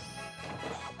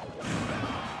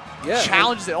 Yeah,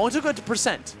 challenges it. Only took it to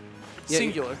percent. Yeah,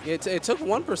 Singular. It took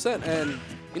 1%, and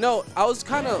you know I was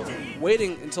kind of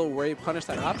waiting until Ray punished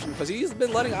that option because he's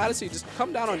been letting Odyssey just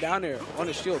come down air on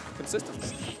his shield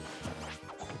consistently.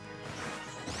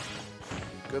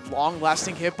 Good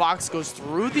long-lasting hitbox goes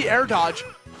through the air dodge.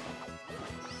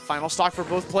 Final stock for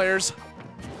both players.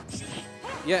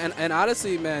 Yeah, and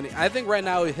Odyssey, man, I think right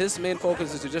now his main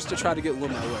focus is just to try to get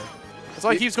Luma away. That's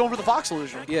why he keeps going for the Fox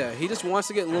illusion. Yeah, he just wants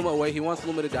to get Luma away. He wants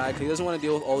Luma to die because he doesn't want to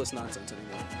deal with all this nonsense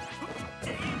anymore.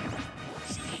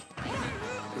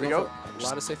 Here we go. A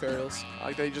lot of safe aerials. I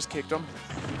like that he just kicked him.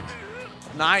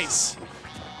 Nice.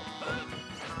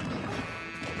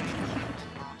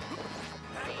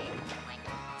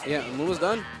 Yeah, and Luma's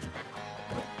done.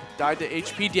 Died to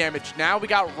HP damage. Now we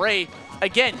got Ray,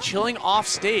 again, chilling off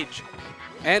stage.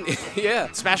 And, yeah.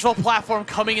 Smashville platform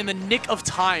coming in the nick of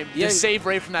time to save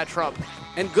Ray from that trump.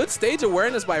 And good stage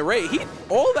awareness by Ray. He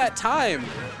all that time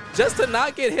just to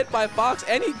not get hit by Fox,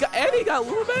 and he got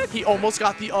Luma back. He almost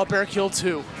got the up air kill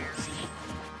too.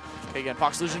 Okay, again,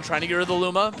 Fox illusion trying to get rid of the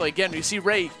Luma, but again, you see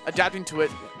Ray adapting to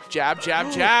it. Jab,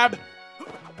 jab, jab.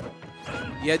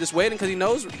 Yeah, just waiting because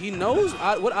he knows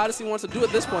what Odyssey wants to do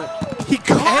at this point. He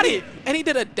caught it, and he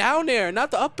did a down air, not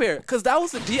the up air, because that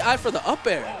was the DI for the up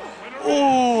air.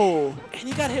 Oh, and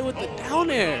he got hit with the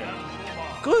down air.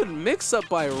 Good mix-up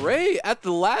by Ray at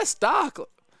the last stock.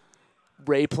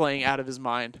 Ray playing out of his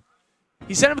mind.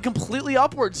 He sent him completely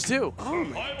upwards, too. Oh,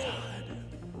 my God.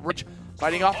 Rich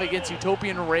fighting off against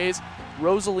Utopian Rays,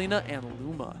 Rosalina, and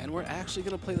Luma. And we're actually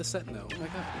going to play the set now. Oh, my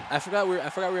God. I forgot we were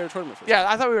at a tournament for Yeah,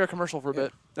 I thought we were a commercial for a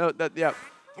bit. No, yeah.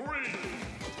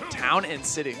 Town and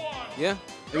City. Yeah.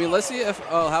 I mean, let's see if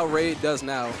how Ray does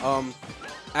now.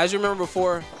 As you remember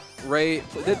before, Ray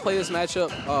did play this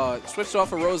matchup, switched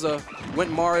off of Rosa,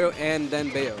 went Mario, and then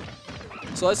Bayo.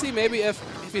 So let's see maybe if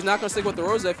he's not going to stick with the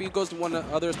Rosa, if he goes to one of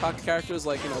the other pocket characters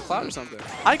like, Cloud or something.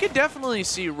 I could definitely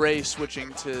see Ray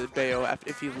switching to Bayo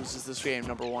if he loses this game,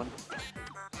 #1.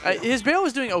 His Bayo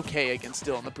was doing okay against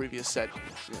Dill in the previous set.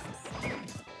 Yeah.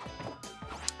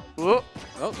 Whoa.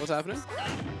 Oh, what's happening?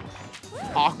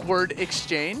 Awkward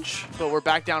exchange, but we're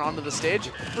back down onto the stage.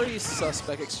 Pretty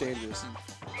suspect exchanges.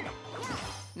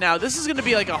 Now, this is going to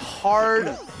be like a hard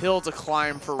hill to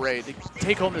climb for Ray to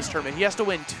take home this tournament. He has to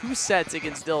win 2 sets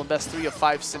against Dill in best 3 of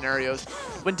 5 scenarios.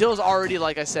 When Dill's already,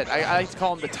 like I said, I like to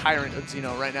call him the tyrant of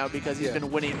Xeno right now because he's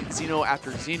been winning Xeno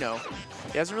after Xeno.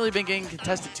 He hasn't really been getting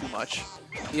contested too much.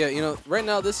 Yeah, right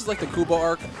now this is like the Kubo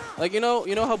arc. Like, you know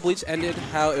how Bleach ended?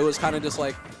 How it was kind of just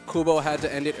like Kubo had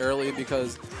to end it early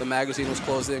because the magazine was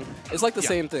closing. It's like the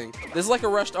same thing. This is like a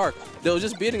rushed arc. They were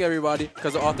just beating everybody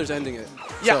because the author's ending it.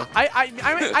 Yeah, so.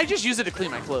 I just use it to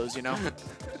clean my clothes, I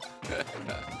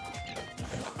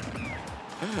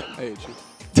hate you.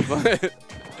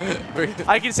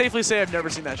 I can safely say I've never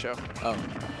seen that show. Oh,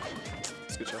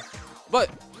 it's a good show. But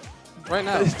right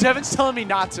now, Devin's telling me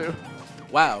not to.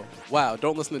 Wow,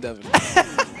 don't listen to Devin.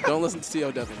 Don't listen to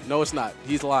T.O. Devin. No, it's not.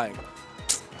 He's lying.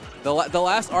 The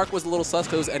last arc was a little sus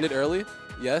because it was ended early.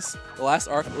 Yes, the last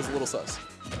arc was a little sus.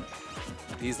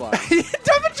 He's lying.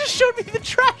 Devin just showed me the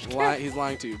trash can. He's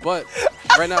lying to you. But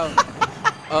right now,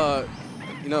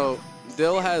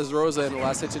 Dill has Rosa in the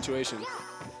last hit situation.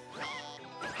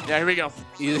 Yeah, here we go.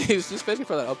 He's just fishing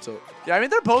for that up tilt. Yeah, I mean,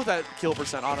 they're both at kill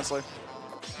percent, honestly.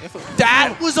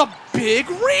 That was a big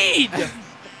read!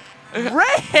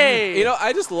 Ray!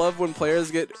 I just love when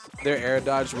players get their air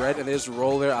dodge red and they just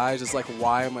roll their eyes just like,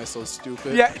 why am I so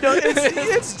stupid? Yeah, no,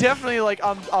 it's definitely like,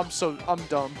 I'm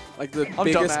dumb. Like the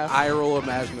biggest eye roll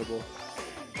imaginable.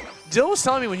 Dill was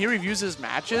telling me when he reviews his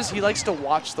matches, he likes to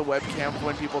watch the webcam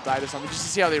when people die to something just to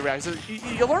see how they react. So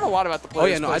you learn a lot about the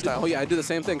player's I do the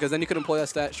same thing, because then you can employ that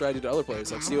strategy to other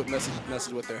players, like see what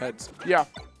messes with their heads. Yeah.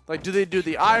 Like, do they do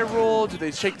the eye roll? Do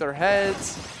they shake their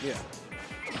heads? Yeah.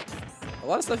 A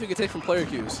lot of stuff you can take from player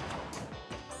cues.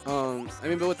 I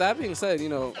mean, but with that being said, you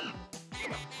know,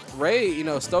 Ray, you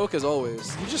know, stoic as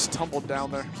always. He just tumbled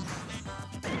down there.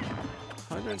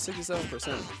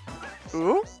 167%.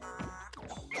 Ooh.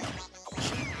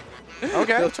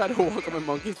 Okay. They'll try to walk up a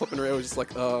monkey flipping Ray was just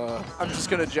like, I'm just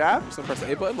going to jab. So press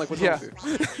the A button? Like, what's Yeah. wrong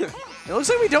with you? It looks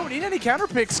like we don't need any counter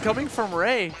picks coming from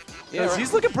Ray. Yeah, right.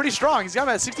 He's looking pretty strong. He's got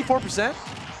about 64%.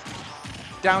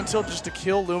 Down tilt just to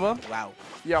kill Luma. Wow.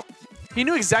 Yep. He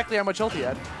knew exactly how much health he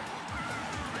had.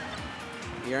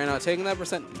 Yeah, right now, taking that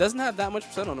percent. Doesn't have that much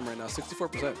percent on him right now,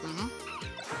 64%.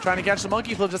 Trying to catch the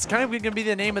monkey flips. That's kind of going to be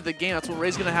the name of the game. That's what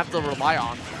Ray's going to have to rely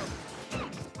on.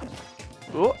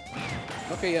 Ooh.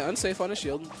 Okay, yeah, unsafe on his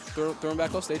shield. Throw him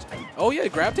back off stage. Oh, yeah,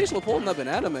 gravitational pull on the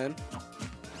banana, man.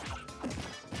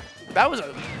 That was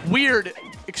a weird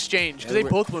exchange because Yeah, they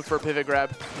both went for a pivot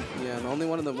grab. Yeah, and only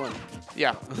one of them won.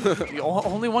 Yeah.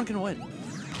 Only one can win.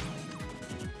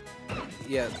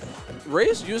 Yeah,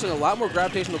 Ray's using a lot more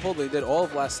gravitational pull than he did all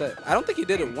of last set. I don't think he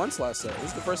did it once last set.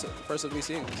 This is the first of me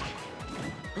seeing this.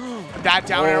 That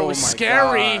down air was my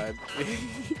scary. God.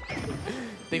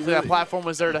 Thankfully, that platform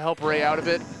was there to help Ray out a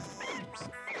bit.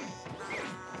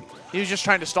 He was just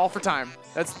trying to stall for time.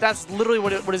 That's literally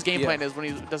what his game plan is when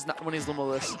he's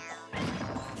Luma-less.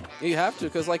 You have to,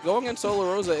 because like going in solo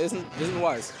Rosa isn't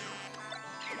wise.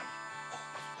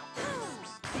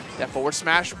 That forward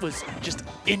smash was just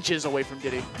inches away from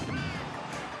Diddy.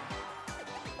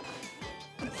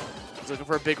 He's looking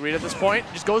for a big read at this point.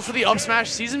 Just goes for the up smash.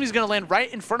 Sees him. He's going to land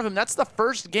right in front of him. That's the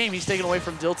first game he's taken away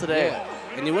from Dill today. Yeah,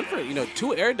 and he went for, you know,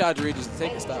 2 air dodge reads to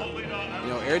take a stop. You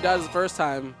know, air dodge the first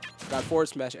time, got forward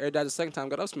smash. Air dodge the second time,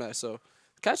 got up smash. So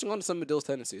catching on to some of Dill's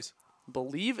tendencies.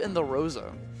 Believe in the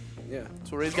Rosa. Yeah.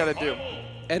 That's what Ray's got to do.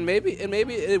 And maybe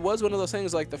it was one of those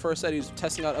things like the first set he was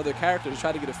testing out other characters to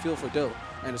try to get a feel for Dill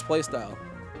and his playstyle.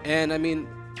 And I mean,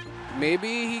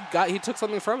 maybe he took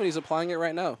something from it. He's applying it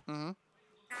right now.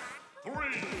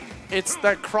 It's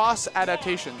that cross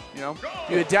adaptation, you know?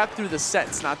 You adapt through the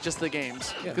sets, not just the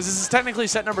games. Yeah. Because this is technically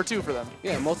set number 2 for them.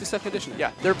 Yeah, multi-set conditioning.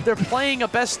 Yeah, they're playing a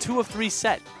best 2 of 3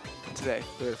 set today.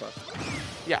 3 out of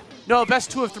 5. Yeah. No, best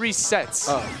 2 of 3 sets.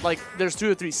 Oh. Like, there's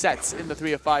 2 of 3 sets in the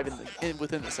 3 of 5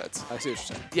 within the sets. I see what you're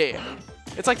saying. Yeah.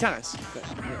 It's like tennis. Okay.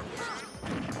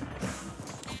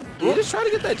 Did he just try to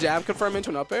get that jab confirm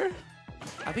into an up air?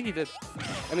 I think he did.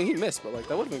 I mean, he missed, but like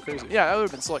that would have been crazy. Yeah, that would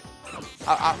have been slick.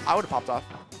 I would have popped off.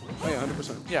 Oh yeah,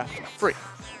 100%. Yeah, free.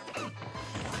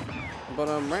 But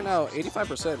right now,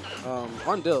 85%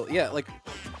 on Dill. Yeah, like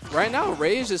right now,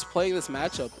 Ray is just playing this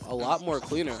matchup a lot more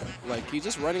cleaner. Like he's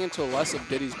just running into less of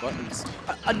Diddy's buttons.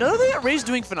 Another thing that Ray's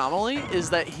doing phenomenally is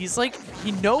that he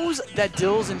knows that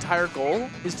Dill's entire goal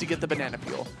is to get the banana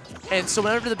peel. And so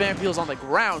whenever the banana peel is on the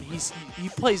ground, he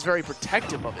plays very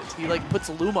protective of it. He like puts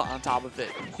Luma on top of it.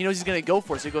 He knows he's gonna go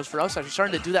for it, so he goes for outside. He's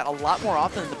starting to do that a lot more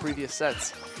often in the previous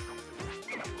sets.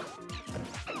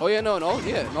 Oh yeah, no,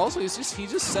 and also he's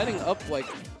just setting up like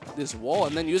this wall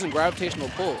and then using gravitational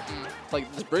pull,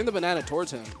 like just bring the banana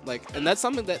towards him. Like, and that's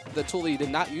something that the tool he did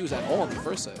not use at all in the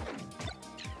first set.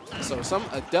 So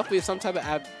definitely some type of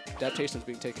adaptation is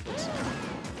being taken place.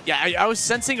 Yeah, I was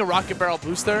sensing a rocket barrel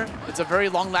boost there. It's a very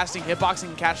long-lasting hitbox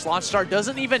and catch launch star.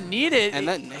 Doesn't even need it. And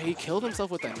then he killed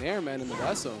himself with that nair, man, in the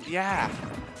last zone. Yeah.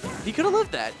 He could have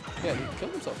lived that. Yeah, he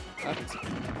killed himself. Happens.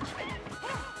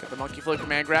 Got the monkey flip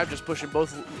command grab, just pushing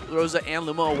both Rosa and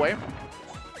Luma away.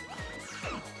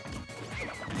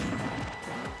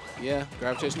 Yeah,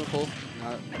 gravitational pull.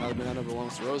 Now the banana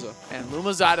belongs to Rosa. And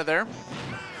Luma's out of there.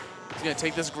 He's going to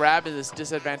take this grab in this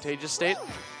disadvantageous state.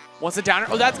 Once it down,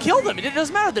 oh, that killed him. It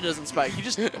doesn't matter that it doesn't spike. You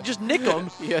just nick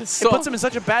him. Yes. It puts him in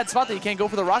such a bad spot that he can't go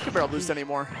for the rocket barrel boost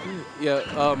anymore.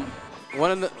 Yeah.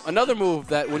 Another move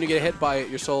that when you get hit by it,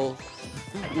 your soul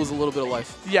loses a little bit of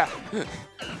life. Yeah.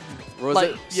 Rosa,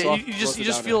 like, yeah, soft, you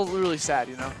just feel really sad,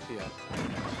 you know. Yeah.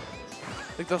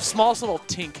 Like the smallest little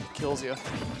tink kills you.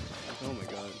 Oh my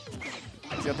god.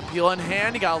 He's got the peel in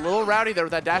hand. He got a little rowdy there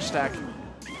with that dash attack.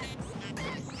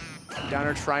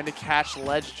 Downer trying to catch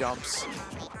ledge jumps.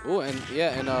 Ooh, and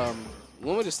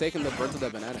Luma just taking the birth of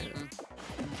that banana here.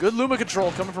 Good Luma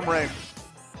control coming from Ray.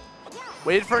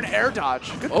 Waited for an air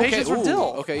dodge. Good patience from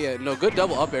Dill. Okay, yeah, no, good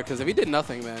double up air, because if he did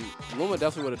nothing, man, Luma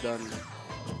definitely would have done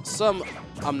some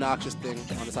obnoxious thing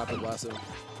on the top of the lasso.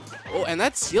 Oh, and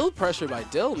that shield pressure by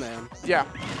Dill, man. Yeah.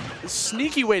 A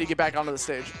sneaky way to get back onto the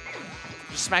stage.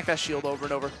 Just smack that shield over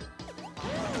and over.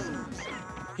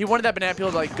 He wanted that banana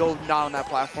peel to like go not on that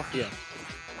platform. Yeah.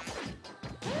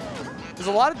 There's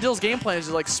a lot of Dill's game plan is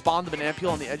to like spawn the banana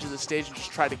peel on the edge of the stage and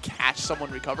just try to catch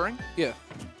someone recovering. Yeah.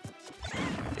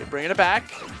 Okay, bringing it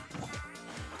back.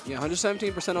 Yeah,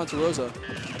 117% onto Rosa.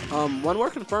 One more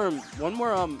confirm, one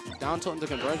more down tilt into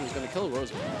conversion is going to kill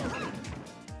Rosa.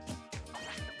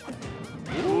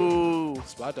 Ooh.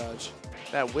 Spot dodge.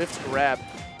 That whiffed grab.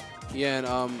 Yeah,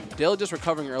 and Dill just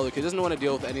recovering early because he doesn't want to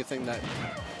deal with anything that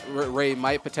Ray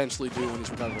might potentially do when he's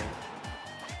recovering.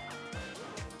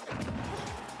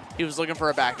 He was looking for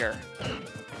a back air.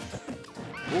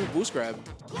 Ooh, boost grab.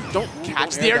 Don't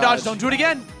Catch the air dodge. Don't do it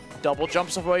again. Double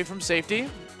jumps away from safety.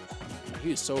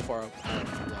 He's so far up.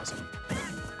 Awesome.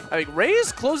 I think Ray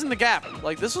is closing the gap.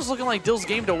 Like, this was looking like Dill's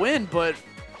game to win, but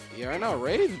Yeah, right now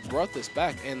Ray brought this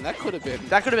back, and that could have been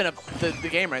the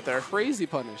game right there. crazy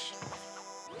punish.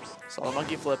 Solid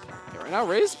monkey flip. Yeah, right now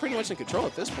Ray's pretty much in control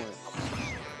at this point.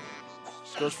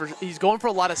 He's going for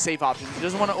a lot of safe options. He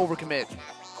doesn't want to overcommit.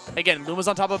 Again, Luma's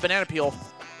on top of banana peel.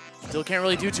 Dill can't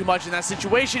really do too much in that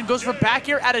situation. Goes for back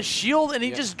air at a shield, and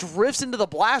he just drifts into the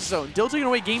blast zone. Dill taking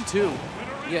away game 2.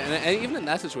 Yeah, and even in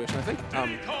that situation, I think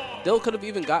Dill could have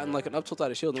even gotten like an up tilt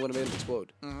out of shield and would have made him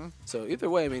explode. So either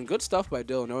way, I mean, good stuff by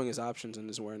Dill, knowing his options and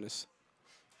his awareness.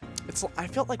 I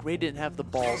felt like Ray didn't have the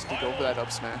balls to go for that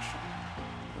up smash.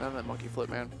 And that monkey flip,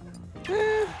 man.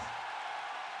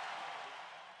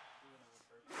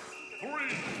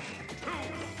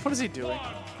 What is he doing?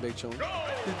 Big chill.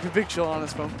 Big chill on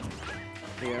his phone.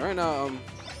 Yeah, right now,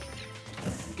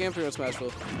 game 3 on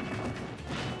Smashville.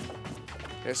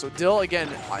 Okay, so Dill, again,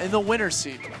 in the winner's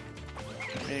seat.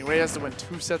 Meaning Ray has to win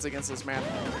 2 sets against this man.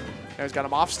 Now he's got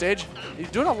him off stage. He's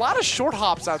doing a lot of short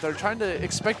hops out there, trying to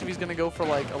expect if he's going to go for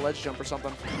like a ledge jump or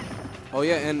something. Oh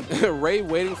yeah, and Ray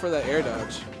waiting for that air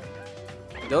dodge.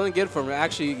 Dill didn't get it from him,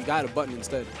 actually he got a button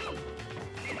instead.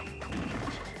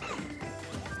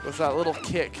 Goes for that little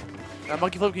kick. That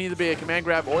monkey flip can either be a command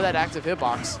grab or that active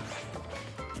hitbox.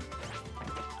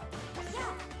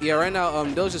 Yeah, right now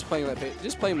Dill's just playing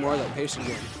more of that patient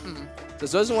game.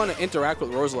 Just doesn't want to interact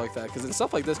with Rosa like that, because then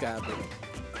stuff like this can happen.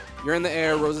 You're in the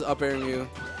air, Rosa's up airing you.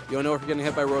 You don't know if you're getting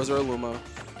hit by Rosa or Luma.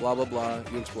 Blah blah blah.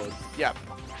 You explode. Yeah,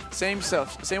 same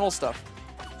stuff, same old stuff.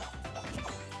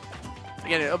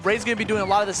 Again, Ray's gonna be doing a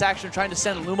lot of this action, trying to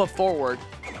send Luma forward.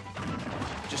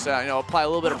 Just you know, apply a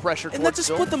little bit of pressure. And that just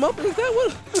split them up like that.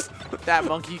 What? that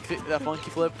monkey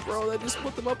flip. Bro, that just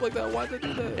split them up like that. Why'd they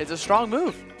do that? It's a strong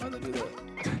move. Why'd they do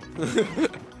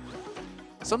that?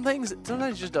 Sometimes it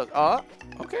just does.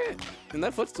 Okay. And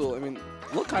that footstool, I mean,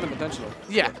 looked kind of intentional.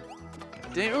 Yeah.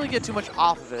 Didn't really get too much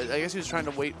off of it. I guess he was trying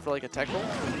to wait for like a tech roll.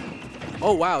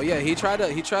 Oh wow, yeah, he tried to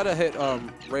hit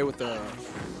Ray with the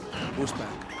boost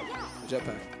pack,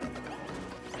 jetpack.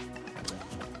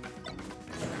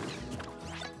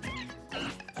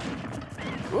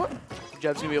 Ooh.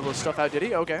 Jeb's gonna be able to stuff out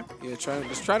Diddy. Okay. Yeah,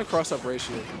 just trying to cross up Ray's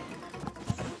shield.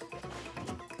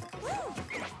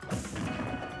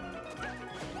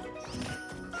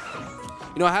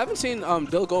 You know, I haven't seen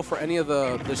Dill go for any of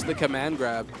the command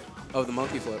grab of the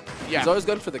monkey flip. Yeah. He's always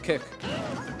good for the kick.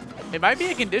 It might be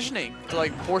a conditioning to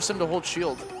like force him to hold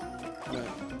shield. Yeah.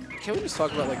 Can we just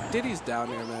talk about like Diddy's down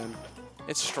here, man?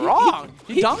 It's strong.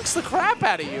 He dunks the crap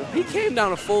out of you. He came down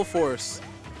to full force.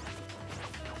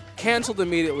 Canceled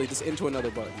immediately, just into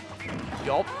another button.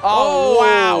 Yup. Oh,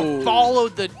 wow.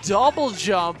 Followed the double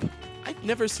jump. I've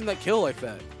never seen that kill like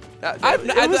that.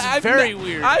 It was very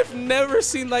weird. I've never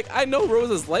seen, like, I know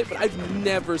Rosa's light, but I've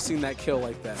never seen that kill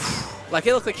like that. Like,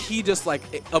 it looked like he just, like,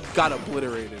 got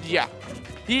obliterated. Yeah.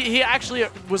 He actually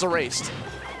was erased.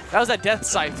 That was that death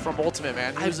scythe from Ultimate,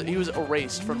 man. He was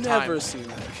erased from time. Never seen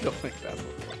that kill like that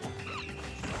before.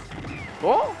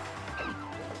 Oh.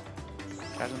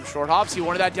 Got some short hops. He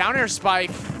wanted that down air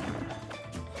spike.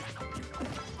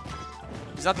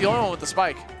 He's not the only one with the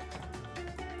spike.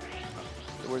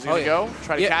 Where's he going to go?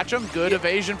 Try to catch him. Good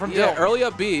evasion from Dill. Yeah, early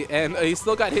up B, and he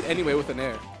still got hit anyway with an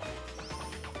air.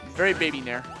 Very baby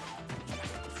nair.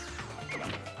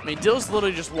 I mean, Dill's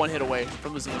literally just one hit away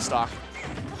from losing the stock.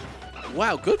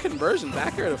 Wow, good conversion.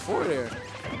 Back air to forward air.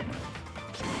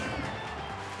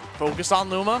 Focus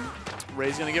on Luma.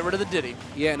 Ray's going to get rid of the Diddy.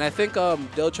 Yeah, and I think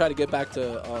Dill tried to get back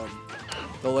to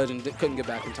the legend. Couldn't get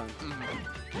back in time.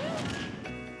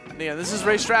 Yeah, this is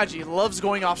Ray's strategy. He loves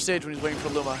going off stage when he's waiting for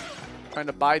Luma. Trying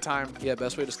to buy time. Yeah,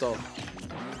 best way to stall.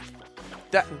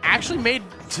 That actually made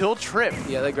Dill trip.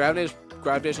 Yeah, that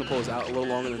gravitational pull is out a little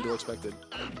longer than Dill expected.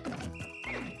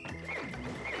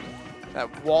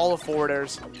 That wall of forward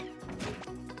airs.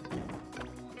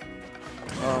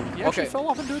 He actually fell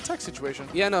off into a tech situation.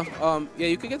 Yeah, no. Yeah,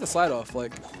 you could get the slide off.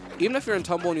 Like, even if you're in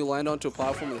tumble and you land onto a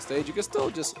platform on the stage, you can still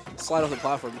just slide off the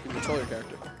platform. You can control your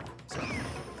character. So.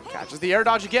 Catches the air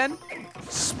dodge again.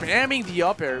 Spamming the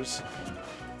up airs.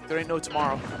 There ain't no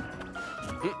tomorrow.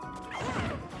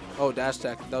 Oh, dash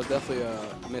attack. That was definitely a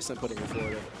misinputting it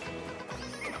forward.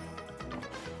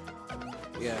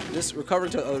 Yeah, just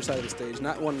recovering to the other side of the stage,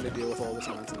 not wanting to deal with all this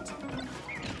nonsense.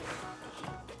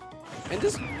 And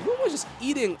just Luma just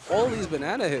eating all these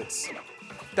banana hits.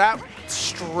 That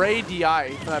stray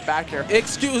DI from that back air.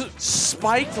 Excuse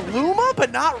Spiked Luma,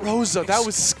 but not Rosa. That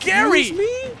was scary. Excuse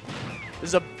me? This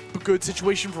is a good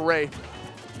situation for Ray.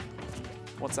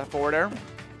 What's that forward air?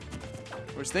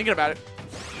 We're just thinking about it.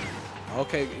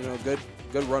 Okay, you know,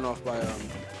 good run off by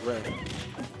Ray.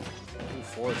 Ooh,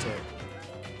 forward tilt.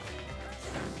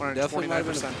 Definitely might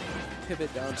have been a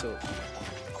pivot down tilt.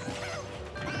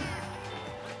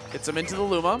 Gets him into the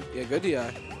Luma. Yeah, good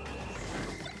DI.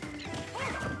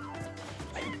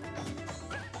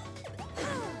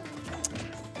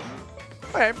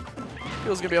 Okay.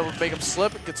 Feels gonna be able to make him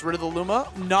slip. Gets rid of the Luma.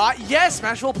 Not yes,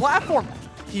 smashable platform.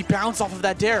 He bounced off of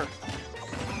that dare.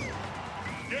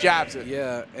 Jabs it.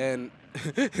 Yeah, and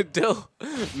Dill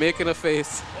making a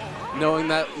face, knowing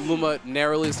that Luma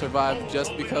narrowly survived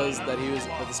just because that he was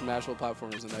the smashable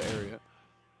platformers in that area.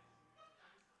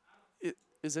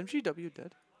 Is MGW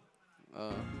dead?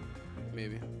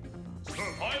 Maybe.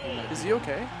 Is he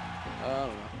okay? I don't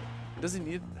know. Does he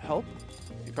need help?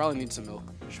 He probably needs some milk.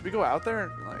 Should we go out there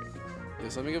and like?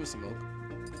 Yes, let me give him some milk.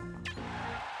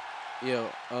 Yo,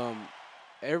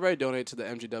 everybody donate to the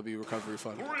MGW recovery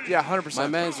fund. Yeah, 100%. My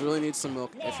man's really needs some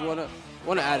milk. If you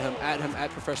wanna add him at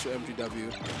Professor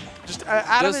MGW. Just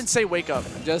add him and say wake up.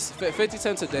 Just 50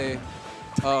 cents a day.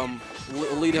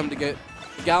 Will lead him to get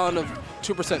a gallon of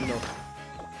 2% milk.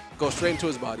 Go straight into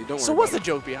his body. Don't worry. So what's the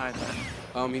joke behind that?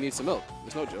 He needs some milk.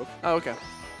 There's no joke. Oh, okay.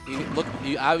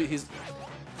 He's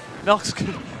Milk's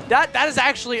good. That is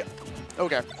actually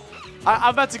okay.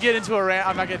 I'm about to get into a rant.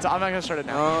 I'm not gonna start it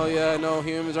now. oh yeah, no,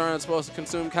 humans aren't supposed to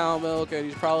consume cow milk, and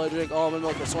you should probably drink almond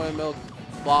milk or soy milk.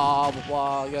 Blah blah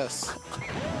blah. Yes,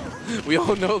 we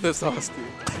all know this,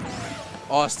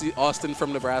 Austin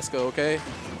from Nebraska. Okay.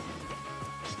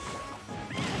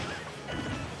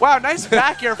 Wow, nice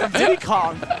back air from Diddy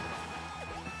Kong.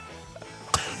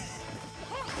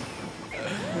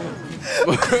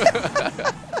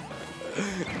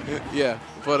 Yeah,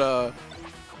 but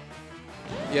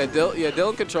yeah,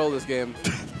 Dylan controlled this game.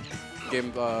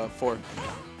 Game 4.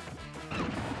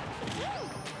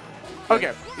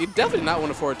 Okay. He definitely not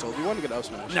want a forward tilt. He wanted to get up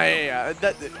smash. Yeah.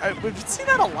 We've seen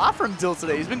that a lot from Dill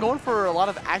today. He's been going for a lot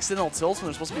of accidental tilts when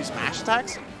they're supposed to be smash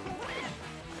attacks.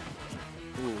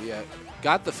 Ooh, yeah.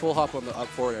 Got the full hop on the up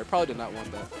forward air. Probably did not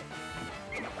want that.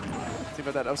 Think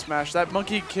about that up smash. That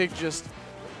monkey kick just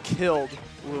killed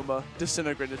Luma.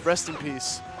 Disintegrated. Rest in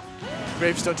peace.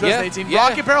 Gravestone 2018. Yeah,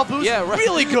 Rocket barrel boost. Yeah,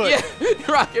 really good. Yeah,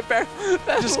 rocket barrel.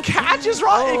 Just catches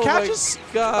rocket. Oh it catches.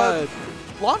 my God.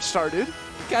 Launch star, dude. It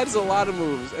catches a lot of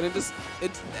moves, and it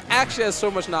actually has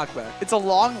so much knockback. It's a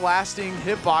long-lasting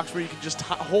hitbox where you can just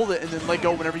hold it and then let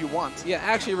go whenever you want. Yeah,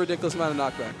 actually a ridiculous amount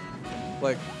of knockback.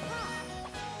 Like,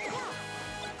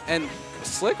 and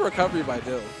slick recovery by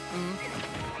Dill.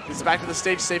 He's back to the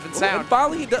stage safe and sound. And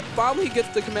finally he gets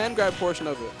the command grab portion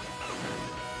of it.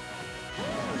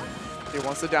 He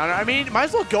wants the downer. I mean, might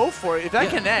as well go for it if that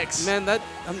connects. Man, that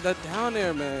down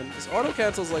air, man. Just auto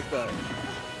cancels like that.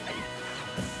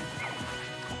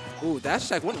 Ooh, dash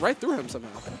attack went right through him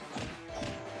somehow.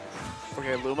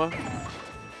 Okay, Luma.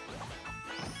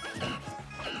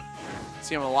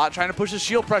 See him a lot, trying to push his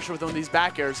shield pressure with one of these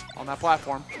back airs on that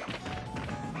platform.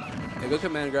 A good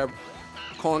command grab,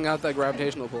 calling out that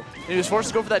gravitational pull. And he was forced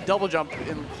to go for that double jump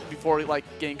before like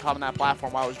getting caught on that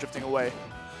platform while it was drifting away.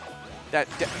 That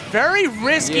very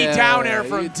risky down air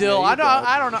from Dill. I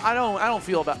don't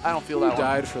feel that one. You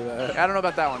died for that. I don't know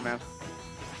about that one, man.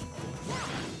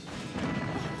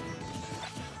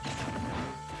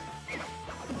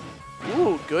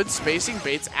 Ooh, good spacing.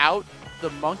 Baits out the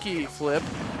monkey flip.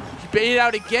 He baited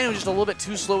out again. It was just a little bit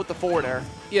too slow with the forward air.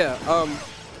 Yeah.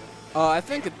 I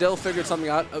think Dill figured something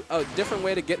out. A different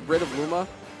way to get rid of Luma.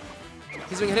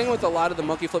 He's been hitting with a lot of the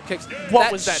monkey flip kicks.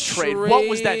 What was that trade? What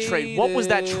was that trade? What was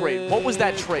that trade? What was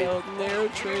that trade? Nair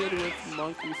traded with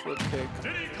monkey flip kick.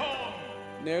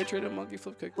 Nair traded monkey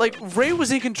flip kick. Like, Ray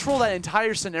was in control that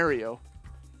entire scenario.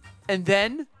 And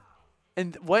then,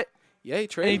 what? Yeah, he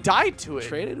traded. And he died to it.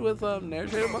 Traded with Nair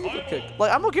traded monkey flip kick.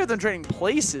 Like, I'm okay with them trading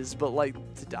places, but like,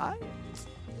 to die?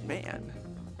 Man.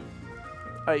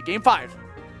 All right, game 5.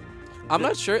 I'm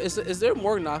not sure. Is there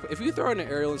more knock? If you throw in an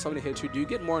aerial and somebody hits you, do you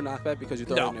get more knockback because you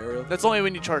throw in an aerial? That's only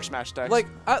when you charge smash attacks. Like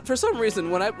for some reason,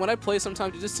 when I play,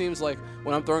 sometimes it just seems like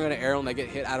when I'm throwing in an aerial and I get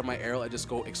hit out of my aerial, I just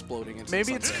go exploding into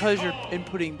maybe something. it's because you're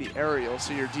inputting the aerial,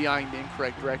 so you're DIing the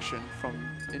incorrect direction from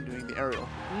doing the aerial.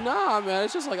 Nah, man.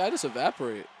 It's just like I just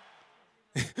evaporate.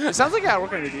 It sounds like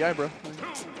working on your DI, bro.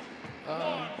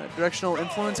 Directional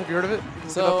influence. Have you heard of it?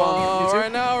 So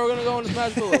right now we're gonna go into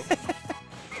Smash Below.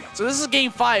 So this is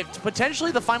game 5,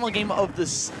 potentially the final game of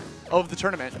the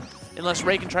tournament, unless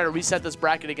Ray can try to reset this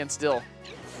bracket against Dill.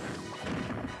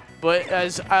 But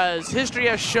as history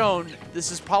has shown, this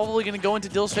is probably going to go into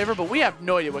Dill's favor, but we have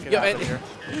no idea what can happen here.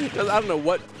 Because I don't know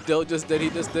what Dill just did. He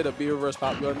just did a B reverse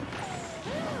pop gun.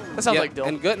 That sounds like Dill.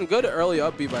 And good early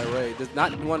up B by Ray. Does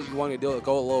not wanting to deal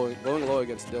going low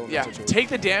against Dill. Yeah, take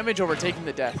the damage over taking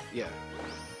the death. Yeah.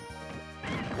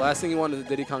 Last thing he wanted is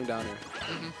Diddy Kong down here.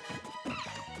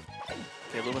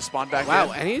 Okay, Luma spawned back in.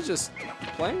 Wow, and he's just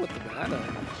playing with the banana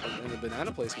and the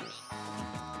banana placement.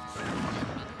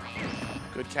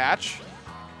 Good catch.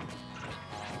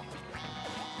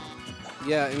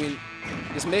 Yeah, I mean,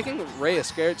 just making Ray a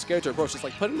scared to approach, just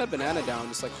like putting that banana down,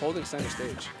 just like holding center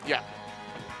stage. Yeah.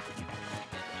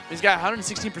 He's got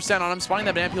 116% on him, spawning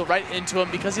that banana peel right into him.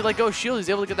 Because he let go of shield, he's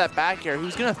able to get that back air. He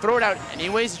was going to throw it out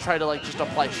anyways to try to like just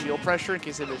apply shield pressure in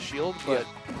case it is shield, but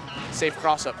safe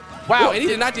cross up. Wow, Ooh, and he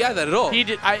did not DI that at all. He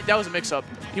did. That was a mix-up.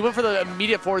 He went for the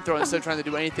immediate forward throw instead of trying to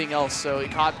do anything else, so he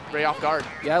caught Ray off guard.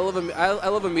 Yeah, I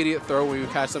love immediate throw when you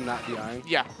catch them not DIing.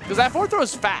 Yeah, because that forward throw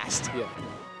is fast. Yeah.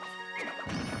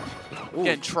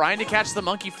 Again, trying to catch the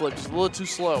monkey flip, just a little too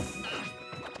slow.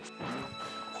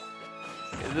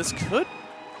 Okay, this could...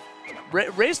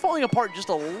 Ray's falling apart just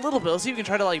a little bit. Let's see if we can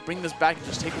try to like bring this back and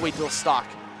just take away Dill's stock.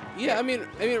 Yeah, I mean,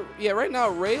 yeah. Right now,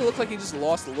 Ray looks like he just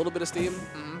lost a little bit of steam.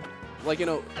 Like, you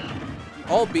know,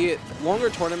 albeit longer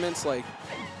tournaments, like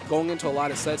going into a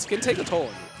lot of sets, can take a toll on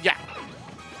you. Yeah.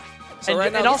 So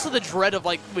and also the dread of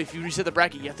like, if you reset the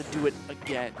bracket, you have to do it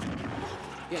again.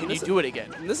 Yeah, can you do it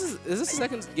again? Is this the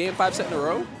second game 5 set in a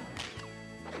row?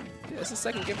 Yeah, it's the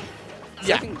second game.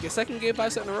 Second game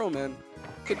 5 set in a row, man.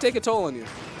 Could take a toll on you.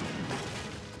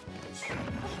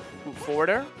 Move forward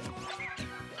air.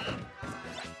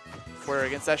 Forward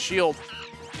against that shield.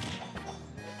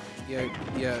 Yeah.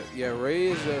 Ray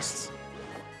is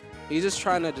he's just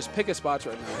trying to just pick his spots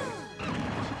right now.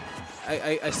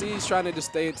 I see he's trying to just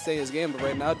stay in his game, but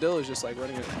right now Dill is just like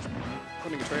running a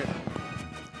train.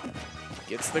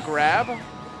 Gets the grab.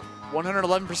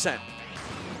 111%.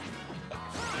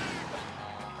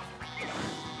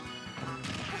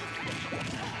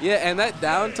 Yeah, and that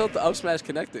down tilt to up smash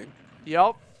connecting.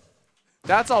 Yep.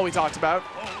 That's all we talked about.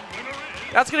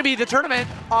 That's going to be the tournament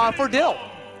for Dill.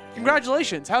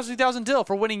 Congratulations, House 2000 Dill,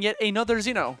 for winning yet another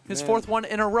Xeno. His 4th one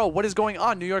in a row. What is going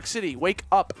on, New York City? Wake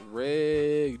up.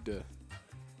 Rigged.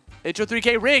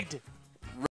 HO3K rigged.